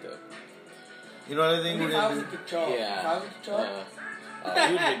 That's fucked up. You know what I think we're gonna do? Yeah. If I was in control. We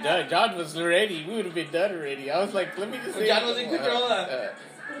would have been done. John was ready. We would have been done already. I was like, let me just say. John was in control.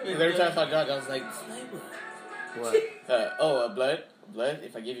 Every time I saw John, I was like, what? Blood.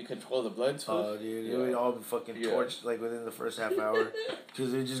 If I give you control of the blood, oh, dude, it would all be fucking torched like within the first half hour,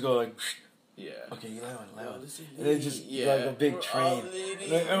 because they just go like, yeah. Okay, you lie one, and they just like a big train.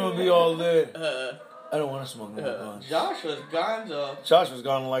 Like, I'm gonna be all lit. I don't want to smoke no more blunts. Josh was gone though. Josh was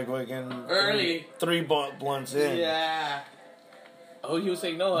gone like fucking early. Three blunts in. Yeah. Oh, he was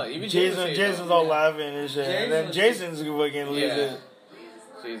saying no. Even Jason's all laughing and shit. And then Jason's fucking lose it.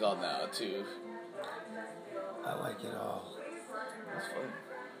 So he's all now too. I like it all. It's fun.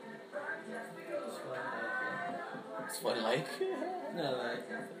 It's fun, like. No, like.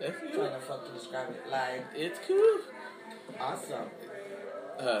 Trying to fucking describe it. Like. It's cool. Awesome.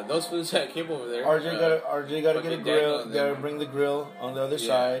 Those foods that came over there. RJ gotta get a grill. Gotta bring the grill on the other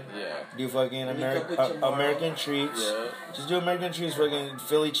side. Yeah. Do fucking American treats. Yeah. Just do American treats. Fucking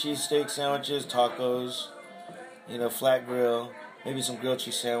Philly cheesesteak sandwiches, tacos. You know, flat grill. Maybe some grilled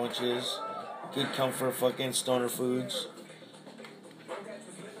cheese sandwiches. Good comfort fucking stoner foods.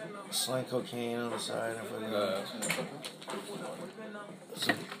 Slang cocaine on the side.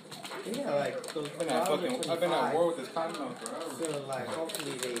 Yeah, like those I've been at war with this cotton mouth forever. So like,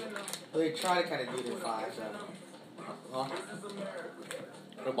 hopefully they try to kind of do their fives. Huh?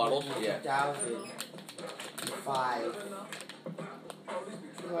 The bottles? Yeah. 2005.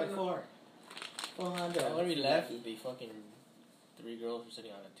 Like 400. When we left, the fucking 3 girls were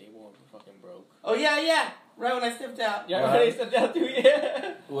sitting on a table and we fucking broke. Oh yeah. Right when I stepped out. Yeah, right when I stepped out too.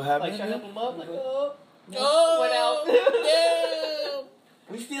 Yeah. What happened? Like trying to help them up. Like went out. Yeah.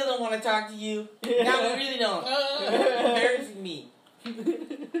 We still don't want to talk to you. Now we really don't. Embarrassing me.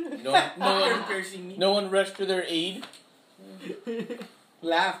 No one rushed to their aid. I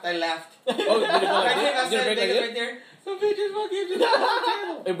laughed. Oh, did it go like this? Did it break like this? Right there. Some bitches fucking just on the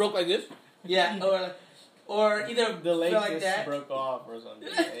table. It broke like this? Yeah, or either the leg like just that. broke off or something.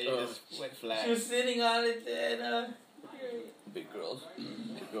 It just went flat. She was sitting on it and Big girls.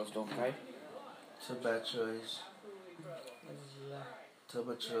 Big girls don't cry. It's a bad choice. It's a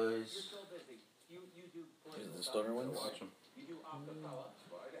bad choice. Is it the stoner ones? Watch them.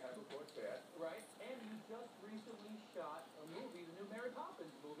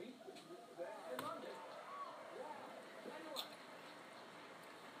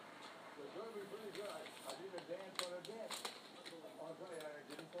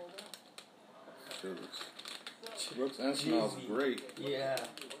 Looks and smells great. Yeah.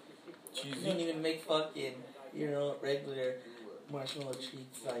 Cheesy. You don't even make fucking, regular marshmallow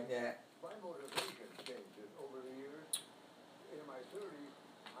treats like that.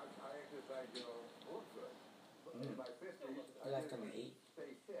 I last time I ate.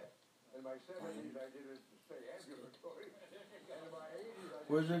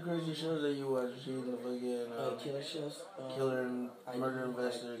 Where's the crazy shows that you watch? You see the fucking killer shows. Killer and Murder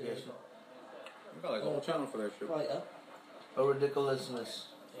Investigation. You got like a whole channel for that shit. Probably up. A ridiculousness.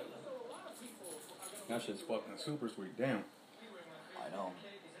 That shit's fucking super sweet. Damn. I know.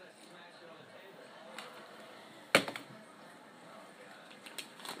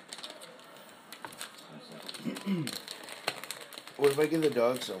 What if I give the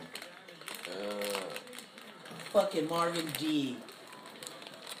dog some? Fucking Marvin G.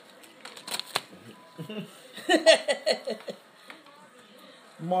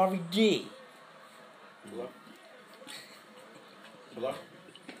 Marvin G. Hello? Hello?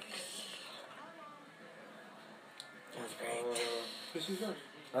 That's great. This is yours.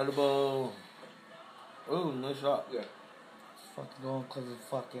 Edible. Oh, nice shot. Yeah. Fucking going because of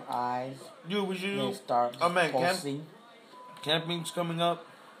fucking eyes. Dude, we should. They start Oh man, pulsing. camping's coming up.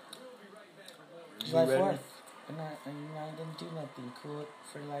 July You ready? 4th. And I didn't do nothing cool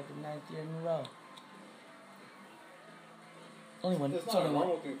for like the 9th year in a row. Only one. It's It's not a only one.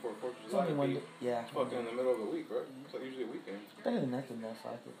 normal thing for 4th of It's July only to one. be Yeah. fucking in the middle of the week, right? It's like usually a weekend. Better than nothing though.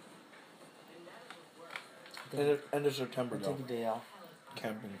 Fuck it. End of September, I'll though. take a day off.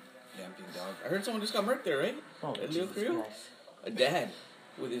 Camping. Camping dog. I heard someone just got murked there, right? Oh, At Leo Jesus Creel? Christ. A dad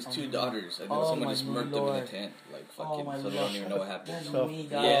with his two daughters. I think Oh, someone my just murked them in Lord. the tent. Like Oh, fucking. my So they Lord. don't even know what happened. That's me,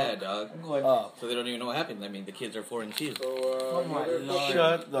 dog. Yeah, dog. I'm going up. So they don't even know what happened. I mean, the kids are 4 and 2. So, Oh my Lord.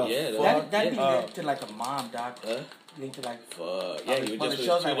 Shut the Yeah, fuck That'd be up. linked to like a mom, dog. Huh? Linked to like. Fuck. Yeah, you for just the with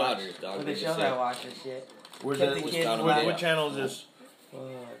shows his I two watch. daughters, dog. For the They just shows said- I watch and shit. Where's Kept that? the What's kids down on alive. What channel is this? Fuck.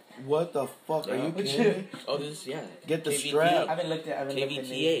 What the fuck? Are you Yeah. kidding me? Oh, this is, yeah. Get the KVTA. strap. I haven't looked at.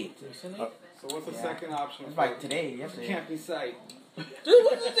 KVTA. so what's the Yeah. second option It's for like today, yesterday. camping site? Dude,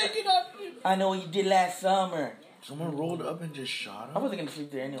 what's the second option? I know what you did last summer. Someone rolled up and just shot I him. wasn't gonna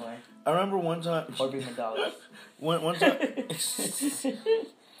sleep there anyway. I remember one time. Or bring my dogs. One time.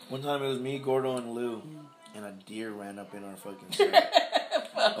 One time it was me, Gordo, and Lou, and a deer ran up in our fucking set.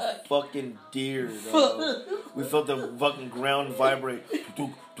 A fucking deer, dog. We felt the fucking ground vibrate.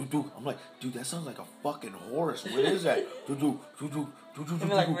 Doo-doo, doo-doo. I'm like, dude, that sounds like a fucking horse. What is that? Doo-doo, doo-doo, doo-doo,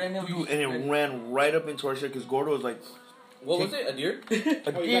 And it, like, doo-doo, ran over doo-doo. you. And it ran right up into our shit because Gordo was like, What was it? A deer? a Oh, you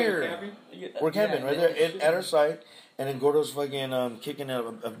guys are deer. camping? We're camping right there at our site, and then Gordo's fucking kicking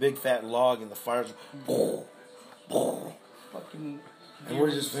a big fat log, and the fire's Fucking. and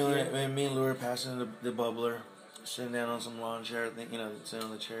we're just feeling it. Man, me and Lou are passing the bubbler, sitting down on some lawn chair, sitting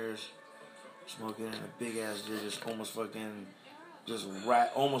on the chairs, smoking, and a big ass deer just almost fucking,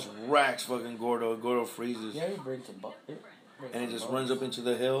 almost racks fucking Gordo. Gordo freezes, Yeah, you bring some. and it just runs up into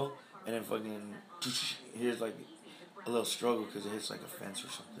the hill, and then fucking here's like a little struggle because it hits like a fence or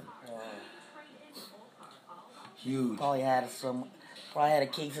something. Huge. Probably had a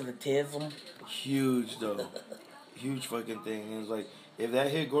case of the tism. Huge though. Huge fucking thing. And it was like, if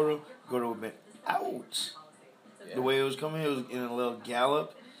that hit Gordo would have been out. Yeah. The way it was coming, it was in a little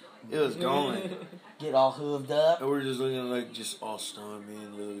gallop. It was going. Get all hooved up. And we're just looking like, just all stunned,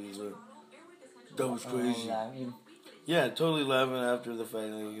 man. Literally, just like, that was crazy. Yeah, totally laughing after the fact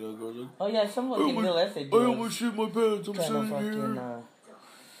that, Gordo's like, Oh yeah, someone can do that. They I do. almost shit my pants. I'm Trying to sitting fucking here.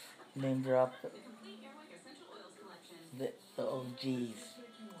 name drop the OGs.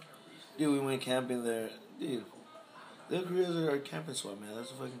 Dude, we went camping there. Dude, Little Korea's our camping spot, man.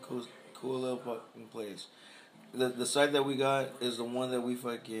 That's a fucking cool little fucking place. The site that we got is the one that we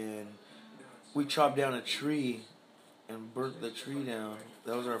chopped down a tree and burnt the tree down.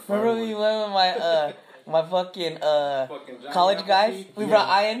 That was our Remember we firewood. went with my fucking Johnny college guys? Appleseed? We Yeah.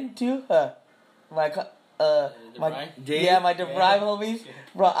 brought Ian too. My Dave? my DeVry homies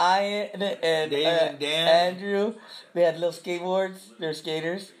brought Ian and Dave and Dan. Andrew. They had little skateboards. They're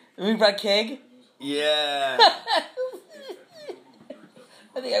skaters. And we brought Keg. Yeah.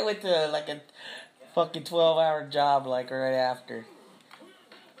 I think I went to like a fucking 12-hour job like right after.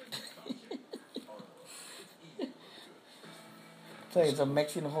 Playing some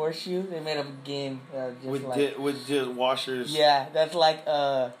Mexican horseshoe. They made up a game just with just washers. yeah, that's like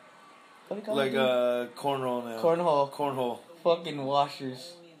what do you call Like it? cornhole now. Cornhole. Fucking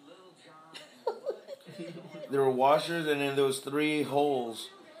washers. There were washers, and then there was 3 holes.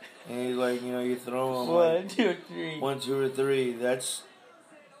 And you you throw them. 1, 2, 3. 1, 2, or 3. That's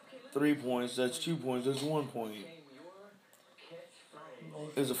 3 points. That's 2 points. That's 1 point.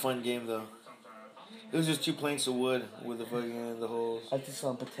 It was a fun game though. It was just 2 planks of wood with the holes. I just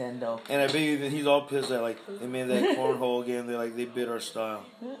want Pretendo. And I bet you that he's all pissed that they made that cornhole game. They bit our style.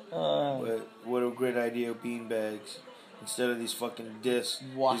 But what a great idea, beanbags instead of these fucking discs,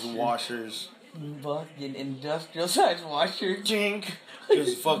 these washers. Fucking industrial size washer. Jink.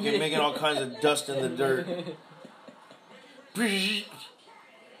 Just fucking making all kinds of dust in the dirt.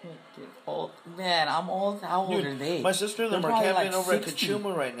 Old. Man, I'm old. How old Dude, are they? my sister and them They're are probably camping like over 60. at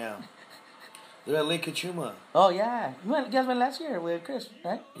Kachuma right now. They're at Lake Kachuma. Oh yeah, you guys went last year with Chris,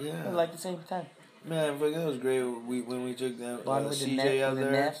 right? Yeah. Like the same time. Man, fuck, that was great. When we took them, Bond with the CJ out with the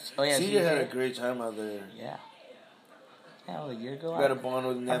there. Neffs. Oh yeah, CJ had a great time out there. Yeah. That was a year ago. Got a bond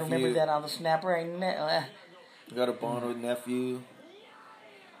with I nephew. remember that on the snap right now. Got a bond with nephew.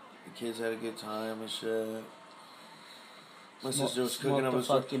 The kids had a good time and shit. My Smoke- sister was smoke cooking up the a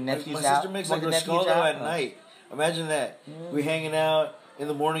fucking my nephews sister out. makes Smoke like the nephews Rascaldo out. at night. Imagine that. Mm. We hanging out in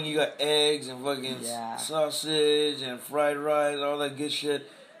the morning. You got eggs and fucking Yeah. sausage and fried rice, all that good shit.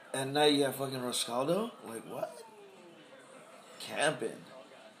 At night you have fucking Rascaldo. Like what? Camping.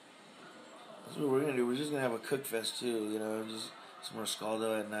 That's what we're gonna do. We're just gonna have a cook fest too. You know, just some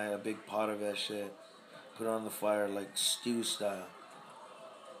Rascaldo at night. A big pot of that shit. Put it on the fire like stew style.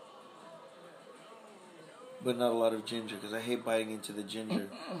 But not a lot of ginger, because I hate biting into the ginger.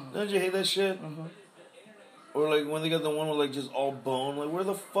 Don't you hate that shit? Mm-hmm. Or like when they got the one with like just all bone, like where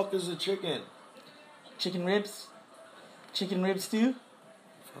the fuck is the chicken? Chicken ribs? Chicken ribs stew?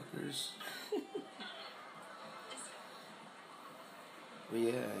 Fuckers. But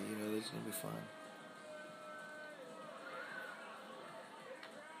yeah, you know, it's gonna be fun.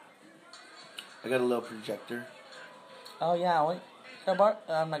 I got a little projector. Oh, yeah. Wait. I'm not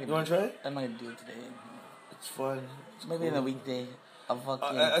gonna. You wanna try it? I'm not gonna do it today. It's fun. It's Maybe cool. in the weekday. I'll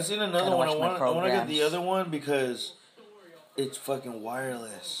fucking. I seen another kinda one. watch my I want to get the programs. other one because it's fucking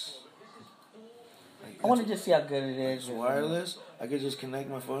wireless. Like, I want to just see how good it is. It's wireless. I could just connect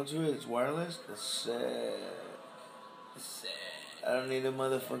my phone to it. It's wireless. That's sad. I don't need a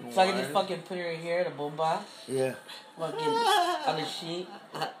motherfucking So I wire. can just fucking put it right here, the boombox. Yeah. Fucking on the sheet.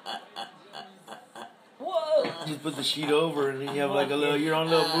 Whoa! Just put the sheet over and then you have like a little, your own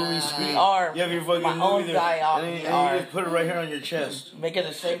little movie screen. VR. You have your fucking My movie own there. guy And then VR. you just put it right here on your chest. Make it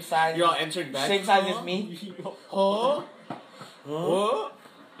the same size. You're all entered back. Same size as me. Huh? Huh?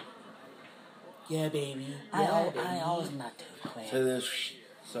 Yeah, baby. I always not too clean. So this,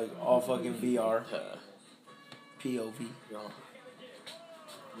 it's like all fucking VR. POV.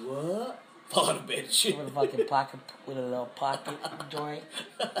 What? Fall out of bed shit. With a fucking pocket, with a little pocket joint.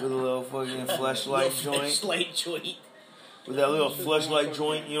 With a little fucking fleshlight joint. Fleshlight joint. With that little fleshlight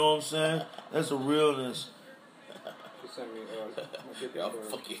joint, you know what I'm saying? That's the realness. Just send me, Y'all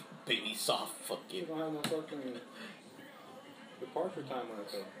fucking baby soft fucking. You don't have no fucking departure time on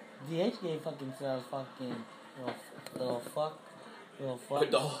it though. DHK fucking sells fucking little fuck. A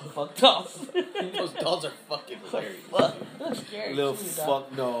doll. Fuck dolls. Those dolls are fucking hilarious. Fuck. That's scary. Little too, fuck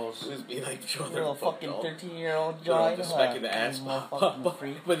dog. dolls. Just be like, show their Little fuck fucking doll. 13-year-old They're all joint. just smacking the ass. Fucking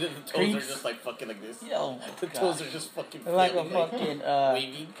freak. But then the toes Creeps. are just like fucking like this. Yo, The toes are just fucking They're like a flailing, fucking,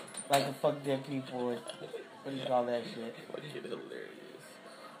 waving. like a fuck dead people. What do you call that shit? Fucking hilarious.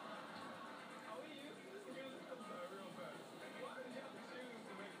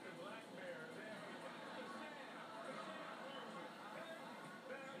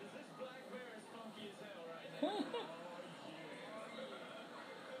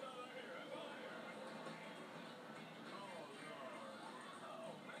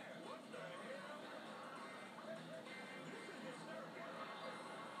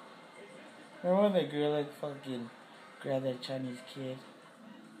 Remember when the girl like fucking grabbed that Chinese kid?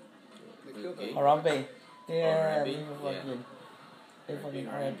 They Harambe. Yeah, Harambe, they yeah. fucking. They fucking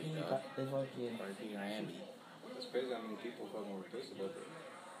Harambe, RIP. dog. They fucking. R.I.P. Randy. It's crazy how many people fucking were pissed about it.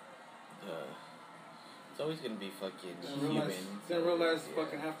 It's always gonna be fucking Didn't realize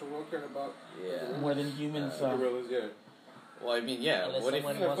fucking half the world cared about. Yeah. More than humans. The gorillas, yeah. Well, I mean, yeah. Unless What if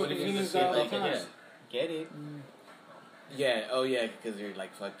someone wants to you use just it say all the like, time. yeah, get it? Yeah. Oh, yeah. Because you're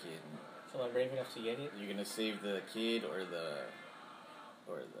like fucking. So I'm brave enough to get it? You're gonna save the kid or the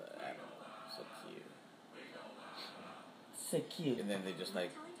animal. So cute. So cute. And then they just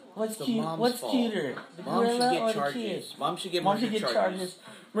like. What's the cute? mom's What's fault. cuter? The Mom should gorilla get or the charges. kid? Mom should get Mom murder should get charges. charges.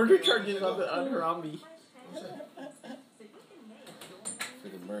 Murder charges on Harambe. For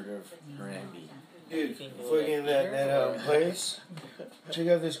the murder of Harambe. Dude, fucking that place. Check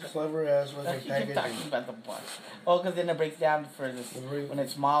out this clever ass fucking You keep packaging. talking about the bus. Oh, because then it breaks down for this when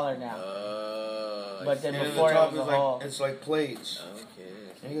it's smaller now. But then And before the it top was is a whole. like it's like plates.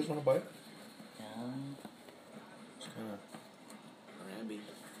 Okay. You guys want to bite? Harambe.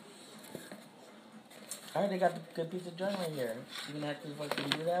 Alright, they got the good piece of joint right here. You gonna have to fucking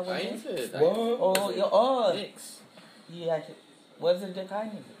do that one? I day? answered. Oh. Mix. You actually. What's the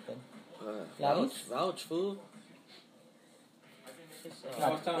kind of it then? Vouch food.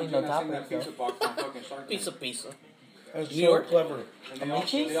 Last time ain't no Jen, I seen toppings, that pizza box on fucking Shark Tank. Pizza. That's New so York? clever. And they all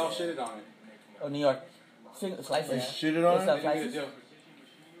shitted on it. Oh, New York. Slices. They shitted on They sell it? slices?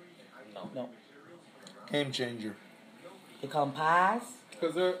 No. Game changer. They call them pies?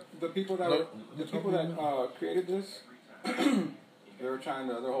 Because the people that created this, they were trying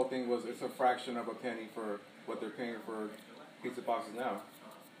to. Their whole thing was it's a fraction of a penny for what they're paying for pizza boxes now.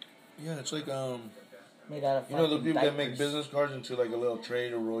 Yeah, it's like Made out of you know the fucking people that make diapers. business cards into like a little tray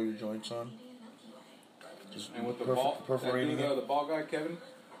to roll your joints on. Just And with the ball, perforating that dude, it. the ball guy Kevin,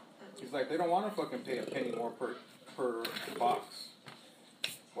 He's like, they don't want to fucking pay a penny more per box.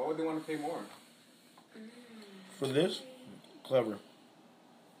 Why would they want to pay more? For this, clever.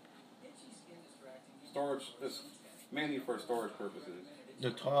 Storage is mainly for storage purposes.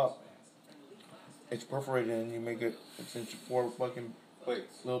 The top, it's perforated and you make it, it's into 4 fucking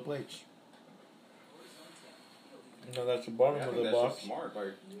Plates. little plates. You know, that's the bottom Yeah, I of think the that's box. just smart,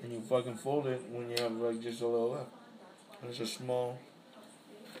 like, And you fucking fold it when you have like just a little left. And it's a small.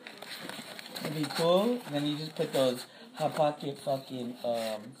 It'd be cool. Then you just put those hot pocket fucking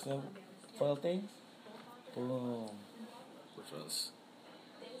foil things. Boom. Which ones?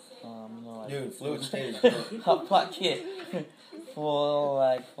 Like Dude, fluid state. hot pocket full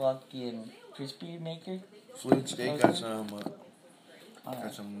like fucking crispy maker. Fluid steak got some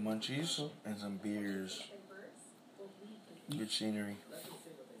munchies and some beers. Good scenery.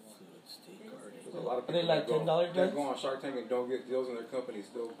 a lot of Are they people like that $10 that drugs? go on Shark Tank and don't get deals in their company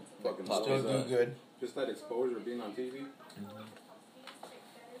still fucking Still do good. Just that exposure of being on TV.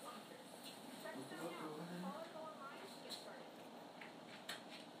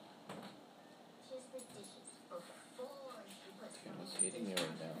 What's hitting me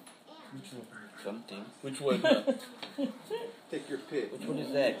right now? Which one? Something. Which one? Take your pick. Which one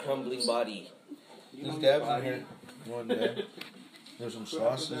is that? Crumbling body. There's dabs in here. One dab. There's some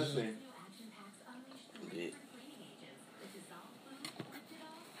sauces. Yeah.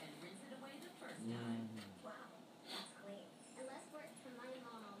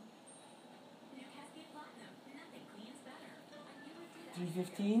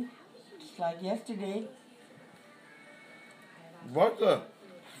 $3.15, just like yesterday. Vodka.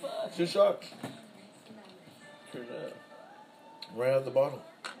 2 shots. Turn up. Right out the bottle.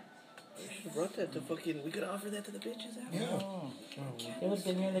 We should have brought that to fucking. We could offer that to the bitches after. Yeah. It would have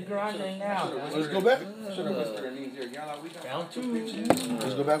been here in the garage right now. Let's go back. Should have whispered her knees here. Y'all, we got Round 2.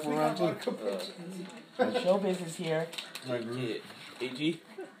 Let's go back for round 2. Showbiz is here. Yeah. AG?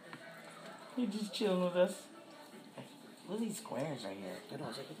 He's just chilling with us. Look at these squares right here. I know,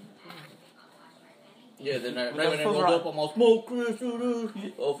 it's like, yeah, then right With when the I rolled full up, I'm all smoke, Chris,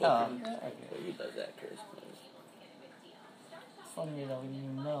 oh, fucking. okay. He does that, Chris. Funny though, we didn't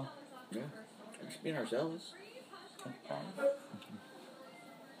even know. Yeah. We're just being ourselves.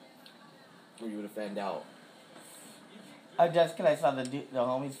 Or you would have found out. Just because I saw the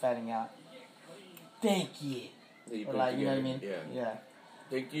homies fanning out. Thank you. That you Or put like, you know what I together. mean? Yeah.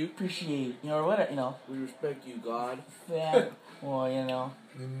 Thank you. Appreciate, or whatever, We respect you, God. Fam. Well,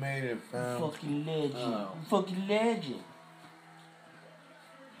 We made it, fam. fucking legend. Oh. Fucking legend.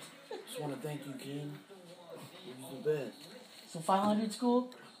 Just want to thank you, King. You're the best. So 500 school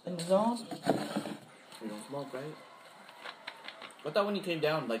in the zone? We don't smoke, right? I thought when he came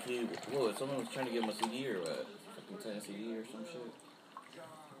down, like someone was trying to give him a CD or what? Fucking send a CD or some shit.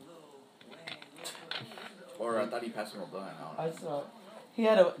 Or I thought he passed him a blunt. I don't know. I saw. He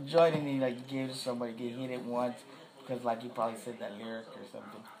had a joint and he like gave it to somebody. He hit it once because like he probably said that lyric or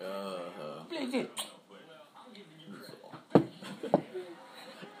something. Please it.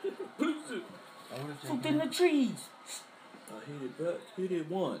 Foot in the trees. I hit it back. Hit it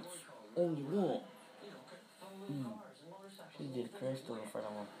once. Only one. She did crystal in front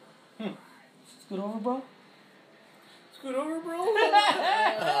of him. Scoot over, bro. Scoot over, bro.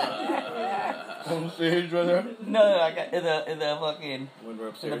 On stage right there? No, I got in the fucking. When we're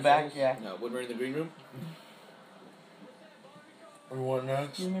upstairs. In the back, yeah. No, when we're in the green room. Or what next?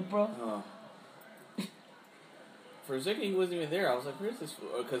 Excuse me, bro. For a second, he wasn't even there. I was like, "Where's this?"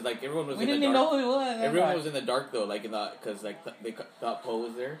 Because like everyone was. We in the didn't even dark. know who he was. Everyone was in the dark though, like in the because like they thought Poe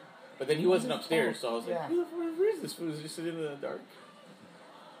was there, but then he wasn't upstairs. So I was like, Yeah. "Where is this fool? Is just sitting in the dark?"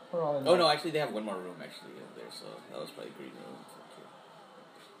 We're all in Oh there. no, actually they have one more room actually over there, so that was probably green room.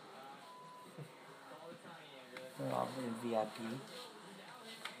 We're all in VIP.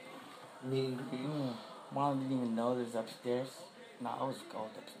 Meet and greet. Mom didn't even know there's upstairs. No, I was going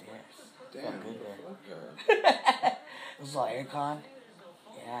upstairs. Damn. Felt good there. Yeah. It was all aircon.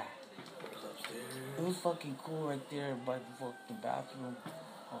 Yeah. Upstairs. It was fucking cool right there by the fucking bathroom.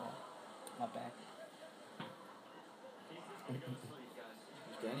 Oh, my bad.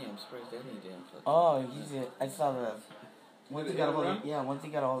 Danny, I'm surprised Danny didn't. Oh, I saw the. Once Did he it got a hit hold him of, yeah, once he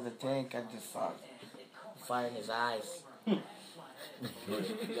got a hold of the tank, I just saw fire in his eyes.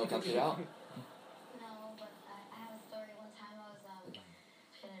 Y'all talked it out. No, but I have a story. One time I was,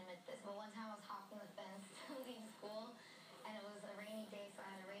 shouldn't admit this, but one time I was hopping the fence to leave school, and it was a rainy day, so I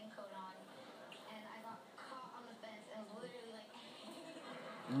had a raincoat on, and I got caught on the fence, and it was literally like,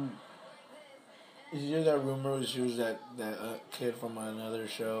 Did you hear that rumor? She was that kid from another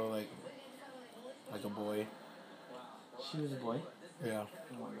show, like a boy. She was a boy? Yeah.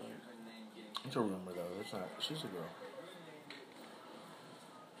 Oh my God. It's a rumor though. It's not. She's a girl.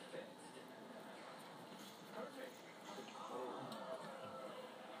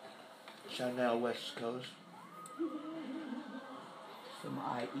 Chanel West Coast. Some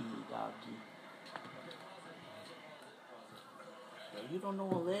IE doggy. You don't know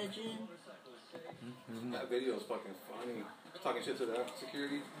a legend? That video is fucking funny. Talking shit to the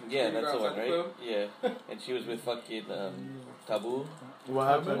security. Yeah, Security that's the guard one, outside right? club. Yeah. And she was with fucking Taboo. What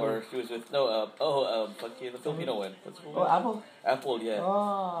happened? Or she was with fucking the Filipino one. What's the Oh, one? Apple? Apple, yeah.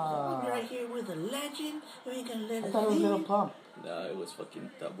 Oh. We're right here with a legend. We ain't gonna let I it thought it was leave. Little Pump. No, it was fucking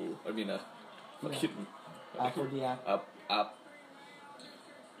Taboo. I mean, fucking Apple, yeah. Up.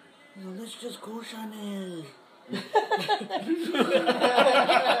 Well, let's just go, Chanel.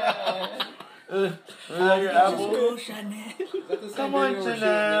 Your Apple? Go, Chanel. Is that the same Come on, video where she was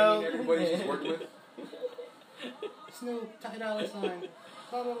Chanel. naming everybody she's worked with? Snoop, $10 sign.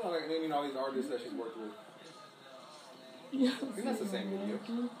 No, like naming all these artists that she's worked with. Yeah. I think that's the same video.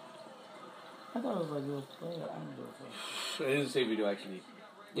 I thought it was like Little Player. I don't know. It is the same video, actually.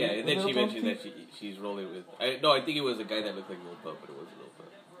 Yeah, and then she Lil mentioned Pump? that she's rolling with... I think it was a guy that looked like Lil Pump, but it wasn't Lil Pump.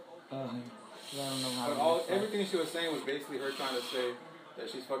 I don't know how But everything she was saying was basically her trying to say that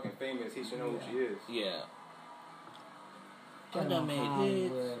she's fucking famous. He should know who she is. Yeah. I done made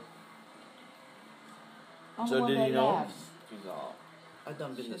hits. So did he know? She's all... I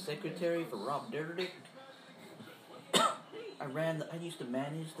done been the secretary for Rob Dyrdek. I used to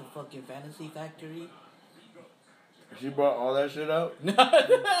manage the fucking Fantasy Factory. She brought all that shit out?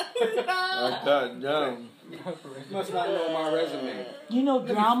 Oh, God damn. You must not know my resume. You know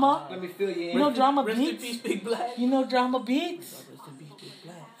Drama? Let me fill you in. You know Drama Rest in Beats? peace, Big Black. You know Drama Beats? Rest in peace, Big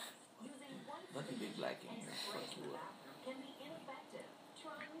Black. Nothing Big Black in here. Fuck you up.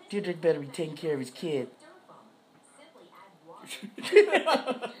 Deirdre better be taking care of his kid.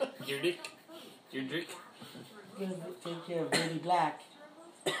 Your dick. Take care of Baby Black.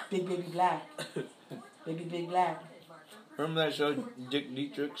 Big Baby Black. Big Black. Remember that show, Dick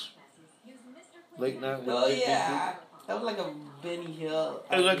Dietrich's? Late Night with Oh Dick yeah. That was like a Benny Hill.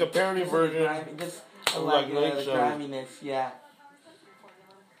 It was like a parody version. Just of like like Late the Show. griminess, yeah.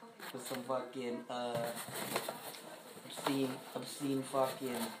 With some fucking obscene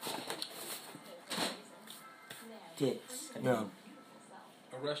fucking dicks. Yeah.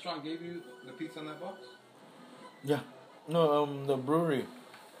 A restaurant gave you the pizza in that box? Yeah. No, the brewery.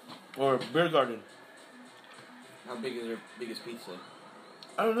 Or beer garden. How big is her biggest pizza?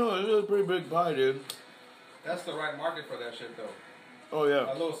 I don't know. It was a pretty big pie, dude. That's the right market for that shit, though. Oh, yeah.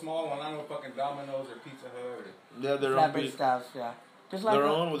 A little small one. I don't know, fucking Domino's or Pizza Hut. They have their own Flatbread pizza. stuff, yeah. Just Their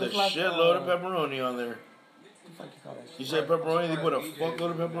own with a just like, shitload of pepperoni on there. What you call that You shit? said pepperoni, they put a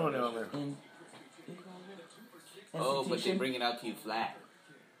fuckload of pepperoni on there. Oh, but they Institution? bring it out to you flat.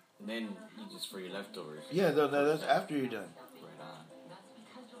 And then you just for your leftovers. Yeah, that's after you're done. Right on.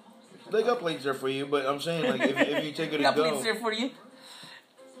 They got plates there for you, but I'm saying, like, if you take it to Got go. plates there for you.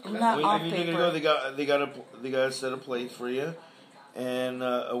 Not If off you take it to paper. go, they got a set of plates for you, and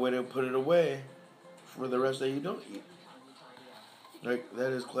a way to put it away for the rest that you don't eat. Like,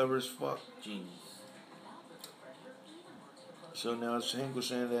 that is clever as fuck. Genius. So now Hank was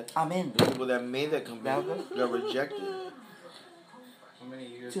saying that I'm in. the people that made that company got rejected. How many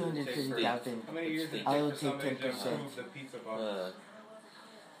years did it take for 250,000. How many years did it I take will for take somebody to 10%. improve the pizza box? Oh,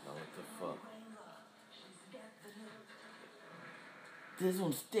 what the fuck? This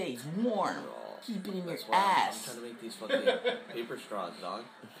one stays warm. Keep it in your That's why I'm ass. trying to make these fucking paper straws, dog.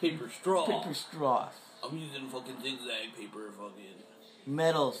 Paper straw. Paper straws. I'm using fucking zigzag paper, fucking.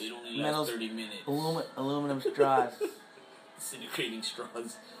 Metals. They only Metals. last 30 minutes. Aluminum straws. Disintegrating straws.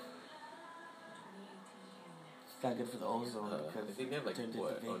 It's not good for the ozone because I think they have like it turns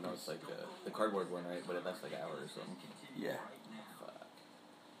what? into Oh no, vapors. it's like the cardboard one, right? But it lasts like an hour or something. Yeah. Fuck.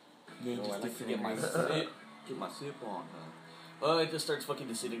 Yeah, You know, I just like to get my disintegrates. get my sip on. Oh, it just starts fucking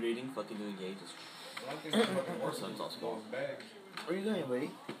disintegrating, fucking doing gay. Just. One thing that's fucking worse Sun's all is small. those bags. Where you going,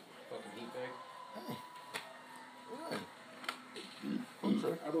 buddy? Fucking heat bag. I'm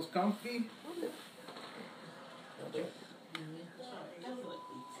sorry. Are those comfy?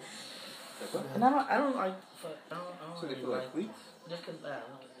 And I don't like. I don't So they really feel like cleats? Just cause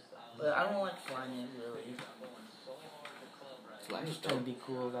but I don't like flying in really. It's light I'm just as trying to fuck. be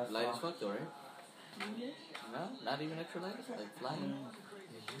cool. That's Light all. as fuck though, right? No, not even extra light. Like flying.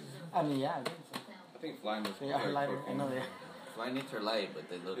 I mean, yeah. I guess so. I think flying is They are lighter. I know they are. Flying knits are light, but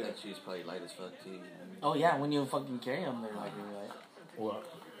they look at you is probably light as fuck too. You know what I mean? Oh yeah, when you fucking carry them, they're like really light. What?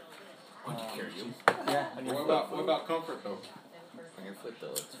 When you carry them. Yeah. What about comfort though? On your foot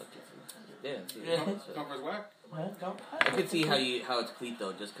though, it's fucking. Yeah. Comfort's whack. I could see how it's cleat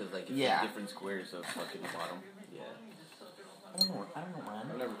though, just because like it's Yeah. different squares of fucking bottom. Yeah. I don't run.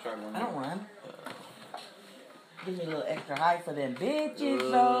 I've never tried one. I don't run. Give me a little extra height for them bitches,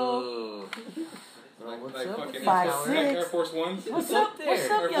 though. Like fucking 5'6". Air Force Ones. What's up,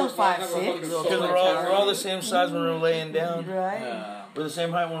 young 5'6"? Because we're all the same size when we're laying down. Right. We're the same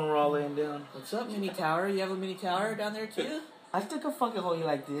height when we're all laying down. What's up, mini tower? You have a mini tower down there too? I still can fucking hold you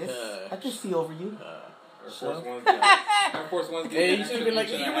like this. I can see over you. Air Force Ones. Air Force Ones. Hey, you should have been like,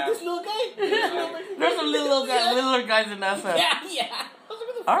 you with this little guy? There's some littler guys in that side. Yeah.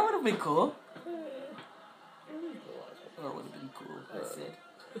 I would have been cool. Or would have been cool. That's it.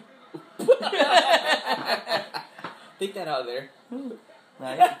 Think that out there.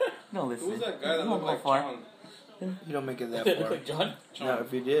 No, listen. Who's that guy that looked like John? You don't make it that far. Like John? No,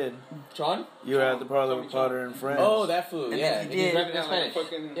 if you did, John? you were at the parlor with Potter and Friends. Oh, that fool. Yeah. he He was did. rapping in Spanish.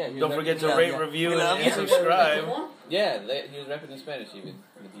 Yeah, he was Don't forget to rapping- rate, review, and subscribe. Yeah, he was rapping in Spanish even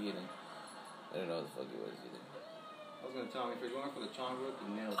in the beginning. I don't know what the fuck it was either. I was gonna tell him if you're going for the Chong look,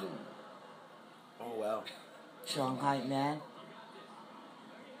 you nailed it. Oh wow. Shanghai man.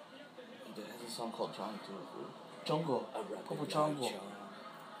 He has a song called Chong too, fool. Chongo. Papa Chongo.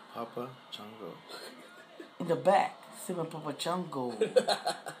 Papa Chongo. In the back. Sipping Papa Chongo.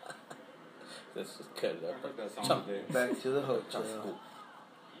 Let's just cut it I up. heard that song today. Back to the hotel.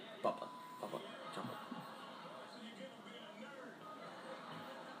 Papa Chongo.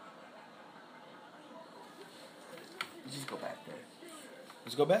 Just go back there.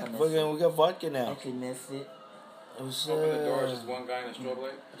 Let's go back. We got vodka now. Actually missed it. It was, Open the door, just one guy in a strobe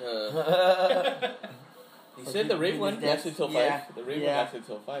light. He said the rave one lasted till 5. The rave one lasted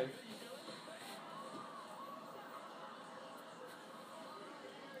till 5.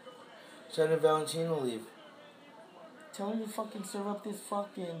 Try to Valentino leave. Tell him to fucking serve up this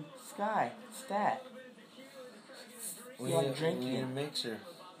fucking stat. We like need a drinking. mixer.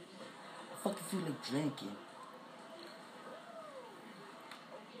 I fucking feel like drinking.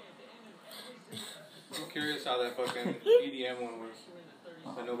 I'm curious how that fucking EDM one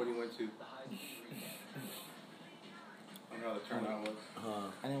was that nobody went to. I don't know how the turnout was.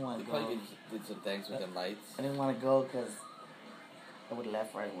 I didn't want He to go. probably did some things with them lights. I didn't want to go because I would have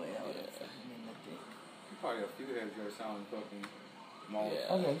left right away. I would have Probably a few heads there sounding fucking malls. Yeah.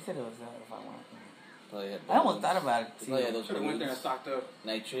 Oh yeah, he said it was if I wanted. Probably had I almost thought about it too. Probably had those Should have went there and balloons. stocked up.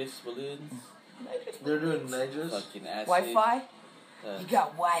 Nitrous balloons. They're doing nitrous. Fucking acid. Wi-Fi? You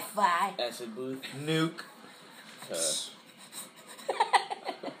got Wi-Fi? Acid booth. Nuke.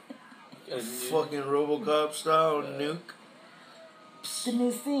 Fucking RoboCop style nuke. The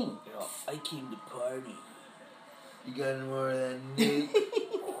new thing. I came to party. You got any more of that nuke?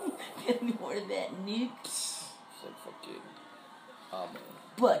 Any more of that nuke? It's like fucking. Oh man.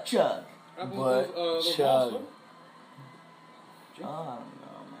 Butt chug. Butt those chug. balls, Oh, I don't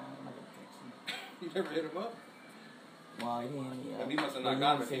know, man. I'm not gonna fix him. You never hit him up? Well, he didn't hit me up. And he must have But not he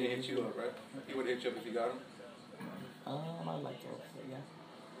got him didn't if he say didn't hit you up, right? He would hit you up if you got him. I'd like to hope so, yeah.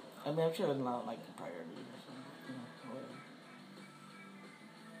 I mean, I'm sure it's not like a priority or something. You know, whatever.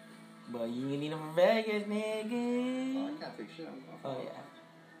 But you need him for Vegas, nigga. Oh, I can't take shit. Oh, yeah.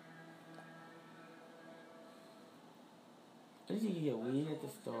 At least you can get weed at the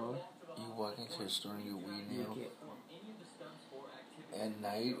store. You walk into a store and get weed You now. get At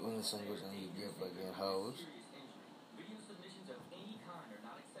night when the sun goes down, you get fucking hose.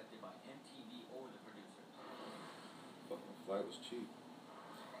 Fucking flight was cheap.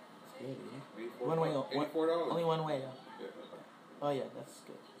 it's good, yeah. $84. One way, $84. only one way, though. Yeah. Oh, yeah, that's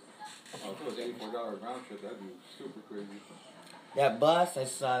good. Oh, if it was $84 round trip, that'd be super crazy. That bus, I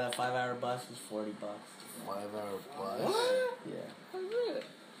saw that 5-hour bus was $40. 5-hour bus. What? Yeah.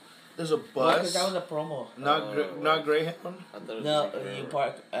 There's a Well, bus. 'cause that was a promo. Not Greyhound. I thought it was No, like, you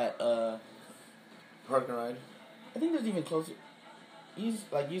park at Park and ride. I think there's even closer.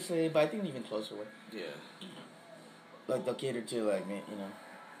 Like you say, but I think even closer way. Yeah. Like they'll cater to like me, you know.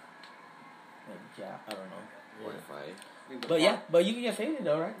 Like, yeah, I don't know. 45. But yeah, but you can get faded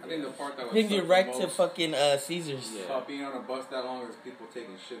though, right? I think the part that was Then you're suck right the to most fucking Caesars. about being on a bus that long is people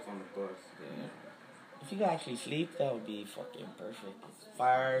taking shits on the bus. Yeah. If you could actually sleep, that would be fucking perfect. 5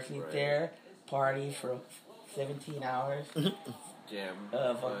 hours sleep Right. there, party for 17 hours. Jam.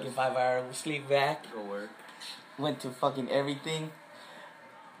 Fucking 5 hour sleep back. Go work. Went to fucking everything.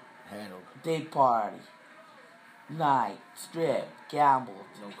 Handled. Day party. Night. Strip. Gambled.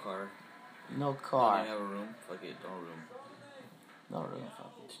 No car. No car. Don't you have a room? Fuck it. No room. No room.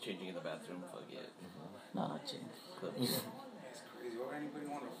 Fuck it. Just changing in the bathroom. Fuck it. No, not change. Clips. It's crazy. Why would anybody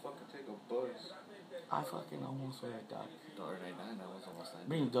want to fucking take a bus? I fucking almost went, dog. $1.99. That was almost 9.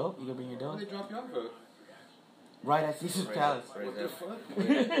 Bring your dope. You gonna bring your What dope? did they drop you off of? Right at Caesar's Palace. Right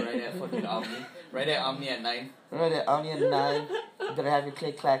at fucking Omni. Right at Omni at 9. Right at Omni at 9. You better have your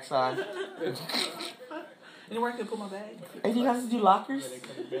click clacks on. Anywhere I can put my bag. Hey, you guys do lockers?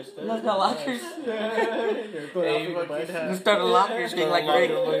 You guys got lockers? You start a locker thing like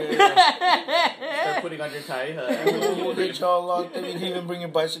Rick. Start putting on your tie. We'll get y'all locked in. You can even bring your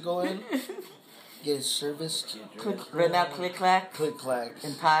bicycle in. Get it serviced. Right now, click clack. Click clack.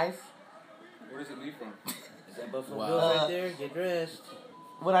 And ties. Where does it leave from? Is that Buffalo Wow. Bills right there? Get dressed.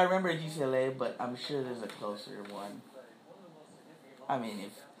 What I remember is UCLA, but I'm sure there's a closer one. I mean,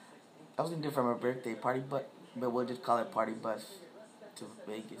 if I was gonna do it for my birthday party, but we'll just call it party bus to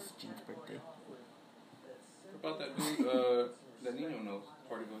Vegas, Gene's birthday. What about that dude, that Nino knows,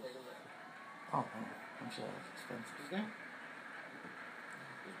 party bus? Oh, I'm sure that's expensive. His name?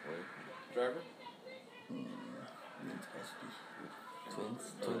 Driver? Twins.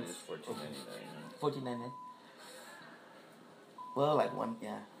 $14.99. $14.99. Well, like one,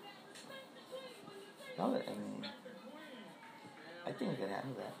 yeah. No, I mean, I think I could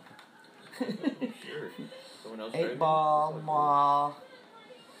handle that. Sure. Someone else 8 ball, mall.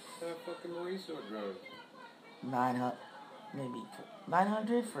 That fucking Mauricio drug. 900, maybe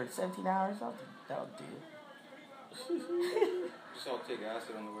 900 for 17 hours. That'll do. Just all take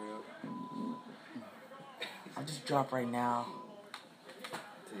acid on the way up. I'll just drop right now.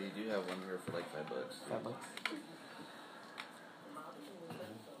 So you do have one here for like $5. $5.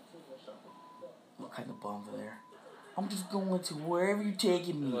 What kind of bums are there? I'm just going to wherever you're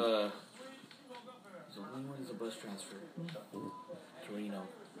taking me. So when is the bus transfer? To Reno.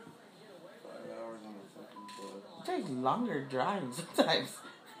 5 hours on the fucking bus. It takes longer driving sometimes.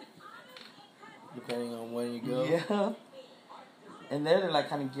 Depending on when you go. Yeah. And they're like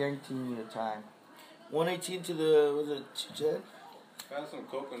kind of guaranteeing you the time. 118 to the, was it 210? If I had some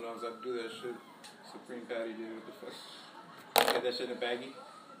coconuts, I'd do that shit Supreme Patty did with the fuck. Had that shit in a baggie.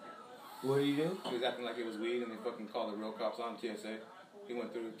 What do you do? He was acting like it was weed and they fucking called the real cops on TSA. He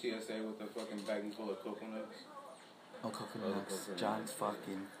went through TSA with a fucking baggie full of coconuts. Oh, coconuts. John's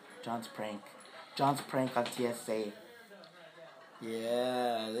prank. John's prank on TSA.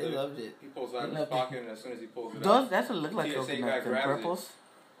 Yeah, they loved it. He pulls out of his pocket and as soon as he pulls it Those, out, that's what look like TSA guy coconuts. And grabs purples.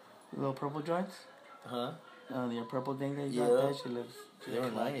 The little purple joints. Huh? Oh, the purple thing that you Yeah. got there. She looks. They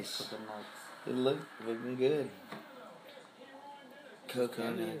were nice. Coconuts. They look looking good.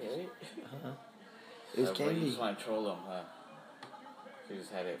 Coconut. Right? Huh? It was But you candy. just want to troll them, huh? So you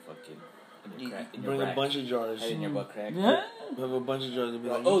just had it fucking in your crack. In Bring your a bunch of jars. Had it in your butt crack. Yeah. We have a bunch of jars. They'll be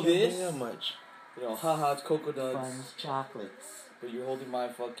like, Oh, you can't this? bring that much. You know, haha, it's coconuts. Finest chocolates. But you're holding my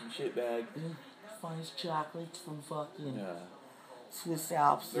fucking shit bag. Finest chocolates from fucking Yeah. Swiss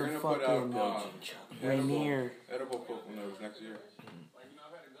Alps they're and gonna put fucking out Rainier. edible coconuts next year.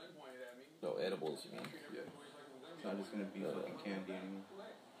 No, edibles, you mean? Yeah. It's not just gonna be fucking candy anymore.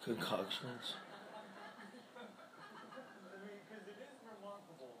 Concoctions.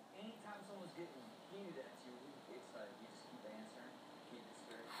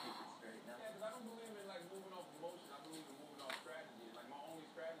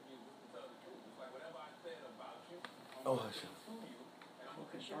 Oh,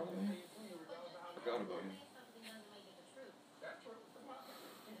 Fucking Charlamagne? Forgot about him.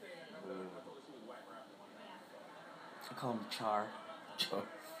 I call him Char. Char.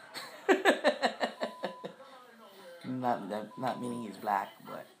 Not meaning he's black,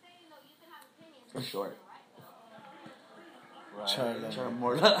 but for short. Charlamagne. Char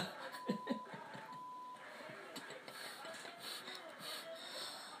Morla.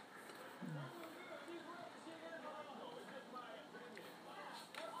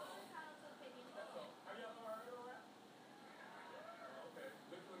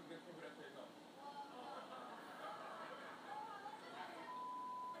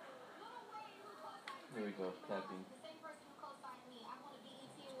 Here we go, clapping.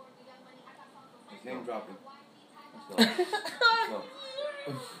 Name dropping. Let's go.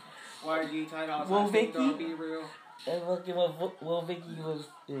 YG title. Well, Vicky. Don't be real. And fucking what Will Vicky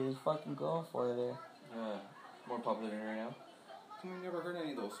is fucking going for there. More popular than her right now. I never heard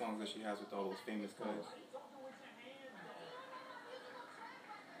any of those songs that she has with all those famous guys.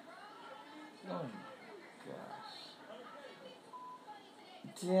 Oh my gosh.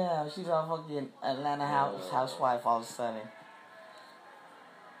 Yeah, she's all fucking Atlanta housewife all of a sudden.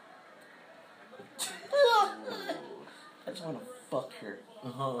 I just want to fuck her.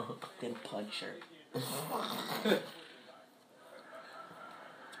 Then punch her.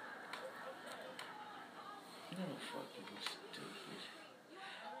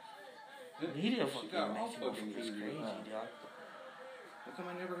 He did She fucking got all Mexico fucking was easy. crazy, dog. How come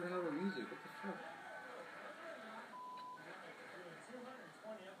I never heard of her music? What the fuck?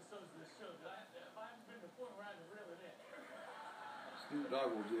 Snoop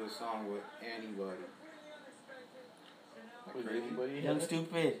Dogg will do a song with anybody. With Crazy. anybody? Young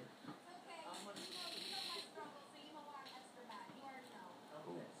Stupid.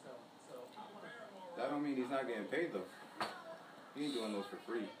 That don't mean he's not getting paid though. He ain't doing those for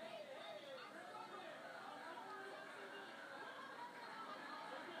free.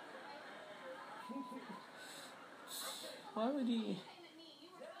 Why would he?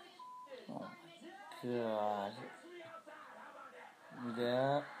 Oh my god.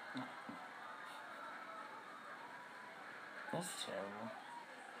 That. That's terrible.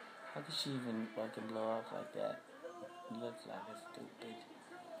 How could she even fucking blow up like that? Looks like a stupid.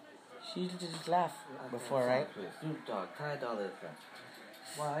 She just laughed before, right? Snoop Dogg, Ty Dolla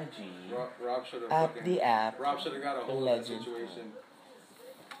 $ign. YG. Rob should have App the app. Rob should have got a hold of that Legend. situation.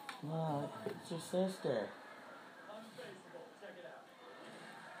 No, it's your sister.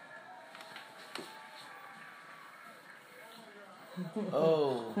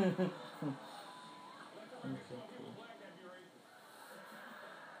 Oh.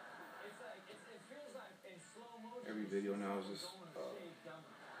 Every video now is just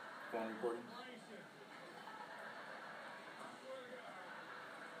phone recordings.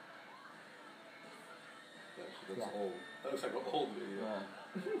 That shit looks old. That looks like an old video.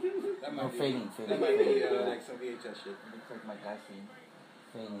 That might No, be, fading. That might be like some VHS shit. Looks like my guy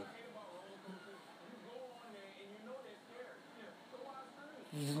fading.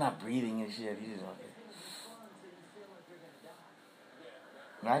 He's just not breathing and shit. He's just like.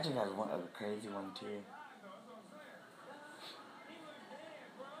 Magic has one a crazy one too.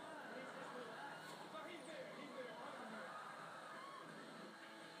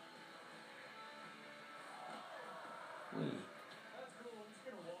 Wait.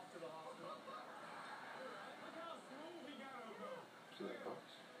 See that box?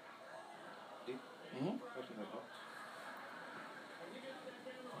 See? Mm-hmm. What's in that box?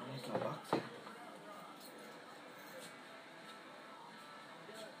 There's no box.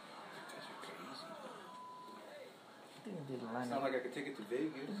 I think I did line Sound up. like I could take it to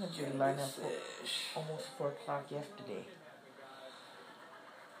Vegas. I think I did line up for almost 4 o'clock yesterday.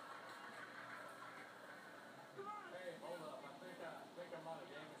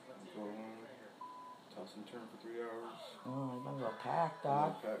 Go on, toss and turn for 3 hours. Oh, you're gonna go pack,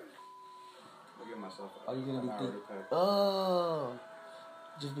 dog. Pack. I'll give myself Are you gonna an be hour thinking? to pack. Oh,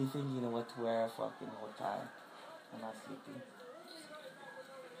 just be thinking of what to wear, fucking what time. I'm not sleeping.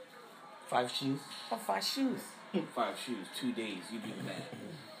 5 shoes. Oh, 5 shoes. 5 shoes, 2 days. You do the math.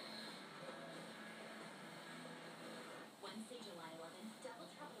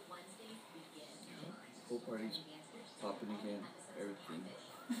 Pool parties popping again. Everything.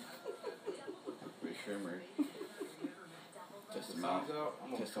 Pretty sure I'm ready. Test them out.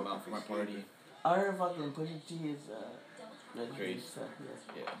 Test them out for my party. I heard fucking Pusha T is Crazy. Yeah.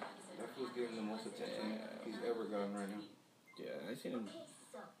 Yeah. That fool's getting the most attention he's ever gotten right now. Yeah, I seen him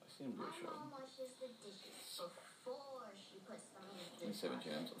do a show. And 7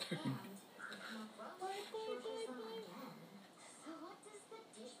 jams on there.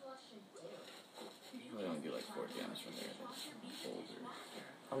 I only do like 4 jams from there. That's older.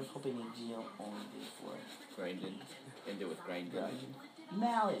 I was hoping EG only did 4. Grinded. End it with grinded.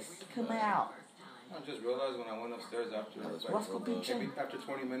 Malice, come out. I just realized when I went upstairs after Roscoe Beach. maybe after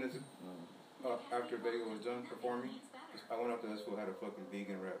 20 minutes after Vega was done performing, I went up to this fool had a fucking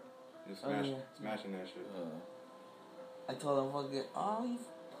vegan rap. Just smashing that shit. I told him fucking, oh, you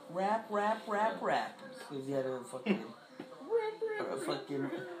rap. Because he had a fucking,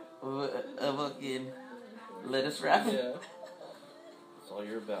 a fucking lettuce wrap. Yeah. That's all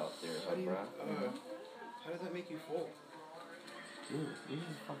you're about there, huh, bro? How does that make you full? Dude, you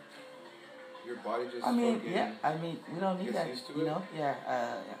just fucking. Your body just. I mean, fucking yeah. I mean, we don't need gets that. used to You it? know, yeah.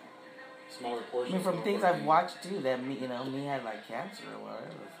 Smaller I portions. mean, from don't things fucking- I've watched too, that me had like cancer or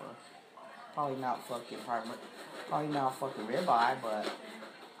whatever. Probably not fucking probably not fucking ribeye, but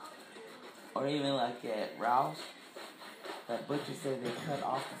or even like at Ralph's, that butcher said they cut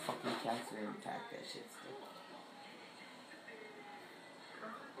off the fucking cancer intact. That shit still.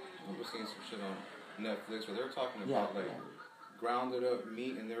 I was seeing some shit on Netflix where they were talking Yeah, about like grounded up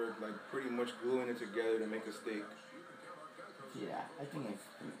meat and they were like pretty much gluing it together to make a steak. Yeah, I think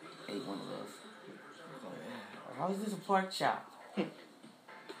I ate one of those. How is this a pork chop? It's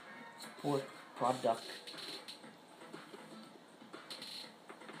a pork product.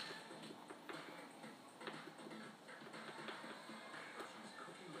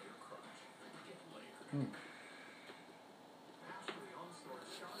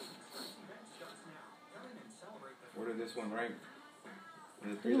 Where did this one rank?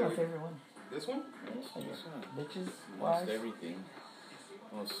 This is my favorite one. This one? This one. Bitches Most wise. everything.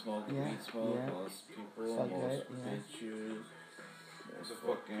 Most smoke, Yeah, weed smoke, yeah. most people, So most good, yeah. bitches. It's the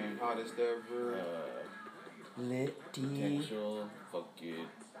fucking hottest ever. Lit tea. Potential, fucking.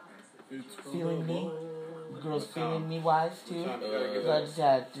 Feeling me. Girls feeling me wise too. So I just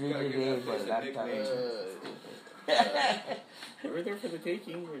had 3 today, but I'm tired. We're there for the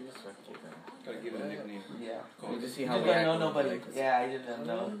taking. We're just fucking. Gotta give it a nickname. Yeah. We'll just see You how just we don't act know on it. nobody. Like, Yeah, I just don't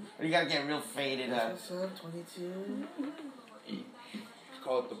know. You gotta get real faded. What's up, 22?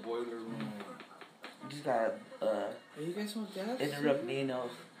 Call it the boiler room. You just gotta Hey, you guys smoke that? interrupt Nino.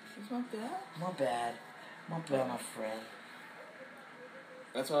 You smoke that? My bad, my friend.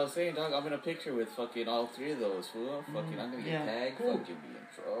 That's what I was saying, dog. I'm in a picture with fucking all 3 of those, fool. Fucking, I'm gonna get Yeah, tagged. cool. Fucking be in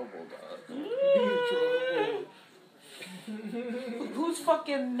trouble, dog. Who's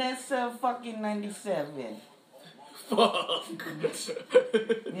fucking Nessa fucking 97? Fuck.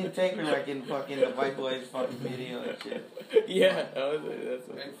 Me and Tanker like in fucking the White Boys fucking video and shit. Yeah, that's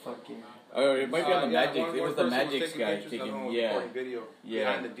what fucking. Oh, it might be on the yeah, Magic. one It was the person Magic taking guy pictures, the other taking, one yeah. recording video Yeah.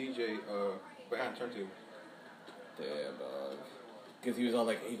 behind the DJ, behind turntable. Damn, dog. Because he was all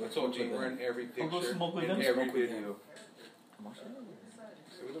like, hey, go I told smoke you with we're them. in every I'll go picture, smoke with in them. every Smoke with video.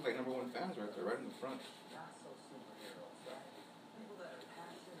 So we look like #1 fans right there, right in the front.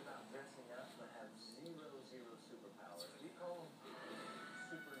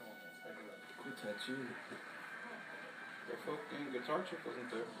 Cool tattoo. The fucking guitar chick wasn't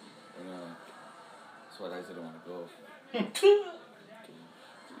there. I know. That's why I didn't want to go.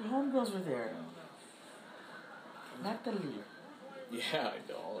 Your homegirls were there. Natalie. Yeah, I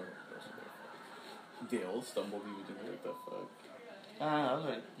know. All of them. They all stumbled even to what the fuck. I was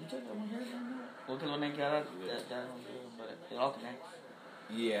like, you took that one here? We'll take one that got out. That one, but it all connects.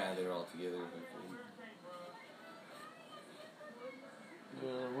 Yeah, they were all together. Hopefully.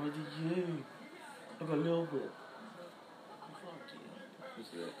 What did you? Like a little bit. Who's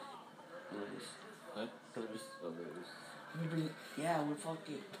that? Lewis. Huh? Lewis. Oh, Lewis. We bring, yeah, we're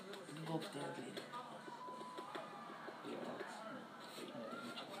fucking. We can go upstairs later.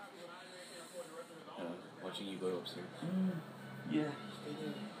 Watching you go upstairs. Yeah. Stay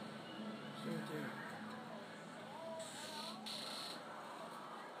there. Stay right there.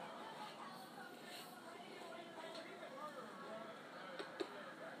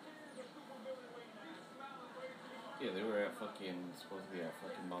 Yeah, they were at fucking, supposed to be at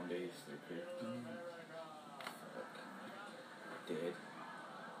fucking Bombay's. They're pretty. Fuck. Dead.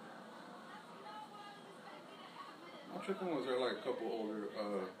 I'm tripping, was there like a couple older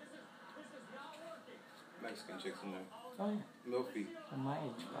Mexican chicks in there? Oh, yeah. Milfy. At my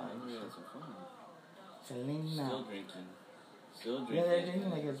age, We had some fun. Selena. Still drinking. Still drinking. Yeah, they're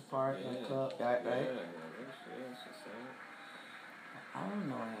drinking like it's park, like club, right? Yeah, Right? yeah, it's just sad. I don't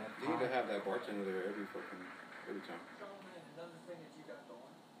know. You need to have that bartender there every time.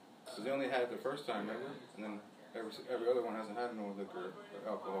 Because they only had it the first time, remember? And then every other one hasn't had no liquor or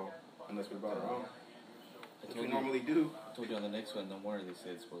alcohol unless we brought our own. Which we normally do. I told you on the next one, no more, they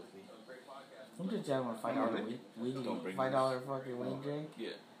said supposedly. I'm just telling them $5 weed Don't bring $5 fucking weed drink. Yeah.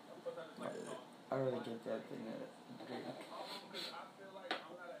 I really get that thing. Drink.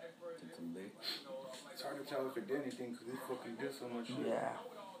 Take some lick. It's hard to tell if it did anything because they fucking did so much shit. Yeah.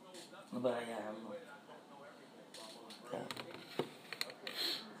 But yeah, I'm not.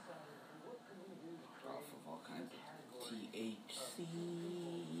 Off of all kinds of THC.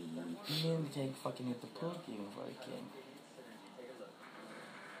 You didn't take fucking hit the pool even before I came.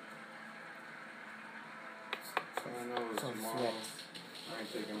 I know it's Some tomorrow. flex. I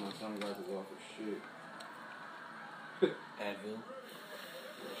ain't taking my sunglasses off for shit. Advil.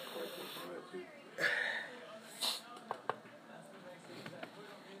 That's quite close to that too.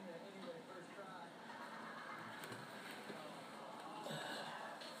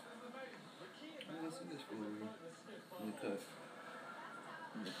 In the cut.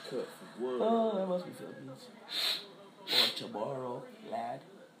 In the cut for what? Oh, that must be Philippines. Or tomorrow, lad.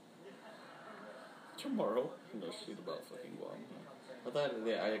 Tomorrow? No shit about fucking Guam. I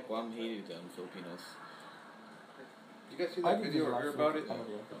thought Guam hated Filipinos. You guys see I that think video there's or a hear lot about of it?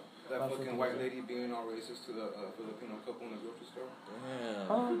 Filipinos. That Lot of fucking Filipinos. white lady being all racist to the Filipino couple in the grocery store?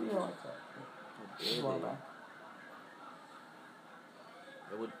 Damn. Oh, yeah, like that. Did Well, they? man.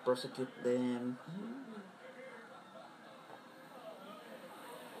 They would persecute them.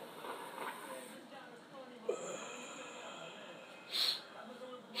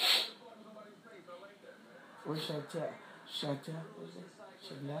 Where's Shanta? Shanta? What is it?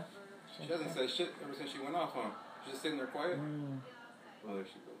 Shanta? She hasn't said shit ever since she went off, huh? She's just sitting there quiet? Well, there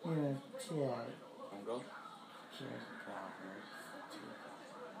she goes. Yeah, yeah. Don't go? She has a problem.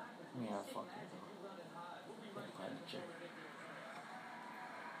 Yeah, fuck it.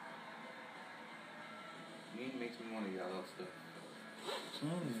 Mean makes me want to yell out stuff.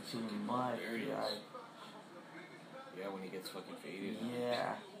 It's too much, guy. Yeah, when he gets fucking faded.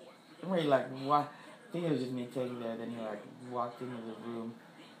 Yeah. Where he like, what? I think it was just me taking that, then he like walked into the room,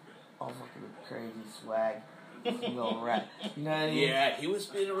 all fucking crazy swag. Little rap. You know what I mean? Yeah, he was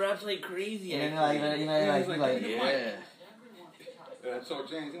spinning raps like crazy. And actually. then yeah. I told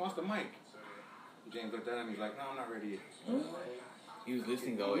James, he wants the mic. James looked at him, he's like, no, I'm not ready yet. He was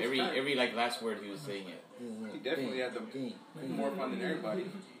listening though. Every like last word he was saying it. He definitely had the more fun than everybody,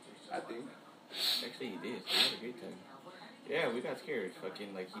 I think. Actually, he did. He had a great time. Yeah, we got scared.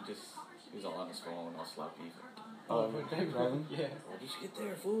 Fucking like he was all on his phone, all sloppy. Driving? Yeah. Well, just get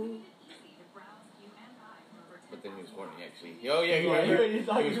there, fool. But then he was horny actually. Oh yeah, he was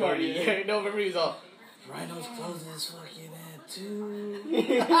horny. Yeah, no, remember he was all. Rhino's closing his fucking head too.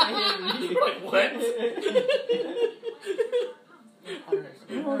 Like what?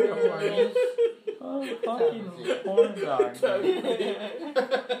 Oh, fucking porn dog.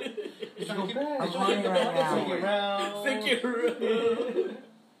 I'm horny right now. Think you're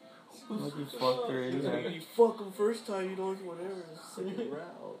Look, you fucked her in there. You fuck him first time, you know, whatever. Second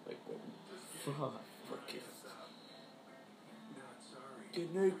round. Like, fuck it.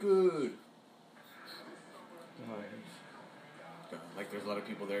 Get naked. Like, there's a lot of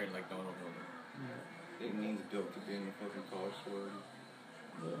people there and, like, no one will know them. It means built to be in the fucking college story.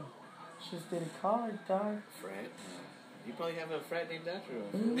 Yeah. Just did a card, dog. Frat? You probably have a frat named after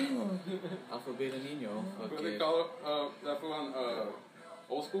him. Alpha Beta Nino. What do they call it? That fool on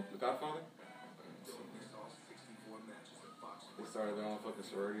Old School? The Godfather? They started their own fucking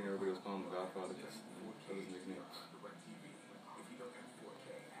sorority and everybody was calling him the Godfather because that was his nickname.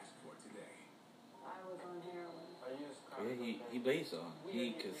 Yeah, he blazed on.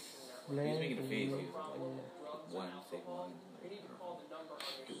 Because he was making a face. He was like, one, say one. Like,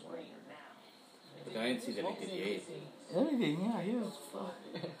 do one. But I didn't see that he did the eight. Everything, yeah, he was fuck.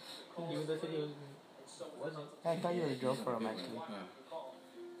 Even though he wasn't. I thought you were a girl for him, actually.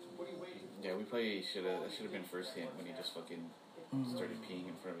 Yeah, we probably should have been first hint when he just fucking started peeing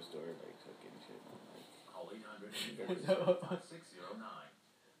in front of his door, like fucking shit. Call 800-609.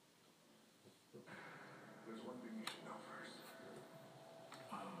 There's one thing you should know first.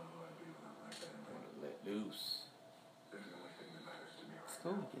 Let loose. There's the only thing that matters to me. It's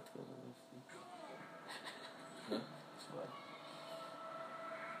cool to get to go to this. Huh? What?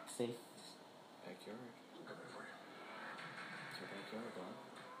 Safe. Backyard. It's your backyard, dog.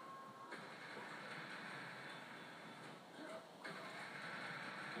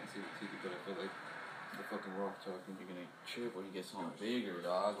 Can't see the TV, but I feel like the fucking rock talking. You're gonna trip when he gets home bigger,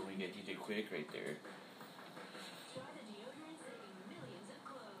 dog. When we get DJ Quick right there.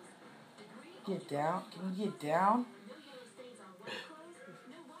 Get down. Can you get down?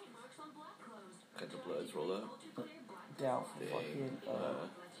 Cut the bloods roll up. Down for fucking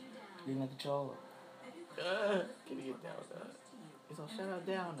Lena Controller. Can you get down with that? He's all shout out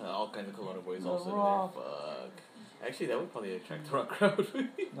down. All kinds of Kelowna boys The all sitting Rock. there. Fuck. Actually, that would probably attract the rock crowd.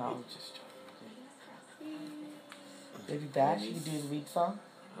 No, I'm just joking. Baby Bash, you can do his weed song?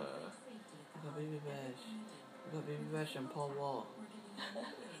 We got Baby Bash. We got Baby Bash and Paul Wall.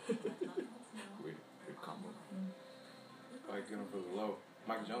 Weird combo. I get him for the low.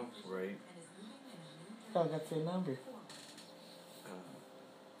 Mike Jones. Right. I got the same number.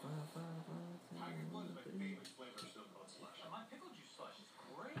 I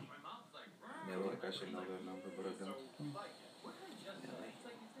feel like I should know that number, but I don't.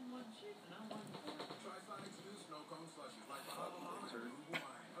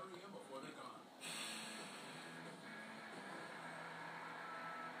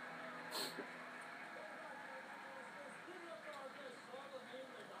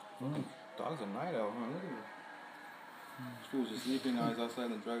 Dog's a night owl, huh? Look at him. School's just sleeping now. He's outside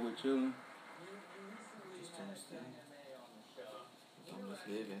in the driveway chilling. Just doing his thing. I'm just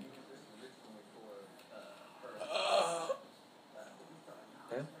living.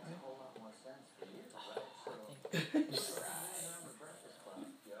 Okay.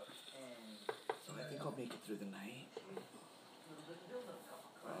 So I think I'll make it through the night.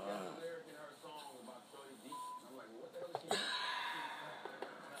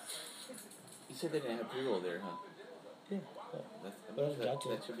 You said they didn't have pre-roll there, huh? Yeah.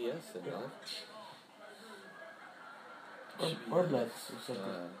 That should be us then, huh? Or blood. Or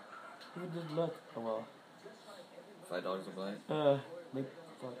something. You just look. Oh, well. $5 a blind? Like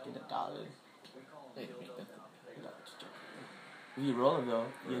fucking $1. Hey, make that. If you roll it though,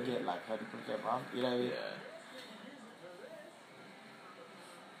 you'll get like 100% off. You know what I mean? Yeah.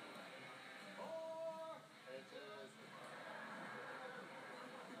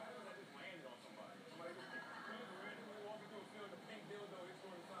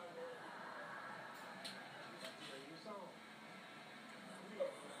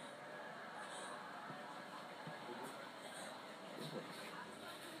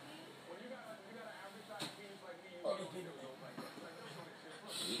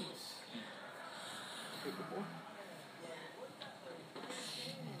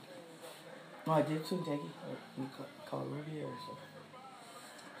 No, I did too, Jackie. You call Ruby or something.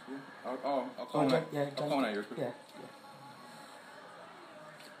 I'll call him at your Yeah.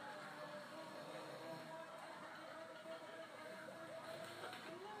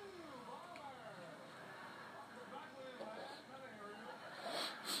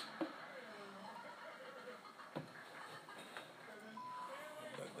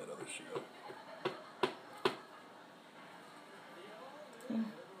 Back that other shit up.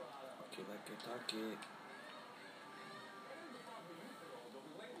 Talk it.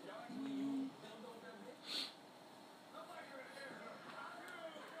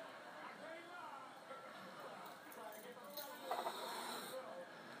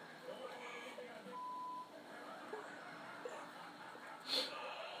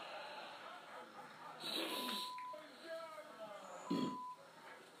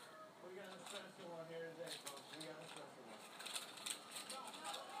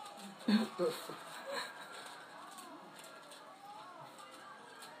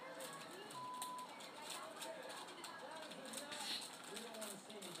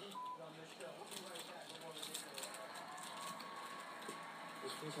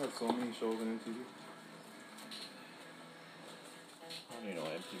 This place had so many shows on MTV. I don't even know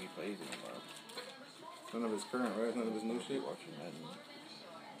what MTV plays anymore. None of his current, right? None of his new shit. Watching that.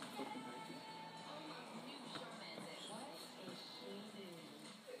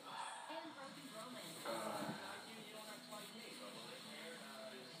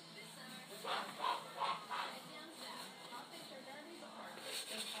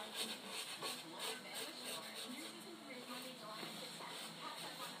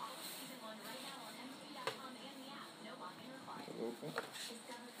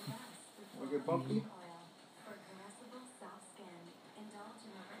 We get bumpy?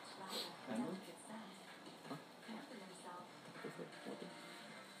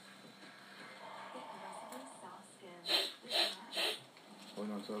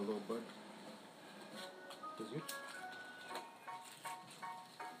 Going on to a little bud. Is it?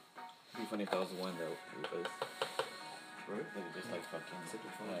 It'd be funny if that was the one that replaced. Right? Like it just like fucking Such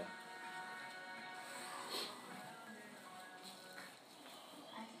a fun. yeah.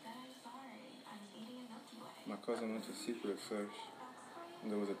 My cousin went to Secret Sesh,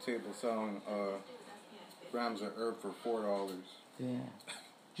 and there was a table selling grams of herb for $4. Yeah.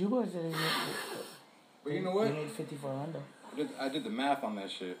 Juba said it. But you know what? They made 5400. I did the math on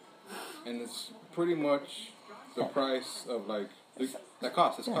that shit, and it's pretty much the price of like that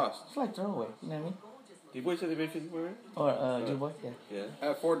cost. It's cost. It's like throwaway. You know what I mean? D-Boy said they made 54. Or Juba, yeah. Yeah.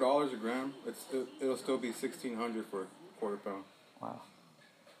 At $4 a gram, it'll still be $1,600 for a quarter pound. Wow.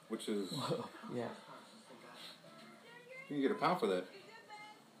 Which is yeah. You can get a pound for that.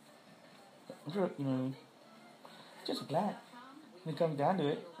 You know what I mean? Just glad. When it comes down to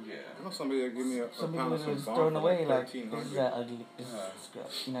it. Yeah. I know somebody that give me a some pound people of some just bomb throwing for away like like this is $1,300. that ugly. This is scrub.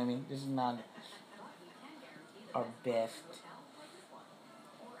 You know what I mean? This is not our best.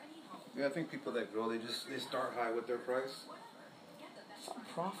 Yeah, I think people that grow, they start high with their price. It's not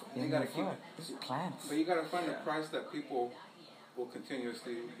profit. You gotta keep. This is plants. But you gotta find a price that people will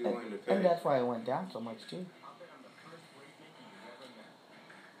continuously be willing to pay. And that's why it went down so much too.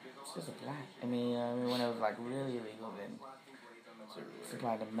 It's just a plant. I mean, when it was like really illegal, then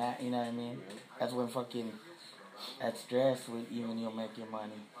supply the mat. You know what I mean? That's when fucking that stress with even you'll make your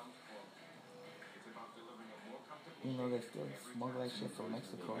money. You know, they still smuggle that shit from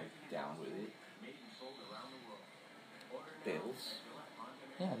Mexico. Down with it. Bills.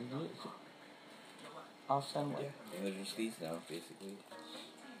 Yeah, they do it. Offset what? Yeah. And they're just these now, basically.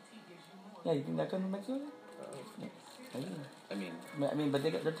 Yeah, you think that comes from Mexico? Yeah. I mean, but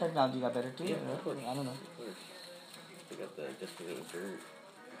their technology got better too. Yeah, Right? of course. I don't know. Of course. They got the just because it was dirt.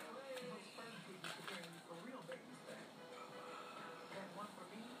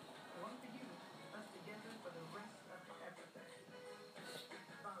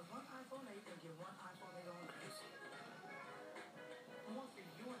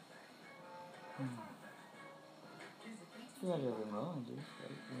 feel like I've been wrong, dude.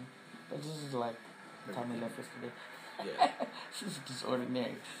 But this is like the time we left yesterday. Yeah. This is just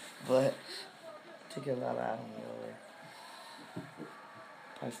ordinary. But took a lot out of me already.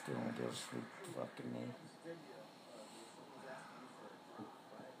 Probably still won't be able to sleep fucking me.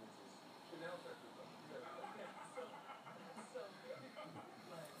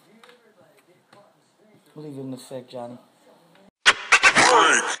 We'll leave it in effect, Johnny.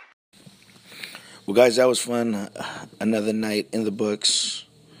 Well, guys, that was fun. Another night in the books.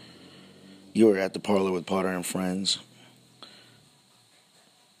 You were at the parlor with Potter and friends.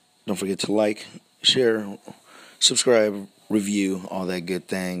 Don't forget to like, share, subscribe, review, all that good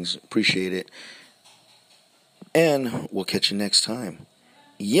things. Appreciate it. And we'll catch you next time.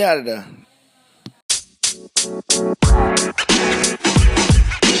 Yada.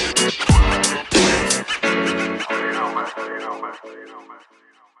 You know, man.